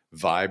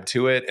vibe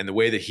to it. And the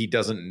way that he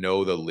doesn't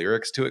know the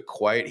lyrics to it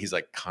quite, he's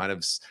like kind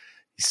of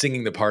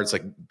singing the parts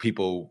like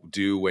people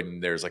do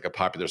when there's like a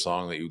popular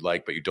song that you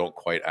like, but you don't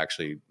quite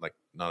actually like,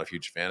 not a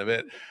huge fan of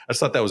it. I just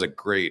thought that was a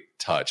great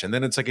touch. And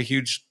then it's like a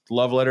huge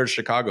love letter to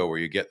Chicago where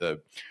you get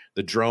the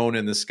drone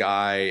in the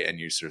sky and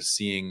you're sort of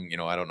seeing, you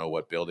know, I don't know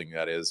what building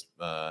that is.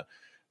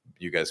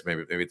 You guys,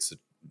 maybe it's the,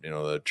 you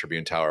know, the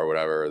Tribune Tower or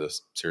whatever, or the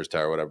Sears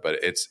Tower or whatever, but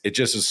it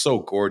just is so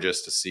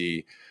gorgeous to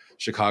see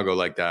Chicago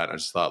like that. I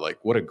just thought like,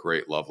 what a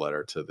great love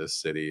letter to this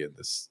city and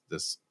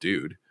this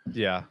dude.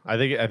 Yeah, I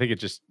think it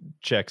just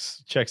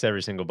checks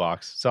every single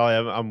box. So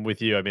I'm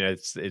with you. I mean,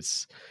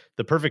 it's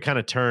the perfect kind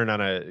of turn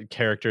on a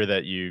character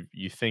that you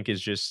think is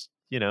just,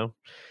 you know,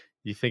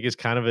 you think is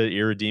kind of an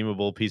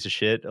irredeemable piece of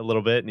shit a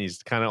little bit, and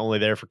he's kind of only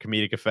there for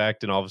comedic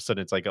effect, and all of a sudden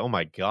it's like, oh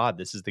my god,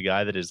 this is the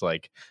guy that is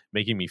like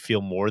making me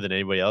feel more than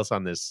anybody else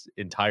on this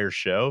entire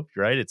show,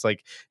 right? It's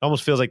like, it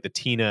almost feels like the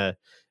Tina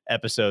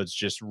episodes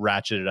just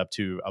ratcheted up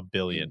to a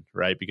billion,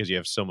 right? Because you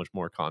have so much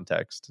more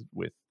context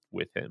with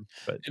him.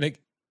 But And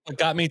what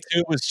got me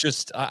too was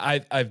just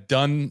I've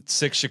done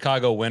 6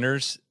 Chicago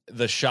winters.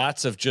 The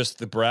shots of just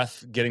the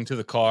breath getting to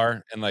the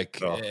car and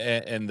like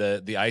and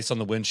the ice on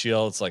the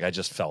windshield. It's like I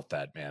just felt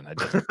that, man.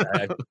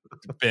 I've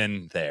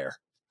been there.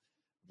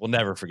 We'll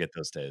never forget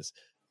those days.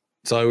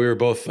 So we were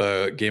both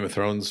Game of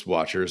Thrones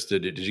watchers.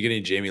 Did you get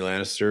any Jaime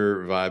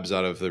Lannister vibes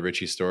out of the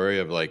Richie story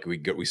of like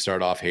we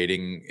start off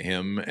hating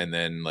him and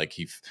then like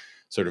he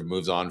sort of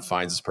moves on,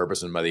 finds his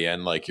purpose, and by the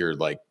end like you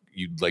like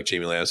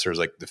Jaime Lannister is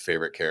like the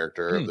favorite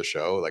character of the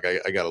show. Like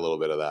I got a little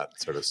bit of that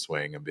sort of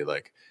swing and be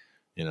like,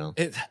 you know,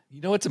 it's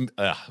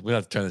we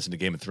have to turn this into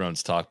Game of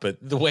Thrones talk, but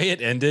the way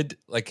it ended,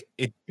 like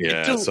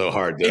it's so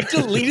hard. It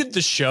deleted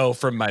the show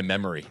from my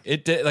memory.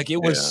 It did, like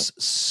it was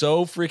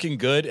so freaking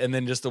good, and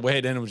then just the way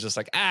it ended was just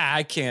like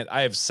I can't.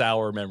 I have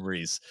sour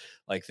memories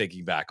like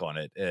thinking back on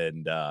it,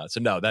 and so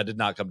no, that did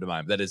not come to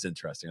mind. That is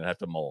interesting. I have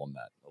to mull on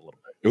that a little bit.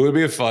 It would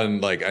be a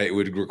fun, like it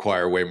would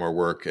require way more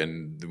work,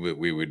 and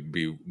we would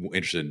be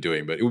interested in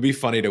doing. But it would be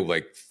funny to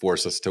like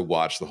force us to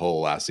watch the whole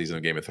last season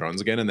of Game of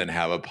Thrones again, and then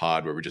have a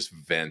pod where we just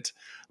vent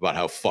about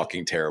how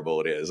fucking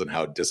terrible it is and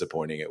how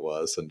disappointing it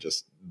was, and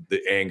just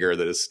the anger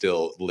that is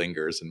still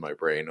lingers in my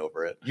brain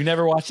over it. You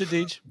never watched it,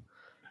 Deej?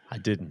 I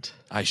didn't.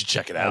 I should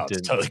check it out.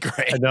 It's totally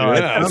great. No,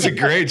 it's a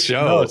great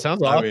show. No, it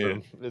sounds awesome. I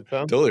mean, it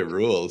sounds totally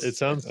rules. It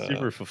sounds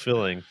super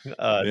fulfilling.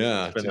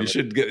 You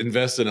should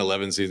invest in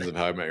 11 seasons of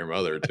How I Met Your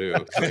Mother too,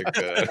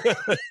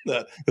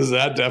 because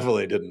that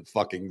definitely didn't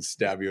fucking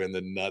stab you in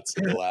the nuts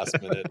in the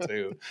last minute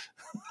too.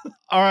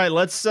 All right,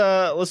 let's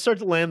start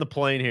to land the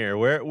plane here.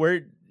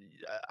 Where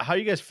how are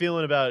you guys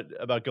feeling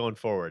about going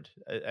forward?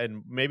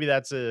 And maybe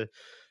that's a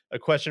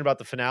question about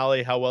the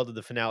finale. How well did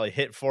the finale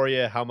hit for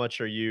you? How much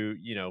are you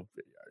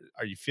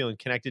feeling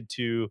connected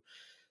to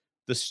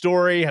the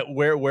story?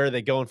 Where are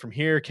they going from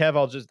here?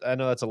 Kev, I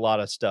know that's a lot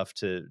of stuff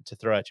to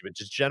throw at you, but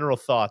just general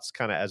thoughts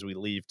kind of as we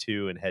leave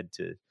 2 and head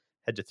to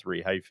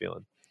 3. How you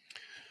feeling?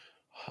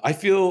 I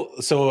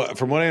feel so.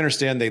 From what I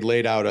understand, they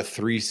laid out a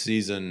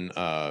 3-season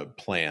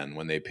plan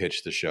when they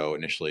pitched the show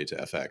initially to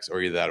FX,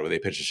 or either that, or they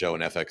pitched the show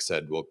and FX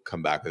said we'll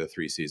come back with a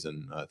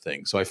 3-season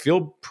thing. So I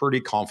feel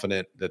pretty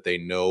confident that they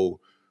know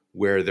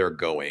where they're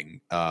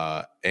going,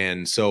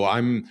 and so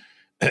I'm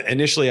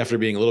initially, after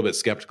being a little bit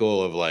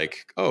skeptical of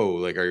like, oh,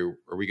 like are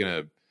we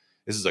gonna?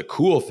 This is a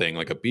cool thing,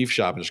 like a beef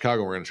shop in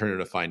Chicago. We're gonna turn it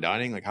into fine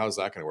dining. Like, how is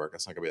that gonna work?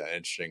 That's not gonna be that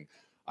interesting.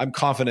 I'm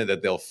confident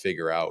that they'll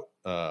figure out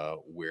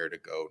where to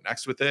go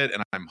next with it,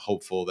 and I'm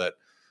hopeful that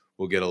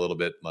we'll get a little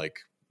bit like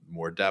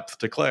more depth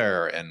to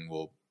Claire, and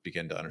we'll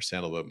begin to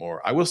understand a little bit more.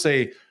 I will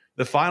say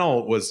the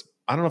final was,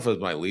 I don't know if it was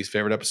my least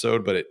favorite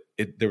episode, but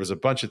it there was a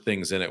bunch of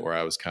things in it where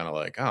I was kind of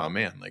like, oh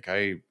man, like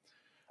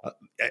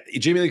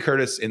Jamie Lee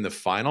Curtis in the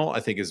final,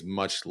 I think is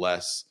much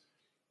less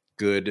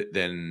good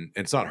than,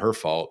 it's not her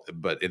fault,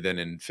 but then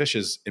in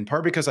Fish's, in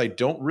part because I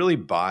don't really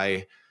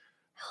buy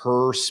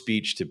her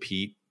speech to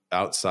Pete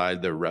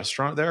outside the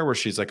restaurant there, where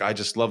she's like, I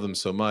just love them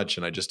so much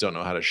and I just don't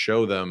know how to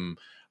show them.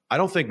 I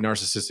don't think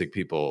narcissistic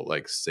people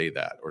like say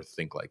that or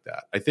think like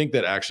that. I think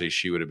that actually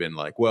she would have been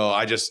like, well,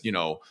 I just,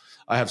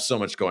 I have so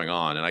much going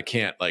on and I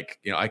can't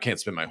I can't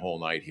spend my whole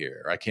night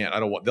here.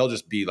 They'll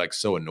just be like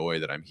so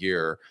annoyed that I'm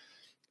here.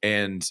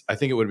 And I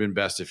think it would have been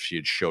best if she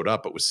had showed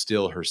up, but was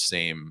still her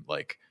same,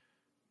 like,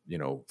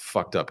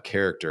 fucked up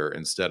character,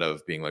 instead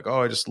of being like,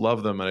 oh, I just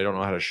love them and I don't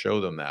know how to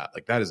show them that.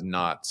 Like, that is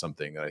not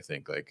something that I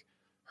think like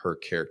her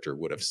character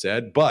would have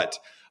said. But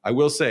I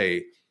will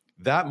say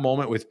that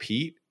moment with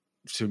Pete,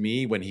 to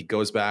me, when he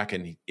goes back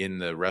and in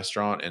the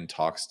restaurant and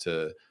talks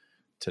to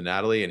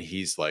Natalie, and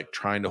he's like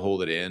trying to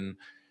hold it in,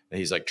 and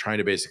he's like trying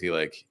to basically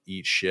like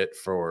eat shit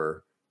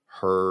for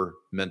her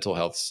mental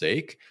health's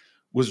sake,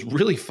 was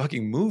really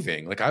fucking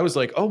moving. Like, I was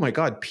like, oh my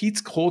God,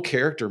 Pete's whole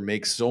character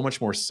makes so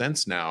much more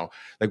sense now.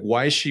 Like,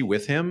 why is she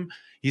with him?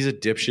 He's a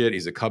dipshit.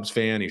 He's a Cubs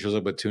fan. He shows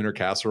up with tuna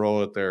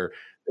casserole at their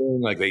thing.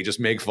 Like, they just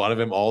make fun of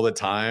him all the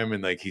time.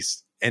 And like,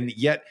 and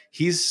yet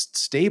he's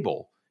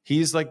stable.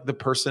 He's like the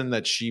person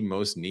that she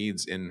most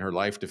needs in her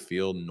life to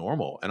feel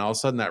normal. And all of a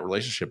sudden that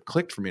relationship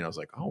clicked for me. And I was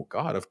like, oh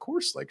God, of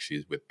course, like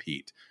she's with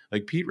Pete.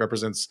 Like, Pete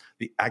represents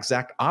the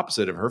exact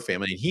opposite of her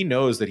family. And he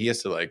knows that he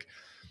has to like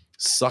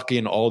suck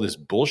in all this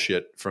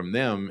bullshit from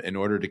them in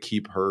order to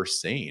keep her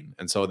sane.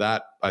 And so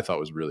that I thought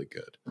was really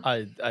good.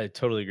 I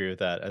totally agree with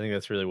that. I think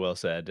that's really well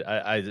said.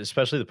 I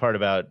especially the part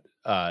about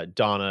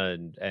Donna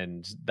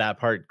and that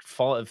part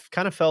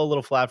kind of fell a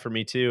little flat for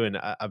me too. And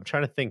I'm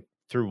trying to think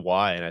through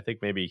why. And I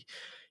think maybe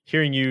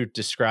hearing you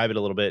describe it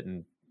a little bit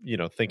and,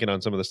 thinking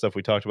on some of the stuff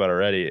we talked about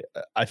already,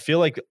 I feel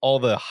like all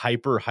the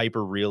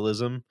hyper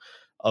realism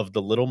of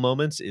the little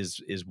moments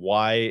is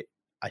why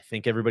I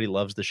think everybody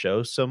loves the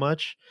show so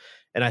much.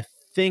 And I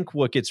think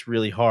what gets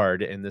really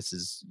hard, and this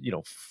is,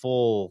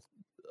 full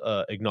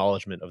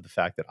acknowledgement of the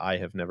fact that I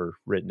have never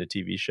written a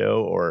TV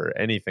show or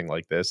anything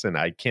like this, and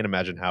I can't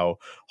imagine how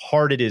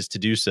hard it is to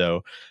do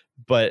so.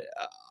 But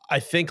I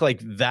think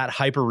like that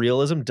hyper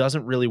realism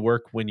doesn't really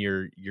work when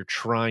you're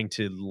trying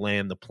to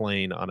land the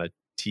plane on a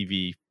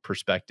TV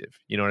perspective.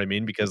 You know what I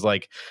mean? Because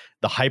like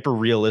the hyper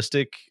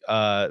realistic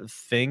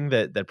thing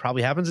that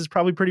probably happens is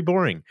probably pretty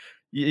boring.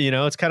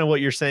 It's kind of what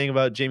you're saying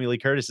about Jamie Lee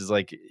Curtis is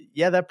like,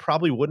 yeah, that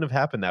probably wouldn't have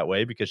happened that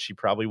way because she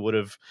probably would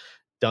have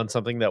done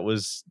something that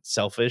was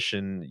selfish,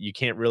 and you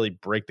can't really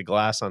break the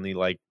glass on the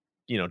like,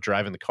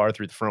 driving the car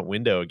through the front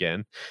window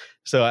again.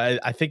 So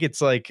I think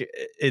it's like,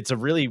 it's a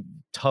really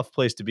tough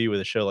place to be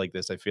with a show like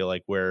this. I feel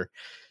like where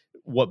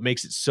what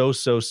makes it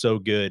so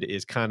good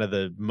is kind of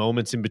the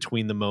moments in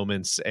between the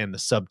moments and the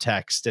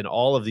subtext and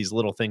all of these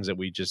little things that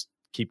we just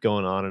keep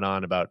going on and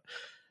on about,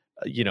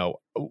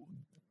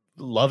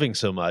 loving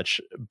so much.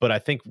 But I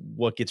think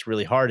what gets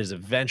really hard is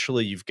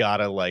eventually you've got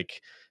to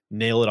like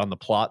nail it on the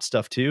plot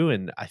stuff too.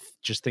 And I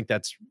just think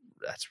that's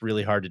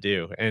really hard to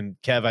do. And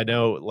Kev, I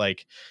know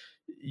like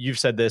you've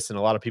said this and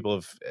a lot of people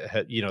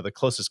have, the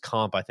closest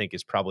comp I think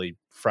is probably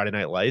Friday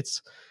Night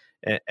Lights.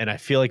 And I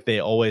feel like they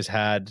always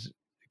had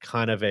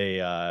kind of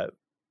a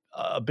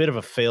bit of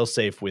a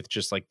failsafe with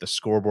just like the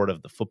scoreboard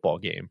of the football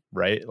game,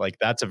 right? Like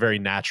that's a very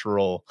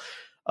natural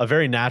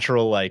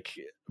like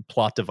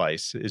plot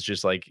device. Is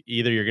just like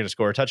either you're going to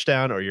score a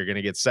touchdown or you're going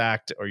to get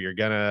sacked or you're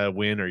going to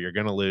win or you're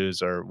going to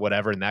lose or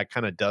whatever. And that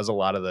kind of does a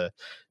lot of the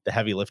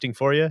heavy lifting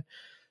for you.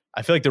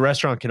 I feel like the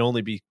restaurant can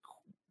only be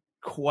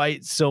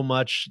quite so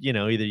much,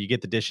 either you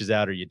get the dishes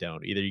out or you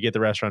don't, either you get the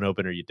restaurant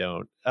open or you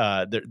don't.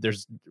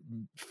 There's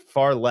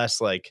far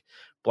less like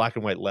black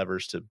and white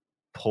levers to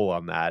pull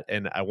on that.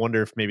 And I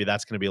wonder if maybe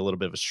that's going to be a little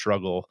bit of a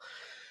struggle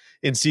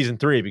in season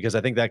 3, because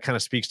I think that kind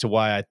of speaks to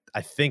why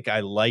I think I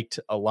liked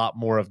a lot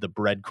more of the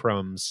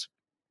breadcrumbs,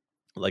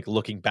 like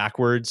looking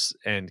backwards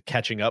and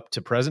catching up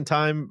to present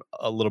time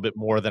a little bit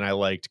more than I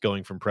liked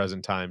going from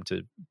present time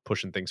to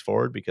pushing things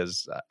forward,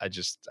 because I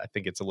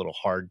think it's a little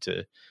hard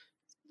to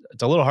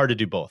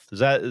do both. Does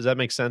that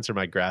make sense, or am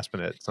I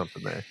grasping at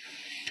something there?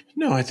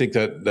 No, I think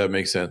that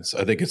makes sense.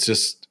 I think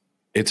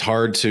it's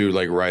hard to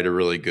like write a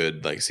really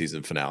good like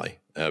season finale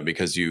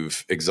because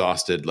you've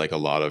exhausted like a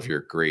lot of your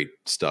great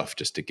stuff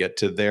just to get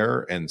to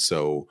there. And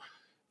so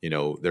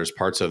there's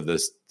parts of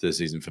this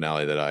season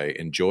finale that I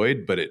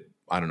enjoyed, but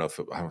I don't know if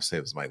I don't say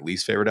it was my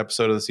least favorite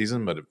episode of the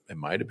season, but it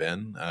might have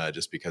been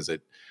just because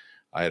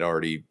I had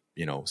already,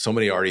 so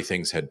many already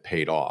things had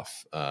paid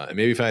off. And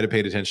maybe if I had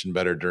paid attention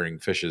better during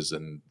Fishes,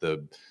 and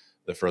the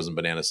frozen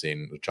banana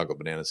scene, the chocolate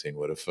banana scene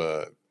would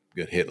have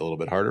hit a little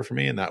bit harder for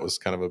me. And that was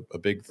kind of a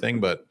big thing,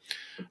 but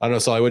I don't know.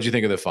 Solly, what'd you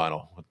think of the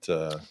final?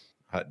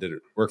 How did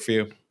it work for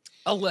you?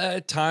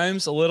 At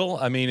times a little.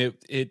 I mean,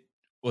 it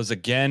was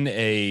again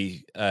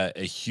a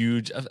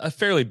huge, a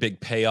fairly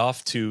big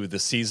payoff to the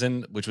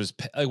season, which was,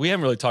 we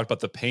haven't really talked about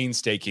the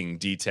painstaking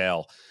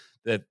detail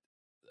that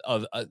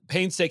of a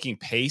painstaking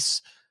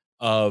pace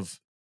of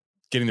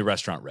getting the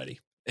restaurant ready,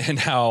 and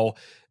how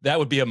that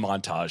would be a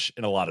montage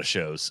in a lot of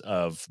shows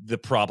of the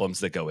problems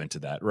that go into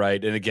that.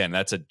 Right. And again,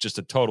 that's just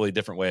a totally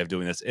different way of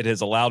doing this. It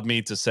has allowed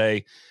me to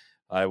say,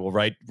 I will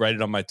write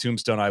it on my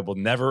tombstone. I will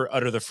never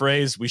utter the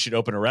phrase, "We should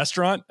open a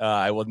restaurant."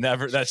 I will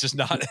never. That's just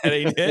not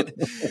it.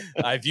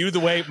 I view the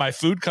way my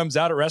food comes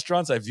out at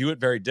restaurants, I view it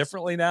very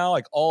differently now.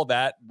 Like, all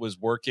that was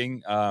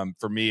working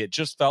for me. It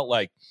just felt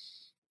like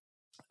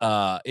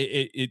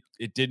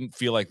it didn't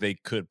feel like they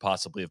could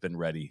possibly have been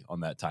ready on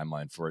that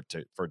timeline for it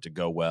to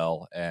go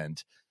well.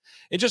 And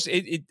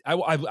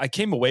I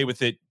came away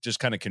with it just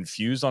kind of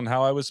confused on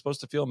how I was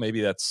supposed to feel.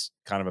 Maybe that's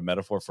kind of a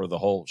metaphor for the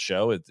whole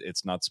show.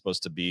 It's not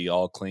supposed to be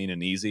all clean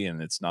and easy,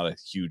 and it's not a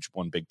huge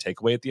one big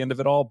takeaway at the end of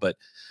it all. But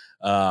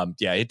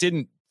it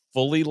didn't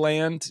fully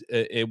land.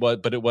 It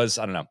was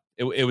I don't know.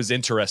 It was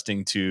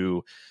interesting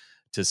to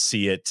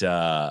see it,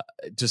 to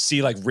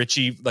see like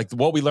Richie, like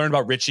what we learned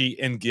about Richie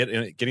and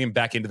getting him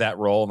back into that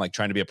role and like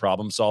trying to be a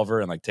problem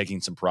solver and like taking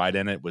some pride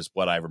in it was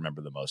what I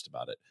remember the most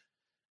about it.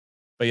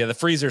 But yeah, the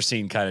freezer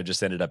scene kind of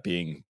just ended up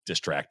being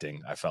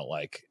distracting. I felt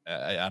like,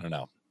 I don't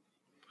know.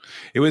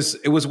 It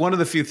was one of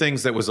the few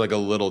things that was like a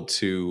little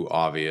too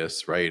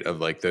obvious, right? Of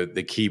like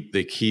they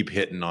keep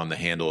hitting on the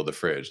handle of the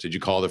fridge. Did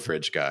you call the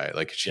fridge guy?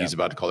 Like she's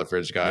about to call the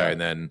fridge guy,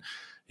 and then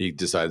he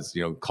decides,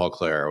 call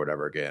Claire or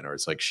whatever again, or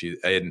it's like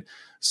and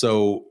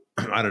so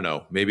I don't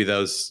know. Maybe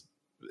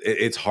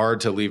it's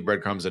hard to leave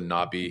breadcrumbs and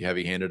not be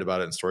heavy-handed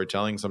about it in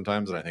storytelling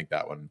sometimes, and I think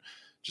that one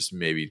just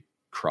maybe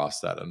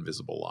crossed that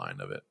invisible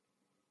line of it.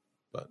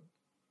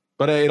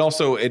 But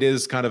it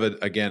is kind of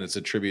it's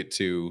a tribute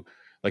to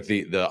like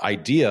the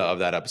idea of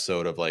that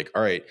episode of like,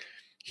 all right,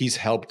 he's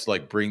helped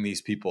like bring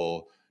these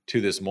people to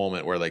this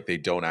moment where like they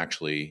don't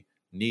actually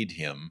need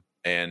him.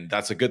 And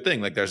that's a good thing.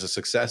 Like there's a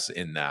success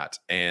in that.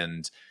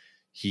 And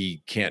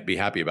he can't be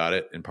happy about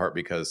it, in part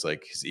because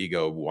like his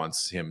ego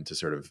wants him to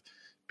sort of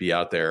be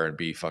out there and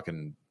be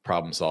fucking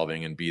problem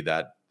solving and be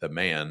the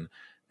man.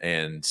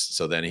 And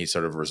so then he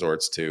sort of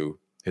resorts to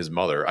his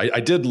mother.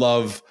 I did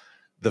love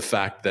the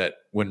fact that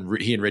when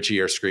he and Richie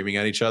are screaming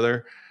at each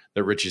other,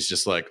 that Richie's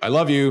just like, I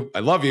love you.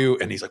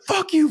 And he's like,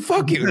 fuck you.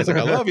 And he's like,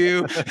 I love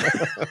you.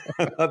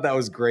 I thought that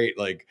was great.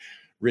 Like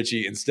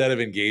Richie, instead of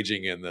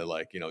engaging in the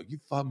like, you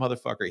fun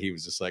motherfucker, he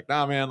was just like,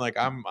 nah, man, like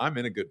I'm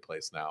in a good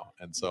place now.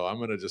 And so I'm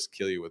going to just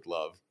kill you with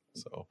love.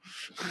 So.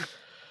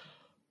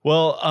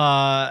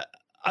 Well,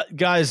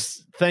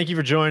 guys, thank you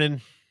for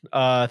joining.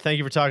 Thank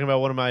you for talking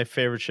about one of my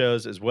favorite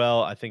shows as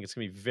well. I think it's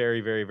gonna be very,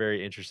 very,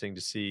 very interesting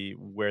to see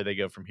where they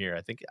go from here.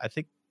 I think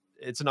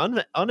it's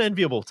an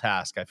unenviable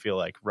task. I feel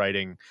like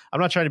writing. I'm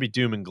not trying to be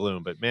doom and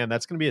gloom, but man,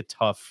 that's gonna be a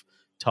tough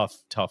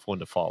one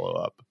to follow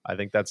up. I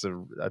think that's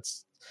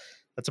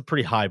a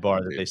pretty high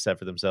bar that they set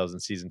for themselves in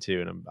season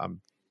 2, and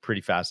I'm pretty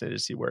fascinated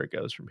to see where it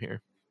goes from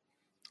here.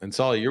 And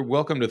Solly, you're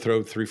welcome to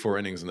throw 3-4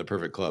 innings in the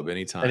perfect club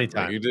anytime.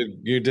 Anytime. Like,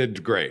 you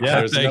did great.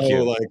 Yeah, thank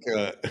you.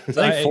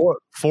 Like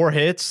four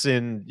hits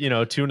in 2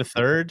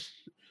 1/3,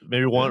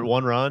 maybe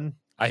one run.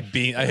 I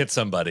hit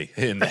somebody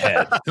in the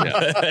head.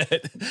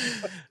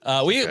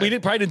 We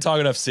probably didn't talk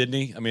enough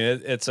Sydney. I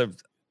mean, it's a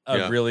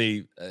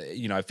really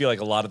I feel like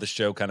a lot of the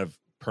show kind of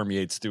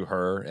permeates through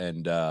her,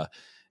 and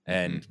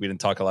we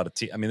didn't talk a lot of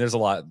I mean, there's a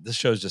lot. This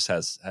show just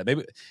has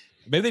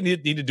maybe they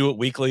need to do it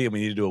weekly, and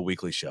we need to do a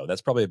weekly show.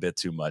 That's probably a bit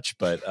too much,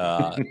 but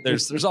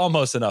there's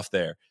almost enough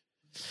there.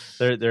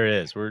 There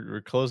is.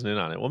 We're closing in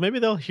on it. Well, maybe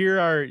they'll hear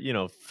our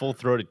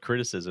full-throated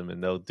criticism,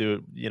 and they'll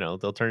do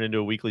it. They'll turn into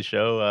a weekly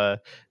show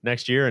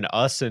next year, and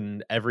us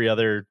and every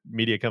other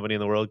media company in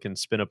the world can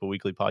spin up a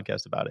weekly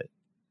podcast about it.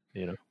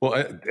 Well,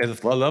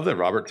 I love that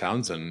Robert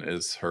Townsend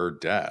is her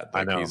dad.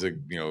 Like, I know. He's a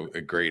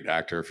great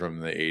actor from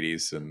the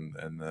 80s and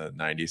the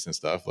 90s and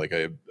stuff. Like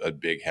a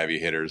big heavy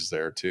hitters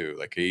there too.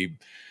 Like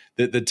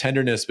the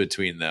tenderness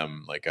between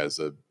them, like as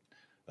a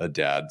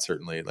dad,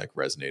 certainly like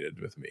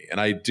resonated with me. And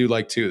I do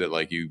like too that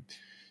like you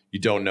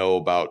don't know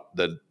about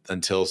that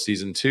until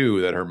season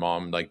 2 that her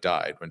mom like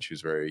died when she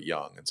was very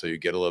young, and so you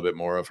get a little bit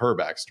more of her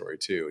backstory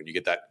too, and you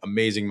get that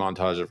amazing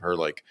montage of her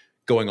like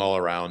going all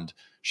around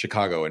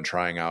Chicago and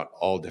trying out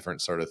all different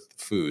sort of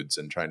foods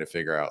and trying to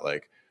figure out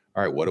like,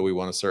 all right, what do we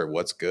want to serve?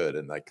 What's good?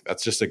 And like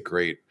that's just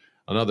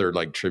another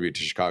like tribute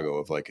to Chicago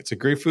of like, it's a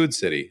great food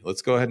city.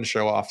 Let's go ahead and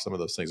show off some of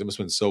those things. It must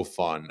have been so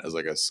fun as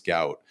like a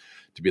scout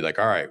to be like,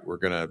 all right, we're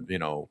gonna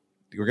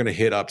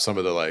hit up some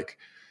of the like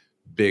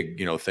big,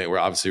 thing where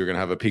obviously we're going to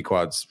have a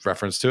Pequod's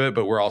reference to it,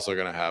 but we're also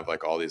going to have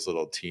like all these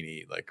little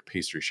teeny like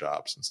pastry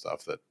shops and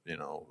stuff that,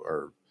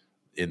 are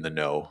in the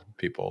know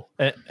people.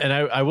 And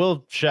I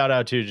will shout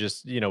out to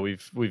just,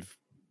 we've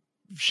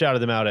shouted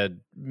them out at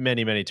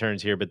many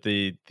turns here, but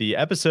the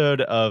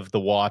episode of The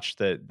Watch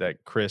that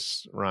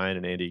Chris Ryan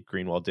and Andy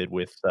Greenwald did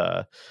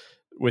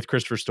with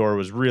Christopher Storer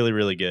was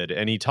really good,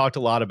 and he talked a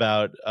lot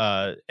about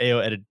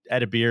Ayo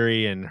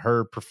Edebiri and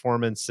her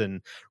performance,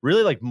 and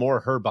really like more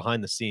her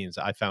behind the scenes.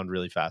 I found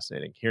really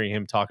fascinating hearing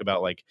him talk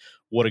about like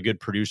what a good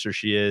producer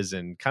she is,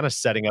 and kind of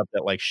setting up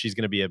that like she's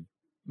going to be a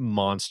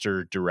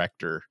monster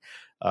director,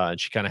 and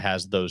she kind of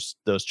has those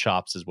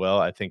chops as well.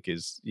 I think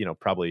is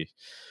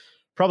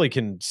probably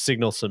can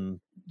signal some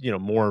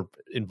more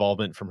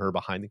involvement from her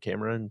behind the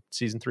camera in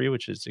season 3,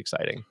 which is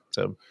exciting.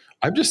 So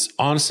I'm just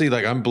honestly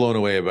like I'm blown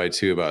away about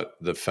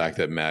the fact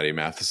that Maddie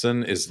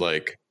Matheson is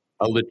like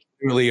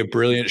legitimately a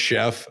brilliant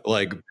chef,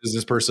 like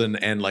business person,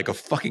 and like a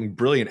fucking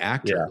brilliant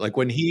actor. Yeah. Like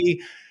when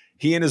he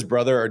and his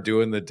brother are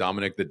doing the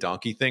Dominic the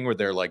Donkey thing where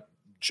they're like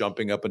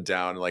jumping up and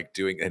down, like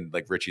doing, and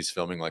like Richie's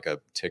filming like a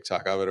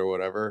TikTok of it or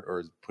whatever,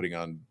 or putting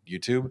on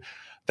YouTube.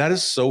 That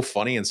is so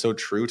funny and so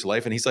true to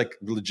life. And he's like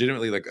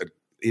legitimately like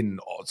in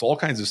all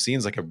kinds of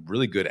scenes, like a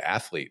really good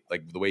athlete.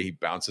 Like the way he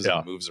bounces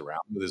and moves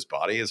around with his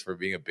body is for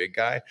being a big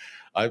guy.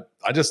 I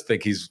just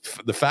think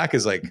the fact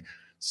is like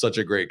such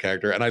a great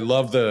character. And I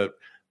love the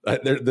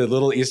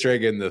little Easter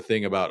egg in the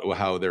thing about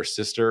how their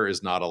sister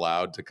is not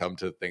allowed to come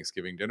to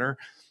Thanksgiving dinner.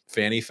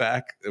 Fanny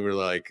Fack. We're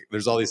like,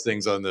 there's all these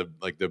things on the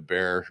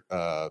bear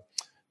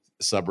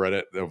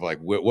subreddit of like,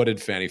 what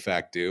did Fanny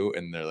Fack do?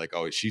 And they're like,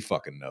 oh, she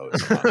fucking knows.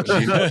 She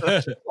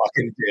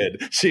fucking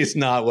did. She's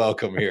not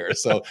welcome here.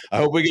 So I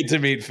hope we get to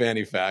meet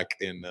Fanny Fack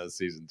in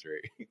season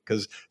 3,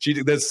 because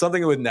there's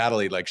something with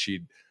Natalie. Like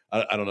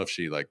I don't know if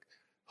she like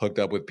hooked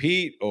up with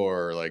Pete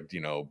or like,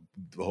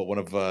 one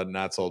of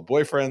Nat's old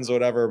boyfriends or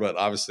whatever, but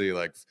obviously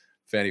like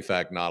Fanny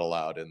Fack not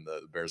allowed in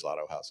the Bears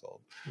Auto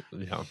household.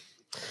 Yeah.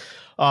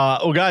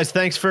 Well, guys,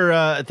 thanks for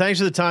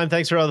the time.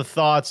 Thanks for all the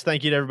thoughts.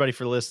 Thank you to everybody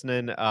for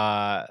listening.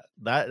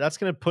 That's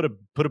gonna put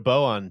a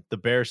bow on the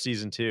Bear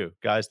season 2,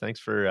 guys. Thanks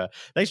for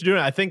doing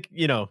it. I think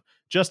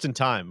just in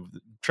time.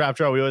 Trap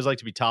Draw, we always like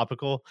to be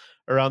topical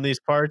around these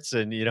parts,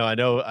 and I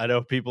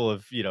know people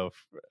have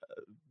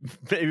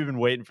maybe been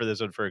waiting for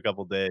this one for a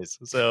couple days.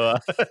 So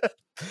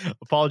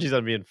apologies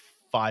on being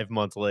 5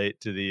 months late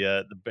to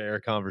the Bear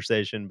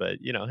conversation, but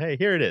hey,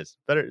 here it is.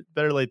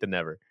 Better late than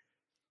never.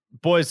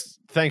 Boys,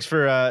 thanks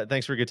for a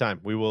good time.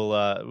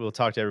 We'll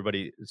talk to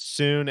everybody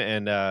soon,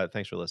 and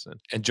thanks for listening.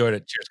 Enjoyed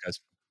it. Cheers, guys.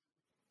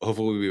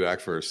 Hopefully we'll be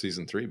back for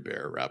season 3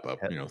 Bear wrap up.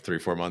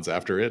 3-4 months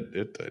after it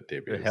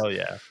debuts. Hell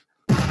yeah.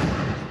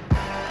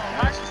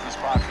 Nice is the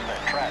spot for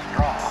that Trap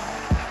Draw.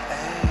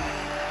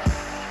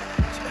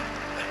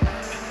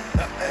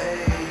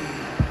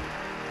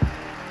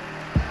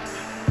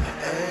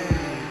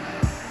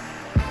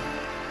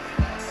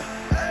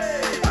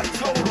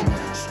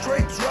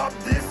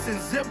 And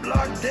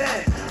Ziploc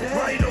that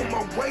right on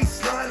my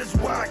waistline is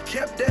why I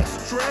kept that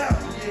strap.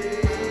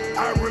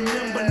 I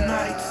remember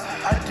nights,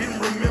 I didn't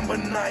remember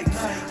nights.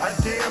 I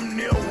damn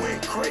near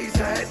went crazy,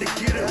 I had to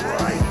get it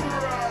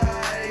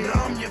right.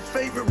 Now I'm your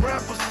favorite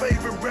rapper's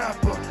favorite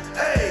rapper.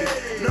 Hey,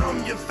 now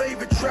I'm your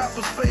favorite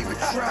trapper's favorite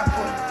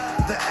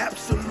trapper. The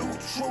absolute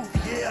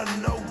truth, yeah,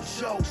 no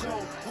joke.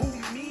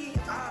 Who me?